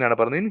തഫ്സീറിനകത്ത് ഇങ്ങനെയാണ്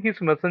പറയുന്നത്. In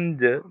his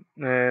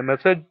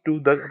message to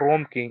the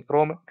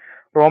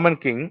Roman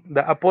king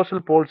the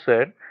apostle Paul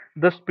Z,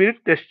 the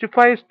spirit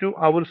ടെസ്റ്റിഫൈസ് to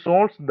our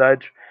souls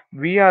that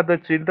we are the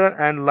children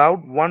and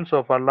loved ones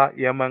of Allah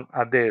among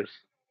others.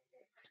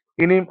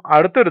 ഇനിയും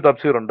അടുത്തൊരു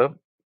തഫ്സീറുണ്ട്,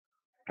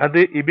 അത്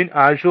ഇബിൻ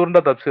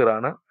ആഷൂറിന്റെ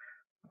തഫ്സീറാണ്.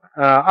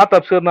 ആ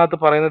തഫ്സീറിനകത്ത്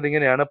പറയുന്നത്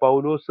ഇങ്ങനെയാണ്: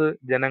 പൗലൂസ്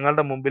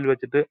ജനങ്ങളുടെ മുമ്പിൽ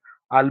വെച്ചിട്ട്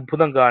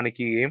അത്ഭുതം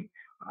കാണിക്കുകയും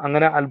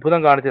അങ്ങനെ അത്ഭുതം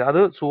കാണിച്ചത്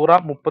അത് സൂറ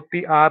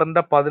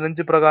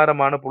 36:15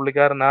 പ്രകാരമാണ്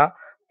പുള്ളിക്കാരൻ ആ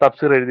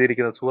തഫ്സീർ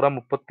എഴുതിയിരിക്കുന്നത്. സൂറ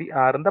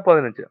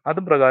 36:15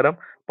 അതും പ്രകാരം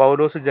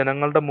പൗലോസ്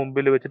ജനങ്ങളുടെ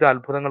മുമ്പിൽ വെച്ചിട്ട്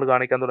അത്ഭുതങ്ങൾ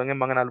കാണിക്കാൻ തുടങ്ങി.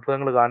 അങ്ങനെ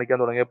അത്ഭുതങ്ങൾ കാണിക്കാൻ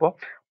തുടങ്ങിയപ്പോൾ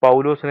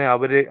പൗലോസിനെ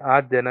അവര് ആ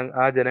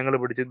ജനങ്ങൾ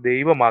പിടിച്ച്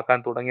ദൈവമാക്കാൻ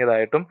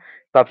തുടങ്ങിയതായിട്ടും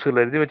തഫ്സീർ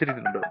എഴുതി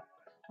വെച്ചിട്ടുണ്ട്.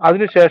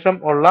 അതിനുശേഷം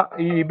ഉള്ള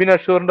ഈ ഇബിൻ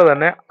അഷൂറിന്റെ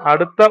തന്നെ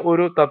അടുത്ത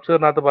ഒരു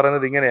തഫ്സീറിനകത്ത്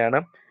പറയുന്നത് ഇങ്ങനെയാണ്: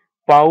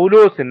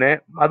 പൗലോസിനെ,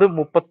 അത്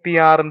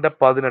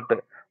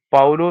 36:18,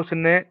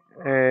 പൗലോസിനെ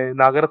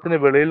നഗരത്തിന്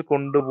വെളിയിൽ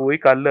കൊണ്ടുപോയി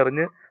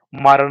കല്ലെറിഞ്ഞ്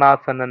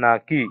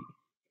മരണാസന്നനാക്കി.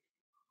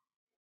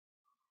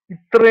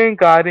 ഇത്രയും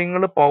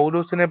കാര്യങ്ങൾ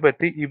പൗലോസിനെ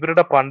പറ്റി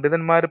ഇവരുടെ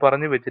പണ്ഡിതന്മാർ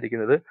പറഞ്ഞു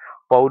വെച്ചിരിക്കുന്നത്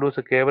പൗലോസ്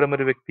കേവലം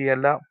ഒരു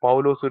വ്യക്തിയല്ല,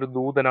 പൗലോസ് ഒരു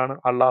ദൂതനാണ്,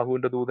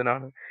 അള്ളാഹുവിന്റെ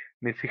ദൂതനാണ്,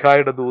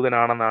 മിശിഹായുടെ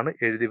ദൂതനാണെന്നാണ്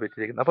എഴുതി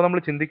വെച്ചിരിക്കുന്നത്. അപ്പൊ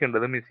നമ്മൾ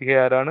ചിന്തിക്കേണ്ടത് മിശിഹ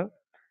ആരാണ്,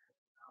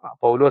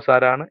 പൗലോസ്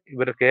ആരാണ്?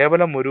 ഇവർ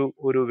കേവലം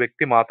ഒരു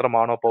വ്യക്തി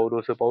മാത്രമാണോ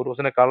പൗലോസ്?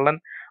 പൗലോസിനെ കള്ളൻ,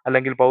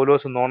 അല്ലെങ്കിൽ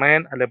പൗലോസ്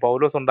നുണയൻ, അല്ലെ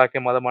പൗലോസ്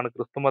ഉണ്ടാക്കിയ മതമാണ്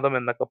ക്രിസ്തു മതം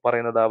എന്നൊക്കെ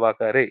പറയുന്ന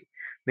ദാവാക്കാരെ,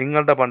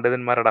 നിങ്ങളുടെ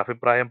പണ്ഡിതന്മാരുടെ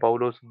അഭിപ്രായം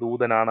പൗലോസ്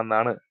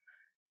ദൂതനാണെന്നാണ്.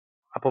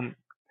 അപ്പം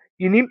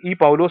ഇനിയും ഈ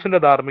പൗലോസിന്റെ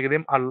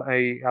ധാർമ്മികതയും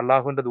ഈ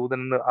അള്ളാഹുവിന്റെ ദൂതൻ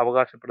എന്ന്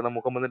അവകാശപ്പെടുന്ന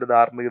മുഹമ്മദിന്റെ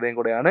ധാർമ്മികതയും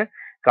കൂടെയാണ്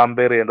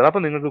കമ്പയർ ചെയ്യേണ്ടത്.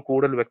 അപ്പൊ നിങ്ങൾക്ക്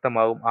കൂടുതൽ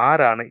വ്യക്തമാകും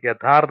ആരാണ്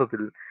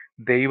യഥാർത്ഥത്തിൽ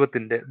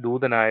ദൈവത്തിന്റെ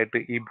ദൂതനായിട്ട്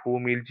ഈ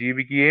ഭൂമിയിൽ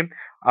ജീവിക്കുകയും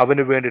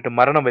അവന് വേണ്ടിയിട്ട്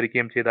മരണം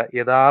വരികയും ചെയ്ത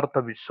യഥാർത്ഥ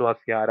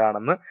വിശ്വാസി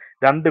ആരാണെന്ന്.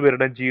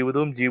 രണ്ടുപേരുടെയും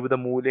ജീവിതവും ജീവിത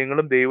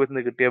മൂല്യങ്ങളും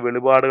ദൈവത്തിന് കിട്ടിയ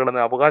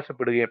വെളിപാടുകളെന്ന്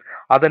അവകാശപ്പെടുകയും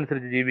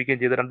അതനുസരിച്ച്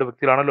ജീവിക്കുകയും ചെയ്ത രണ്ട്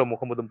വ്യക്തികളാണല്ലോ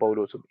മുഹമ്മദും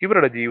പൗലോസും.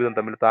 ഇവരുടെ ജീവിതം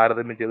തമ്മിൽ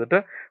താരതമ്യം ചെയ്തിട്ട്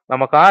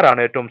നമുക്ക്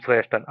ആരാണ് ഏറ്റവും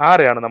ശ്രേഷ്ഠൻ,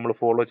 ആരെയാണ് നമ്മൾ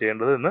ഫോളോ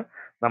ചെയ്യേണ്ടത് എന്ന്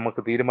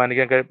നമുക്ക്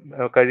തീരുമാനിക്കാൻ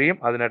കഴിയും.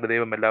 അതിനായിട്ട്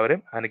ദൈവം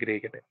എല്ലാവരെയും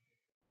അനുഗ്രഹിക്കട്ടെ.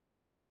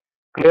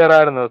 ക്ലിയർ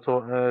ആയിരുന്നു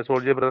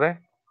സോൾജിയർ ബ്രദറെ?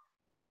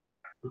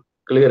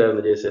 ക്ലിയർ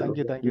ആയിരുന്നു ജയ്സൺ.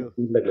 Thank you.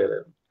 ക്ലിയർ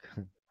ആയിരുന്നു.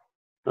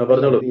 അല്ല,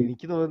 പറഞ്ഞോളൂ.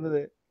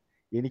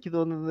 എനിക്ക്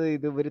തോന്നുന്നത്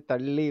ഇത് ഇവര്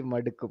തള്ളി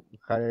മടുക്കും.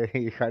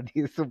 ഈ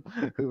ഹദീസും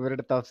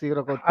ഇവരുടെ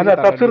തഫ്സീറൊക്കെ അല്ല,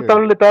 ഒത്തിരി തഫ്സീർ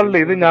തള്ളി തള്ളി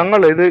ഇത് വരും.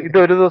 ഞങ്ങൾ ഇത്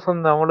ഒരു ദിവസം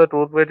നമ്മള്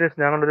ട്രൂത്ത്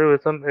വെയിറ്റേഴ്സ് ഞങ്ങളൊരു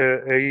ദിവസം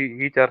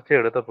ഈ ചർച്ച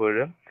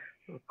എടുത്തപ്പോഴും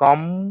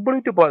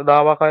കംപ്ലീറ്റ്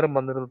ദാവാക്കാരും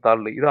വന്നിരുന്ന്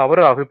തള്ളി. ഇത്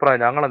അവരുടെ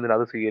അഭിപ്രായം, ഞങ്ങൾ എന്തിനാ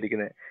അത്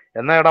സ്വീകരിക്കുന്നത്?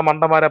 എന്നാ എടാ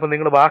മണ്ടന്മാരെ, അപ്പൊ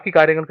നിങ്ങൾ ബാക്കി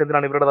കാര്യങ്ങൾക്ക്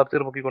എന്തിനാണ് ഇവരുടെ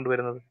തഫ്സീർ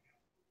പൊക്കിക്കൊണ്ടുവരുന്നത്?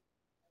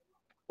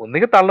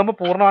 ഒന്നുകിൽ തള്ളുമ്പോൾ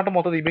പൂർണ്ണമായിട്ടും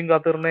മൊത്തം ഇബിൻ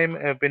ഖാത്തിറിനെയും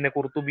പിന്നെ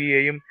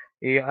കുർത്തുബിയെയും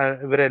ഈ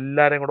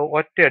ഇവരെല്ലാരെയും കൂടെ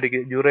ഒറ്റയടിക്ക്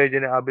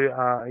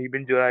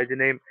ഇബിൻ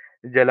ജുറൈജിനെയും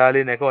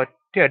ജലാലിനെയൊക്കെ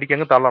ഒറ്റയടിക്ക്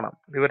അങ്ങ് തള്ളണം.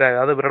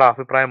 അത് ഇവരുടെ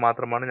അഭിപ്രായം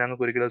മാത്രമാണ്,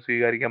 ഞങ്ങൾക്ക് ഒരിക്കലും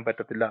സ്വീകരിക്കാൻ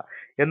പറ്റത്തില്ല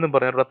എന്നും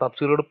പറഞ്ഞവരുടെ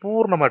തഫ്സീറോട്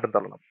പൂർണ്ണമായിട്ടും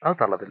തള്ളണം. അത്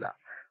തള്ളത്തില്ല,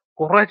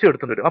 കുറേശ്ശെ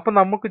എടുത്തുകൊണ്ട് വരും. അപ്പൊ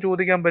നമുക്ക്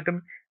ചോദിക്കാൻ പറ്റും,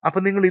 അപ്പൊ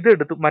നിങ്ങൾ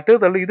ഇതെടുത്തു, മറ്റേത്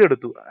തള്ളി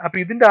ഇതെടുത്തു, അപ്പൊ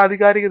ഇതിന്റെ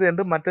ആധികാരികത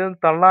എന്ത്, മറ്റേത്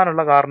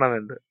തള്ളാനുള്ള കാരണം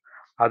എന്ത്?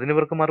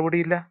 അതിനിവർക്ക്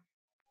മറുപടിയില്ല.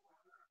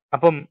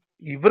 അപ്പം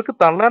ഇവർക്ക്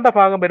തള്ളേണ്ട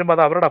ഭാഗം വരുമ്പോൾ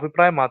അത് അവരുടെ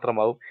അഭിപ്രായം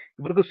മാത്രമാവും,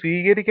 ഇവർക്ക്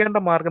സ്വീകരിക്കേണ്ട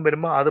മാർഗം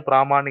വരുമ്പോൾ അത്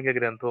പ്രാമാണിക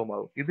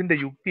ഗ്രന്ഥവുമാവും. ഇതിന്റെ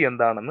യുക്തി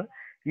എന്താണെന്ന്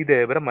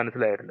ഇതേവരെ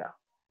മനസ്സിലായിട്ടില്ല.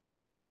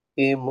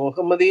 ഈ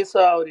മുഹമ്മദ് ഈസ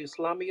ഒരു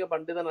ഇസ്ലാമിക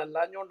പണ്ഡിതൻ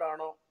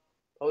അല്ലാഞ്ഞോണ്ടാണോ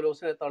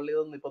പൗലോസിനെ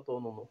തള്ളിയതെന്ന് ഇപ്പൊ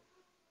തോന്നുന്നു?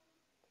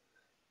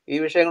 ഈ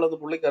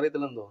വിഷയങ്ങളൊന്നും പുള്ളിക്ക്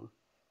അറിയത്തില്ലെന്ന് തോന്നുന്നു.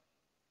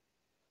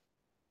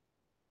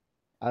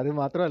 അത്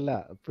മാത്രമല്ല,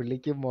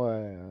 പുള്ളിക്ക്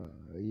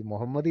ഈ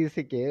മുഹമ്മദ്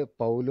ഈസയ്ക്ക്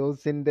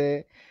പൗലോസിന്റെ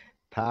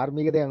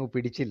ധാർമ്മികത അങ്ങ്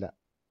പിടിച്ചില്ല.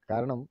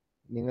 കാരണം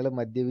നിങ്ങൾ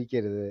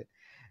മദ്യപിക്കരുത്,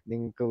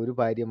 നിങ്ങൾക്ക് ഒരു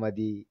ഭാര്യ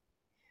മതി,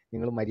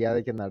 നിങ്ങൾ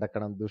മര്യാദയ്ക്ക്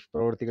നടക്കണം,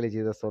 ദുഷ്പ്രവൃത്തികൾ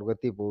ചെയ്ത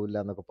സ്വർഗത്തിൽ പോവില്ല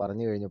എന്നൊക്കെ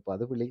പറഞ്ഞു കഴിഞ്ഞപ്പോൾ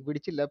അത് പുള്ളിക്ക്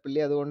പിടിച്ചില്ല. പുള്ളി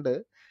അതുകൊണ്ട്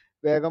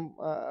വേഗം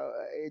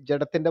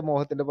ജഡത്തിന്റെ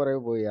മോഹത്തിന്റെ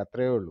പുറകെ പോയി,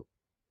 അത്രയേ ഉള്ളൂ.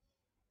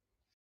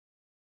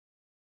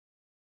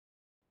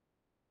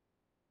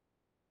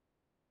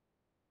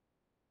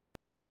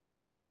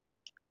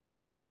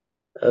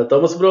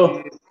 തോമസ് ബ്രോ,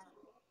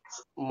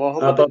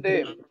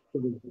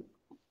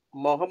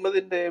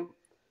 മുഹമ്മദിന്റെയും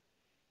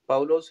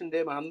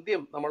പൗലോസിന്റെയും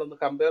അന്ത്യം നമ്മളൊന്ന്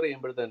കമ്പയർ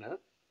ചെയ്യുമ്പോഴത്തേന്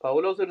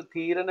പൗലോസ് ഒരു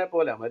ധീരനെ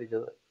പോലെ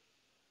മരിച്ചത്.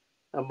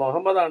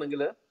 മുഹമ്മദ്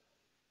ആണെങ്കിൽ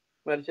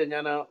മരിച്ച,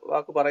 ഞാൻ ആ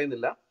വാക്ക്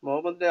പറയുന്നില്ല,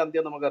 മുഹമ്മദിന്റെ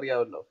അന്ത്യം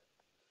നമുക്കറിയാമല്ലോ.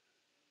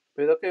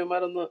 അപ്പൊ ഇതൊക്കെ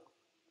ഇവന്മാരൊന്ന്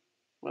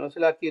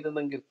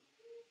മനസ്സിലാക്കിയിരുന്നെങ്കിൽ.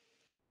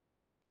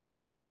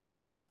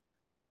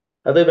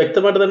 അത്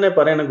വ്യക്തമായിട്ട് തന്നെ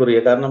പറയണം കുറിയ,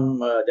 കാരണം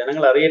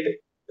ജനങ്ങൾ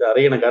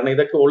അറിയണം. കാരണം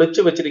ഇതൊക്കെ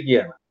ഒളിച്ചു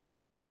വെച്ചിരിക്കുകയാണ്.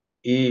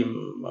 ഈ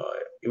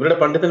ഇവരുടെ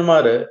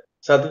പണ്ഡിതന്മാര്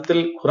സത്യത്തിൽ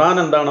ഖുറാൻ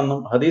എന്താണെന്നും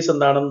ഹദീസ്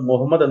എന്താണെന്നും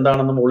മുഹമ്മദ്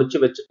എന്താണെന്നും ഒളിച്ചു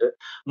വെച്ചിട്ട്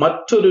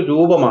മറ്റൊരു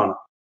രൂപമാണ്,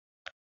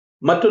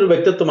 മറ്റൊരു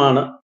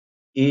വ്യക്തിത്വമാണ്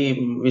ഈ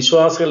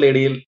വിശ്വാസികളുടെ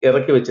ഇടയിൽ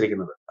ഇറക്കി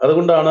വെച്ചിരിക്കുന്നത്.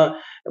 അതുകൊണ്ടാണ്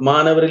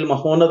മാനവരിൽ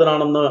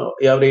മഹോന്നതനാണെന്ന്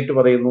അവർ ഏറ്റു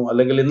പറയുന്നു.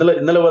 അല്ലെങ്കിൽ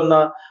ഇന്നലെ വന്ന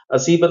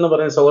അസീബ് എന്ന്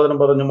പറയുന്ന സഹോദരൻ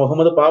പറഞ്ഞു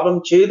മുഹമ്മദ് പാപം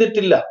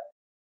ചെയ്തിട്ടില്ല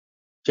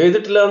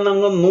എന്ന്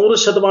അങ്ങ്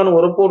 100%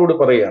 ഉറപ്പോടുകൂടി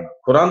പറയുകയാണ്.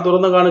 ഖുറാൻ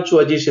തുറന്നു കാണിച്ചു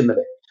അജീഷ്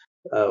ഇന്നലെ,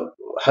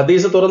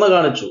 ഹദീസ് തുറന്നു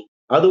കാണിച്ചു.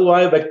 അത്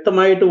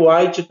വ്യക്തമായിട്ട്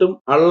വായിച്ചിട്ടും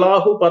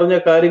അള്ളാഹു പറഞ്ഞ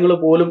കാര്യങ്ങൾ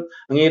പോലും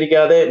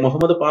അംഗീകരിക്കാതെ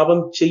മുഹമ്മദ് പാപം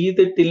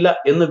ചെയ്തിട്ടില്ല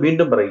എന്ന്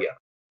വീണ്ടും പറയുകയാണ്.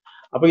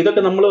 അപ്പൊ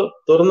ഇതൊക്കെ നമ്മൾ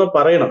തുറന്ന്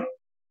പറയണം.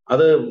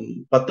 അത്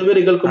 10 പേര്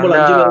കേൾക്കുമ്പോൾ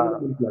അല്ല 5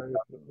 പേർക്ക്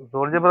മനസ്സിലാക്കാം.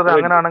 സോൾജർ ബ്രദർ,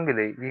 അങ്ങനാണെങ്കിൽ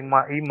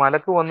ഈ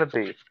മലക്ക്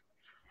വന്നിട്ട്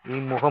ഈ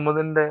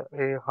മുഹമ്മദിന്റെ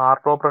ഈ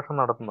ഹാർട്ട് ഓപ്പറേഷൻ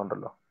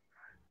നടത്തുന്നുണ്ടല്ലോ,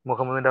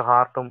 മുഹമ്മദിന്റെ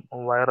ഹാർട്ടും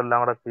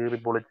വയറെല്ലാം കൂടെ കീറി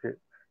പൊളിച്ച്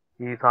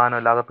ഈ സാധനം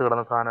എല്ലാം അകത്ത്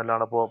കിടന്ന സാധനം എല്ലാം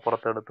കൂടെ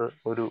പുറത്തെടുത്ത്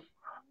ഒരു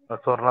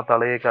സ്വർണ്ണ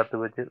തളയേക്കകത്ത്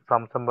വെച്ച്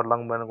സംസം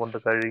വെള്ളം കൊണ്ട്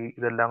കഴുകി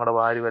ഇതെല്ലാം കൂടെ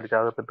വാരി വലിച്ച്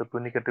അകത്തിട്ട്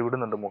തുന്നിക്കെട്ടി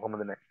വിടുന്നുണ്ട്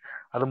മുഹമ്മദിനെ.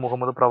 അത്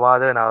മുഹമ്മദ്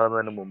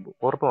പ്രവാചകനാകുന്നതിന് മുമ്പ്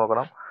ഓർത്തു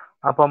നോക്കണം.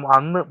 അപ്പം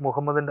അന്ന്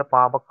മുഹമ്മദിന്റെ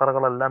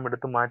പാപക്കറകളെല്ലാം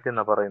എടുത്ത്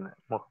മാറ്റിയെന്നാ പറയുന്നത്.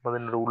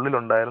 മുഹമ്മദിന്റെ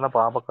ഉള്ളിലുണ്ടായിരുന്ന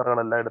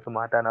പാപക്കറകളെല്ലാം എടുത്ത്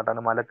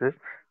മാറ്റാനായിട്ടാണ് മലക്ക്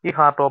ഈ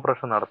ഹാർട്ട്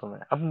ഓപ്പറേഷൻ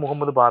നടത്തുന്നത്. അപ്പം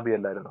മുഹമ്മദ്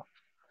പാപിയല്ലായിരുന്നു.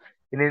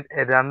 ഇനി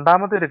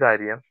രണ്ടാമത്തെ ഒരു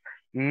കാര്യം,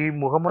 ഈ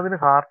മുഹമ്മദിന്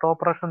ഹാർട്ട്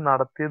ഓപ്പറേഷൻ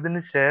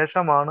നടത്തിയതിന്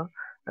ശേഷമാണ്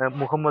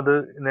മുഹമ്മദ്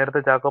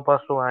നേരത്തെ ചാക്കോ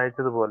പാസ്റ്റർ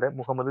വായിച്ചതുപോലെ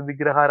മുഹമ്മദ്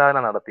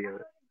വിഗ്രഹാരാധന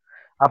നടത്തിയത്.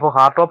 അപ്പോൾ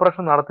ഹാർട്ട്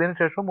ഓപ്പറേഷൻ നടത്തിയതിനു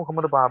ശേഷം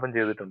മുഹമ്മദ് പാപം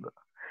ചെയ്തിട്ടുണ്ട്.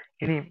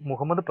 ഇനി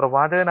മുഹമ്മദ്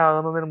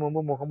പ്രവാചകനാകുന്നതിന് മുമ്പ്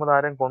മുഹമ്മദ്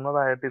ആരെയും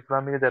കൊന്നതായിട്ട്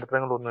ഇസ്ലാമിക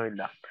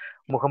ചരിത്രങ്ങളൊന്നുമില്ല.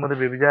 മുഹമ്മദ്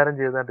വ്യഭിചാരം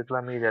ചെയ്തതായിട്ട്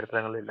ഇസ്ലാമിക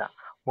ചരിത്രങ്ങളില്ല.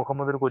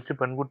 മുഹമ്മദ് ഒരു കൊച്ചു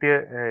പെൺകുട്ടിയെ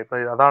ഇപ്പൊ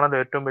അതാണല്ലോ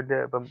ഏറ്റവും വലിയ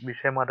ഇപ്പം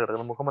വിഷയമായിട്ട്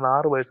കിടക്കുന്നത്. മുഹമ്മദ്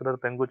 6 വയസ്സുള്ള ഒരു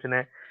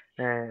പെൺകൊച്ചിനെ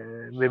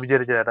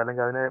വ്യഭിചരിച്ചതായിട്ട്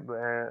അല്ലെങ്കിൽ അതിനെ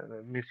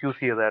മിസ്യൂസ്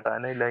ചെയ്തതായിട്ട്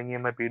അതിനെ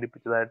ലൈംഗികമായി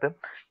പീഡിപ്പിച്ചതായിട്ട്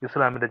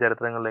ഇസ്ലാമിന്റെ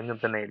ചരിത്രങ്ങളിൽ എങ്ങും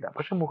തന്നെ ഇല്ല.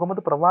 പക്ഷെ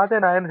മുഹമ്മദ്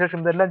പ്രവാചകനായതിനു ശേഷം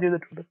ഇതെല്ലാം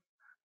ചെയ്തിട്ടുണ്ട്.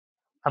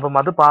 അപ്പം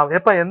അത്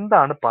ഇപ്പൊ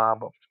എന്താണ്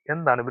പാപം,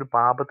 എന്താണ് ഇവർ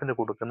പാപത്തിന്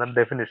കൊടുക്കുന്ന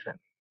ഡെഫിനിഷൻ?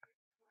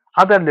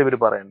 അതല്ല ഇവർ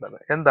പറയേണ്ടത്.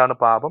 എന്താണ്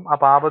പാപം, ആ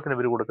പാപത്തിന്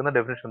ഇവർ കൊടുക്കുന്ന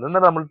ഡെഫിനിഷൻ. ഇന്നലെ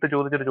നമ്മളിട്ട്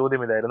ചോദിച്ചൊരു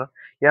ചോദ്യം ഇതായിരുന്നു,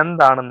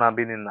 എന്താണ്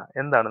നബിനിന്ന,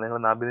 എന്താണ് നിങ്ങൾ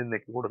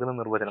നബിനിന്നയ്ക്ക് കൊടുക്കുന്ന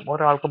നിർവചനം?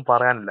 ഒരാൾക്കും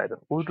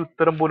പറയാനില്ലായിരുന്നു, ഒരു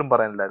ഉത്തരം പോലും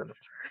പറയാനില്ലായിരുന്നു.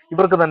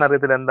 ഇവർക്ക് തന്നെ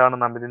അറിയത്തില്ല എന്താണ്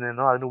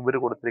നബിനിന്നോ അതിന് ഇവർ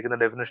കൊടുത്തിരിക്കുന്ന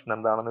ഡെഫിനിഷൻ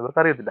എന്താണെന്ന്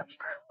ഇവർക്ക് അറിയത്തില്ല.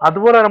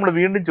 അതുപോലെ നമ്മൾ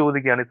വീണ്ടും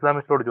ചോദിക്കുകയാണ്,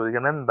 ഇസ്ലാമിസ്റ്റോട്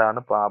ചോദിക്കുകയാണ്, എന്താണ്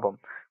പാപം?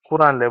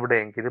 ഖുറാനിൽ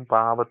എവിടെയെങ്കിലും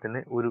പാപത്തിന്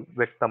ഒരു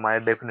വ്യക്തമായ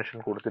ഡെഫിനിഷൻ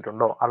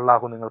കൊടുത്തിട്ടുണ്ടോ?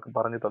 അള്ളാഹു നിങ്ങൾക്ക്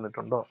പറഞ്ഞു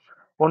തന്നിട്ടുണ്ടോ?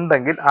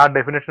 ഉണ്ടെങ്കിൽ ആ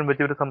ഡെഫിനിഷൻ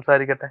വെച്ച് ഇവർ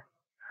സംസാരിക്കട്ടെ.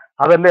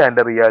 അതല്ലേ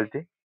അതിന്റെ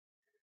റിയാലിറ്റി.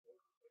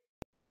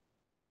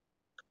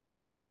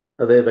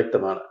 അതെ,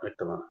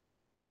 വ്യക്തമാണ്.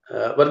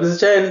 വർഗീസ്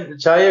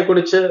ചായയെ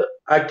കുറിച്ച്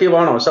ആക്റ്റീവ്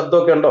ആണോ?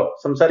 ശബ്ദമൊക്കെ ഉണ്ടോ?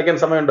 സംസാരിക്കാൻ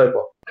സമയമുണ്ടോ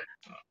ഇപ്പോ?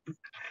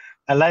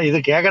 അല്ല, ഇത്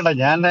കേക്കട്ടെ.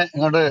 ഞാൻ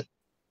ഇങ്ങോട്ട്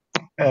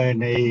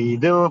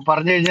ഇത്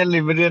പറഞ്ഞു കഴിഞ്ഞാൽ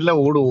ഇവരെല്ലാം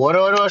ഓടും.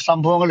 ഓരോരോ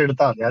സംഭവങ്ങൾ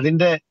എടുത്താൽ മതി,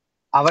 അതിന്റെ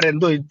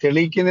അവരെന്തോ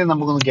തെളിയിക്കുന്നത്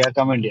നമുക്കൊന്ന്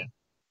കേൾക്കാൻ വേണ്ടിയാണ്.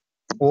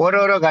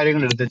 ഓരോരോ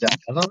കാര്യങ്ങൾ എടുത്തുവെച്ചാൽ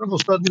അതവരുടെ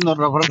പുസ്തകത്തിൽ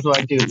നിന്ന് റെഫറൻസ്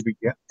വായിച്ച്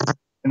കേൾപ്പിക്കുക.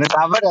 എന്നിട്ട്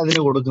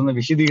അവരതിന് കൊടുക്കുന്ന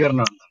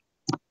വിശദീകരണം ഉണ്ട്.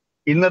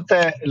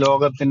 ഇന്നത്തെ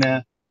ലോകത്തിന്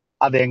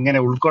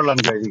അതെങ്ങനെ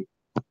ഉൾക്കൊള്ളാൻ കഴിയും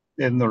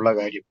എന്നുള്ള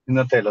കാര്യം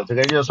ഇന്നത്തെ ലോകത്ത്.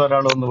 കഴിഞ്ഞ ദിവസം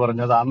ഒരാൾ ഒന്ന്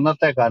പറഞ്ഞത്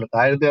അന്നത്തെ കാലത്ത്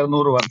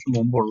 1600 വർഷം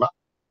മുമ്പുള്ള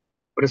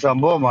ഒരു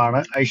സംഭവമാണ്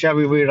ഐഷ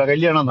ബീവിയുടെ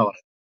കല്യാണം എന്ന്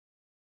പറയുന്നത്.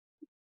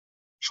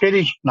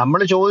 ശരി, നമ്മൾ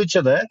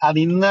ചോദിച്ചത് അത്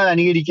ഇന്ന്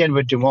അനുകരിക്കാൻ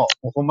പറ്റുമോ?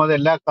 മുഹമ്മദ്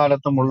എല്ലാ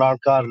കാലത്തും ഉള്ള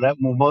ആൾക്കാരുടെ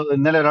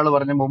ഇന്നലെ ഒരാൾ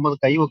പറഞ്ഞ മുഹമ്മദ്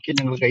കൈവക്കി,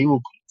 ഞങ്ങൾ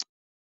കൈവക്കും.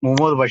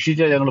 മുഹമ്മദ്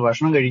ഭക്ഷിച്ചാൽ ഞങ്ങൾ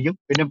ഭക്ഷണം കഴിക്കും.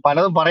 പിന്നെ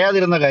പലതും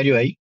പറയാതിരുന്ന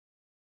കാര്യമായി.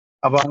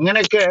 അപ്പൊ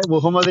അങ്ങനെയൊക്കെ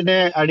മുഹമ്മദിനെ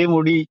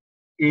അടിമുടി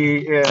ഈ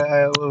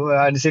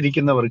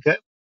അനുസരിക്കുന്നവർക്ക്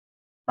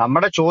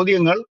നമ്മുടെ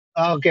ചോദ്യങ്ങൾ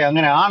ഒക്കെ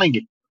അങ്ങനെ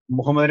ആണെങ്കിൽ,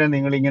 മുഹമ്മദിനെ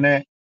നിങ്ങൾ ഇങ്ങനെ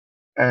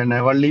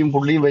വള്ളിയും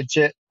പുള്ളിയും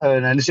വെച്ച്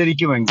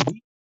അനുസരിക്കുമെങ്കിൽ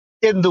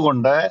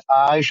എന്തുകൊണ്ട്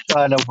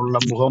ആയുഷ്കാലമുള്ള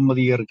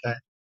മുഹമ്മദീയർക്ക്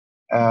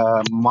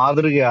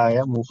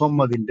മാതൃകയായ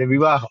മുഹമ്മദിന്റെ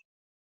വിവാഹം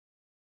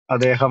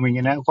അദ്ദേഹം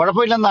ഇങ്ങനെ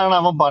കുഴപ്പമില്ലെന്നാണ്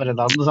അവൻ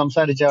പറഞ്ഞത്. അന്ന്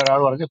സംസാരിച്ച ഒരാൾ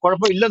പറഞ്ഞു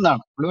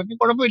കുഴപ്പമില്ലെന്നാണ്. പുള്ളി പറഞ്ഞു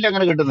കുഴപ്പമില്ല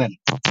അങ്ങനെ കിട്ടുന്നതിന്.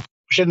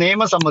 പക്ഷെ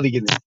നിയമം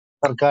സമ്മതിക്കുന്നില്ല,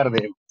 സർക്കാർ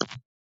നിയമം.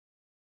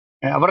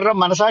 അവരുടെ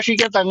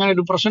മനസാക്ഷിക്കകത്ത് അങ്ങനെ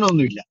ഒരു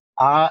പ്രശ്നമൊന്നുമില്ല.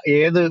 ആ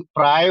ഏത്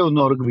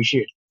പ്രായമൊന്നും അവർക്ക്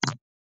വിഷയമില്ല.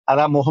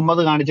 അതാ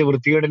മുഹമ്മദ് കാണിച്ച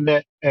വൃത്തികേടിന്റെ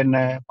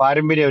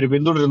പാരമ്പര്യം അവർ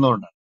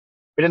പിന്തുടരുന്നതുകൊണ്ട്.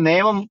 പിന്നെ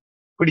നിയമം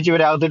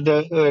പിടിച്ചവരകത്തിട്ട്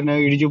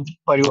ഇടിച്ചു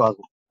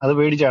പരുവാക്കും. അത്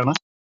പേടിച്ചാണ്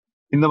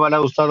ഇന്ന് പല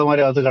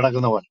ഉസ്താദുമാരും അകത്ത്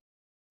കിടക്കുന്ന പോലെ.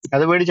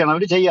 അത് പേടിച്ചാണ്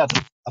അവർ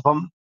ചെയ്യാത്തത്. അപ്പം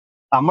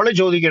നമ്മൾ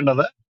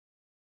ചോദിക്കേണ്ടത്,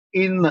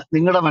 ഇന്ന്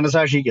നിങ്ങളുടെ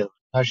മനസാക്ഷിക്ക്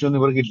സാക്ഷിയൊന്നും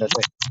ഇവർക്കില്ല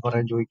അല്ലേ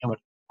പറയാൻ ചോദിക്കാൻ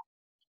പറ്റും.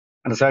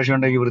 മനസാക്ഷി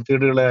ഉണ്ടെങ്കിൽ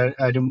വൃത്തികേടുകളെ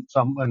ആരും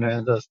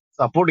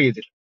സപ്പോർട്ട്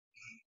ചെയ്തില്ല.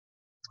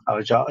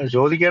 അവർ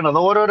ചോദിക്കേണ്ടത്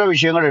ഓരോരോ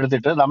വിഷയങ്ങൾ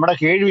എടുത്തിട്ട് നമ്മുടെ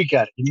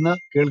കേൾവിക്കാർ, ഇന്ന്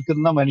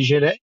കേൾക്കുന്ന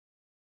മനുഷ്യരെ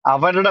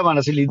അവരുടെ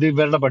മനസ്സിൽ ഇത്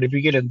ഇവരുടെ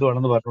പഠിപ്പിക്കൽ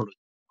എന്തുവാണെന്ന് പറഞ്ഞോളൂ.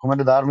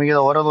 മുഹമ്മദിന്റെ ധാർമ്മികത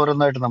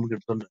ഓരോന്നോരോന്നായിട്ട് നമുക്ക്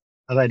എടുത്തുണ്ട്.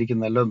 അതായിരിക്കും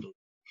നല്ലതെന്ന് തോന്നുന്നു.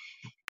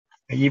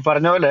 ഈ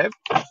പറഞ്ഞ പോലെ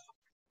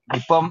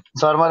ഇപ്പം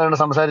സാർമാരോട്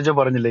സംസാരിച്ച്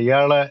പറഞ്ഞില്ലേ,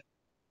 ഇയാള്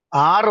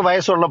 6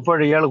 വയസ്സുള്ളപ്പോൾ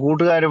ഇയാൾ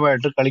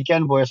കൂട്ടുകാരുമായിട്ട്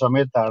കളിക്കാൻ പോയ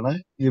സമയത്താണ്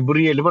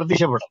ജിബ്രീൽ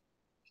പ്രത്യക്ഷപ്പെടുന്നത്.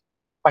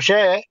 പക്ഷേ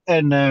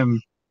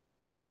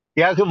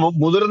ഇയാൾക്ക്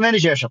മുതിർന്നതിന്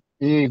ശേഷം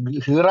ഈ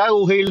ഹിറാ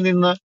ഗുഹയിൽ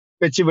നിന്ന്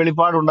വെച്ച്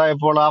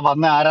വെളിപ്പാടുണ്ടായപ്പോൾ ആ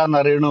വന്ന ആരാന്ന്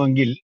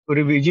അറിയണമെങ്കിൽ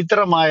ഒരു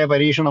വിചിത്രമായ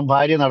പരീക്ഷണം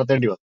ഭാര്യ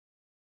നടത്തേണ്ടി വന്നു.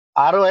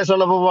 6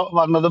 വയസ്സുള്ളപ്പോൾ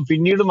വന്നതും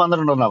പിന്നീടും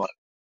വന്നിട്ടുണ്ടെന്നാ പറയുന്നത്.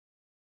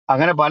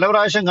 അങ്ങനെ പല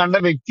പ്രാവശ്യം കണ്ട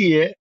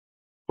വ്യക്തിയെ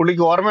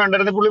പുള്ളിക്ക്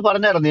ഓർമ്മയുണ്ടായിരുന്നു. പുള്ളി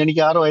പറഞ്ഞായിരുന്നു,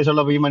 എനിക്ക് 6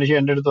 വയസ്സുള്ളപ്പോൾ ഈ മനുഷ്യൻ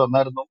എന്റെ അടുത്ത്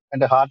വന്നായിരുന്നു,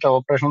 എന്റെ ഹാർട്ട്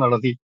ഓപ്പറേഷൻ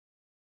നടത്തി,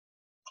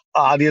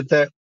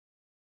 ആദ്യത്തെ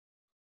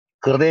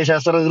ഹൃദയ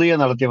ശസ്ത്രക്രിയ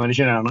നടത്തിയ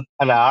മനുഷ്യനാണ്,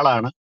 അല്ല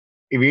ആളാണ്,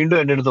 വീണ്ടും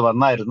എന്റെ അടുത്ത്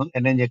വന്നായിരുന്നു,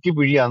 എന്നെ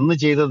ഞെക്കിപ്പിഴി അന്ന്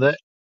ചെയ്തത്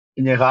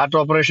ഹാർട്ട്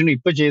ഓപ്പറേഷൻ,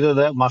 ഇപ്പൊ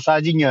ചെയ്തത്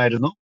മസാജിങ്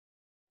ആയിരുന്നു,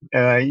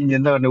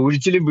 എന്താ പറയുക,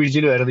 ഉഴിച്ചിലും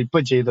പിഴിച്ചിലും ആയിരുന്നു ഇപ്പൊ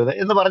ചെയ്തത്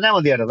എന്ന് പറഞ്ഞാൽ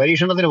മതിയായിരുന്നു,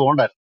 പരീക്ഷണത്തിന്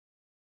പോകണ്ടായിരുന്നു.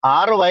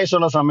 6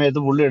 വയസ്സുള്ള സമയത്ത്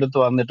പുള്ളി എടുത്ത്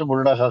വന്നിട്ട്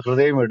പുള്ളിയുടെ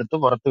ഹൃദയം എടുത്ത്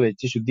പുറത്ത്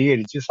വെച്ച്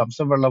ശുദ്ധീകരിച്ച്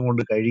സംസം വെള്ളം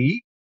കൊണ്ട് കഴുകി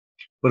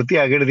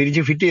വൃത്തിയാക്കിയിട്ട്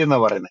തിരിച്ച് ഫിറ്റ് ചെയ്യുന്ന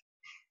പറയുന്നത്.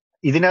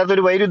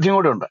 ഇതിനകത്തൊരു വൈരുദ്ധ്യം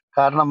കൂടെ ഉണ്ട്.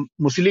 കാരണം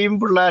മുസ്ലിം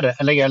പിള്ളേര്,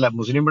 അല്ലെങ്കിൽ അല്ല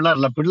മുസ്ലിം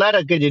പിള്ളേരല്ല,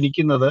 പിള്ളേരൊക്കെ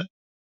ജനിക്കുന്നത്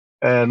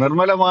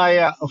നിർമ്മലമായ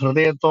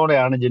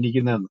ഹൃദയത്തോടെയാണ്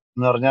ജനിക്കുന്നതെന്ന്,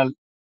 എന്ന് പറഞ്ഞാൽ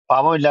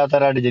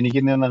പാപമില്ലാത്തവരായിട്ട്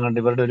ജനിക്കുന്നതെന്ന് കണ്ട്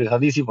ഇവരുടെ ഒരു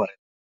ഹദീസിൽ പറയും.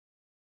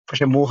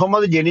 പക്ഷെ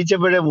മുഹമ്മദ്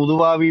ജനിച്ചപ്പോഴേ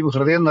മുതുവാവിയും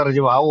ഹൃദയം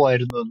നിറച്ച്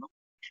പാവമായിരുന്നു എന്നും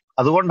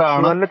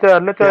അതുകൊണ്ടാണ് അല്ലച്ചാ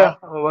ഇയാൾ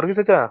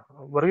വർഗീസച്ചാ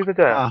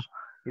ആ ആ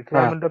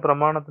ഇസ്ലാമിന്റെ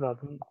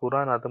പ്രമാണത്തിനകത്തും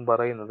ഖുറാനകത്തും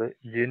പറയുന്നത്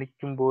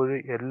ജനിക്കുമ്പോൾ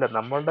എല്ലാം,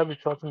 നമ്മളുടെ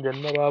വിശ്വാസം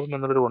ജന്മഭാവം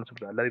എന്നുള്ളൊരു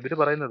കോൺസെപ്റ്റ് അല്ല. ഇവര്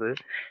പറയുന്നത്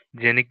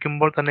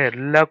ജനിക്കുമ്പോൾ തന്നെ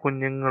എല്ലാ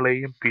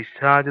കുഞ്ഞുങ്ങളെയും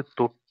പിശാച്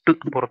തൊട്ട്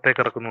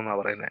പുറത്തേക്ക് ഇറക്കുന്നു എന്നാ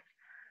പറയുന്നത്.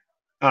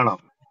 ആണോ?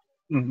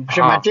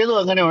 പക്ഷെ ആ മറ്റേതും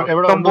അങ്ങനെ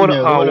എവിടെ ഇഷ്ടം പോലെ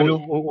ഉണ്ടെന്ന്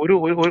ഇതുപോലൊരു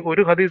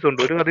ഒരു ഹദീസ് ഉണ്ട്.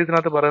 ഒരു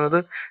ഹദീസിനകത്ത് പറയുന്നത്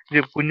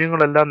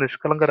കുഞ്ഞുങ്ങളെല്ലാം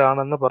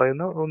നിഷ്കളങ്കരാണെന്ന്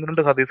പറയുന്ന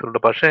 1-2 ഹദീസുണ്ട്.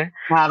 പക്ഷെ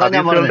അതാ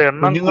ഞാൻ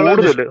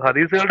പറഞ്ഞത്,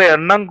 ഹദീസുകളുടെ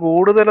എണ്ണം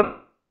കൂടുതൽ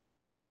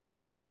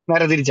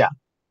നേരെ തിരിച്ചാ.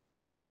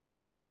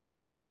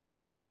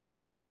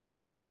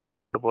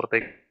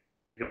 പുറത്തേക്ക്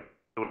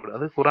വിടും.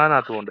 അത്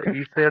ഖുറാനകത്തുമുണ്ട്.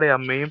 ഈസയുടെ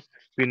അമ്മയും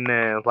പിന്നെ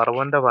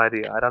ഫറവോന്റെ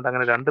ഭാര്യ ആരാണ്ട്,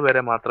 അങ്ങനെ 2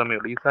 പേരെ മാത്രമേ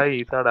ഉള്ളൂ.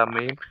 ഈസയുടെ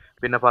അമ്മയും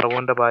പിന്നെ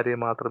ഫറവോന്റെ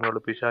ഭാര്യയും മാത്രമേ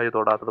ഉള്ളൂ പിശാച്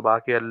തൊടാത്തത്.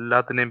 ബാക്കി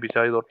എല്ലാത്തിനെയും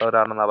പിശാച്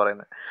തൊട്ടവരാണെന്നാ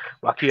പറയുന്നത്.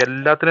 ബാക്കി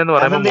എല്ലാത്തിനെന്ന്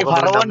പറയുമ്പോൾ അതെന്ത്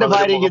ഫറവോന്റെ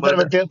ഭാര്യയ്ക്ക്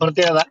ഇത്ര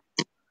പ്രത്യേകത?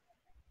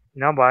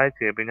 ഞാൻ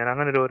വായിച്ചേ, പിന്നെ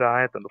അങ്ങനെ ഒരു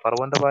ആയത്തുണ്ട്.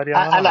 ഫറവോന്റെ ഭാര്യ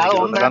അല്ല, ആണെന്നാണ് എനിക്ക്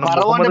അതുകൊണ്ട് തോന്നുന്നത്. കാരണം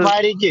ഫറവോന്റെ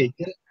ഭാര്യയ്ക്ക്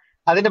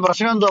അതിന്റെ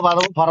പ്രശ്നം എന്തുവാ?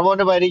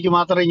 ഫറവോന്റെ ഭാര്യയ്ക്ക്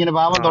മാത്രം ഇങ്ങനെ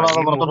പാപം തൊടാതെ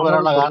ഈ പുറത്തോട്ട് മുഹമ്മദ്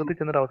വരാനുള്ള കാരണം? സ്വർഗത്തിൽ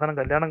ചെന്നിട്ട് അവസാനം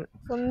കല്യാണം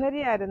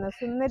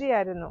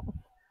സുന്ദരിയായിരുന്നു.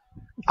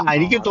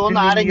 എനിക്ക്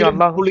തോന്നുന്നു ആരെങ്കിലും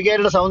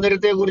പുള്ളിക്കാരുടെ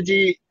സൗന്ദര്യത്തെ കുറിച്ച്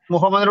ഈ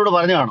മുഹമ്മദിനോട്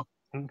പറഞ്ഞു കാണും.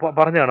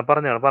 പറഞ്ഞാണ്.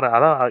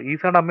 അതാ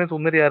ഈസയുടെ അമ്മയും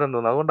സുന്ദരിയാരെന്ന്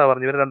തോന്നുന്നു. അതുകൊണ്ടാ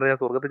പറഞ്ഞു ഇവര് 2 ഞാൻ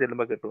സ്വർഗത്തിൽ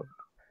ചെല്ലുമ്പോ കേട്ടു.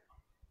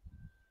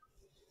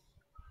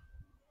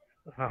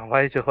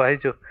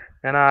 വായിച്ചു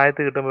ഞാൻ ആ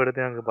ആയത്ത് കിട്ടുമ്പോ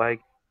എടുത്ത് ഞങ്ങൾക്ക്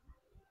വായിക്കും.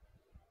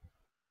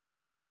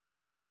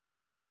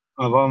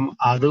 അപ്പം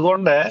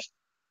അതുകൊണ്ട്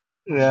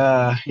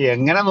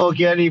എങ്ങനെ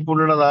നോക്കിയാലും ഈ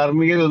പുള്ളിയുടെ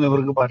ധാർമ്മികത ഒന്നും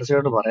ഇവർക്ക്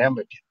പരസ്യമായിട്ട് പറയാൻ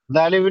പറ്റും.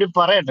 എന്തായാലും ഇവര്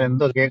പറയട്ടെ,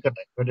 എന്തോ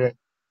കേൾക്കട്ടെ ഇവര്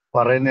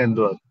പറയുന്നത്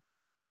എന്തുവാ.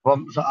 അപ്പം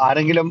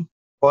ആരെങ്കിലും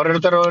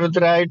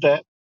ഓരോരുത്തരായിട്ട്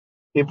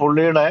ഈ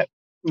പുള്ളിയുടെ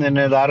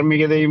പിന്നെ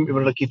ധാർമ്മികതയും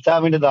ഇവരുടെ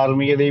കിതാബിന്റെ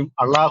ധാർമ്മികതയും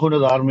അള്ളാഹുവിന്റെ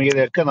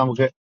ധാർമ്മികതയും ഒക്കെ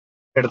നമുക്ക്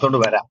എടുത്തോണ്ട്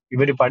വരാം.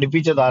 ഇവര്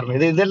പഠിപ്പിച്ച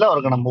ധാർമ്മികത ഇതെല്ലാം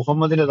ഓർക്കണം.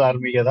 മുഹമ്മദിന്റെ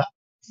ധാർമ്മികത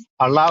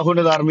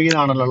അള്ളാഹുവിന്റെ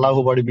ധാർമ്മികതയാണല്ലോ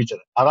അള്ളാഹു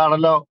പഠിപ്പിച്ചത്,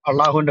 അതാണല്ലോ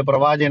അള്ളാഹുവിന്റെ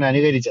പ്രവാചകൻ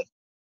അനുകരിച്ചത്.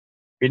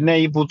 പിന്നെ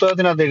ഈ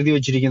പുസ്തകത്തിനകത്ത് എഴുതി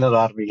വെച്ചിരിക്കുന്ന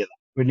ധാർമ്മികത,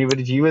 പിന്നെ ഇവർ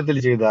ജീവിതത്തിൽ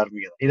ചെയ്ത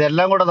ധാർമ്മികത,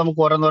 ഇതെല്ലാം കൂടെ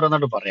നമുക്ക്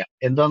ഓരോന്നോരോന്നായിട്ട് പറയാം.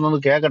 എന്താണെന്നൊന്ന്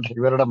കേൾക്കട്ടെ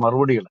ഇവരുടെ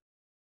മറുപടികൾ.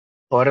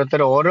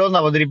 ഓരോന്ന്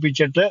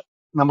അവതരിപ്പിച്ചിട്ട്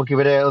നമുക്ക്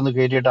ഇവരെ ഒന്ന്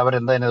കയറ്റിയിട്ട്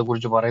അവരെന്താ ഇതിനെ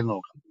കുറിച്ച് പറയുന്നത്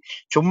നോക്കാം.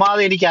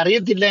 ചുമ്മാതെ എനിക്ക്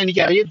അറിയത്തില്ല,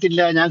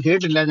 ഞാൻ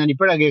കേട്ടില്ല, ഞാൻ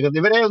ഇപ്പോഴാണ് കേൾക്കുന്നത്,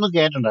 ഇവരെ ഒന്നും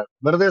കേട്ടണ്ട,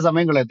 വെറുതെ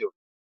സമയം കളയത്തേ ഉള്ളൂ.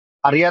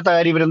 അറിയാത്ത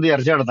കാര്യം ഇവരെന്ത്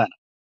ചർച്ച നടത്താൻ?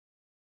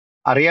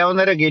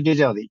 അറിയാവുന്നവരെ കയറ്റി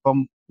വെച്ചാൽ മതി. ഇപ്പം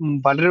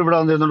പലരും ഇവിടെ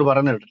വന്നിരുന്നോണ്ട്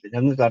പറയുന്നത് കേട്ടില്ല,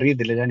 ഞങ്ങൾക്ക്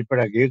അറിയത്തില്ല, ഞാൻ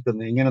ഇപ്പോഴാണ്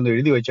കേൾക്കുന്നത്, ഇങ്ങനൊന്നും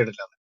എഴുതി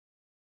വെച്ചിട്ടില്ല.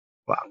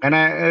 അപ്പൊ അങ്ങനെ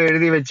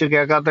എഴുതി വെച്ച്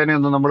കേൾക്കാത്തതിനെ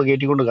ഒന്നും നമ്മൾ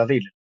കയറ്റിക്കൊണ്ട്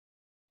കഥയില്ല.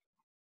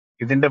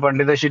 ഇതിന്റെ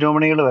പണ്ഡിത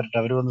ശിരോമണികൾ വരട്ടെ,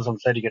 അവർ വന്ന്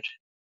സംസാരിക്കട്ടെ.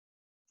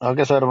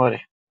 ഓക്കെ സാറുമാരെ.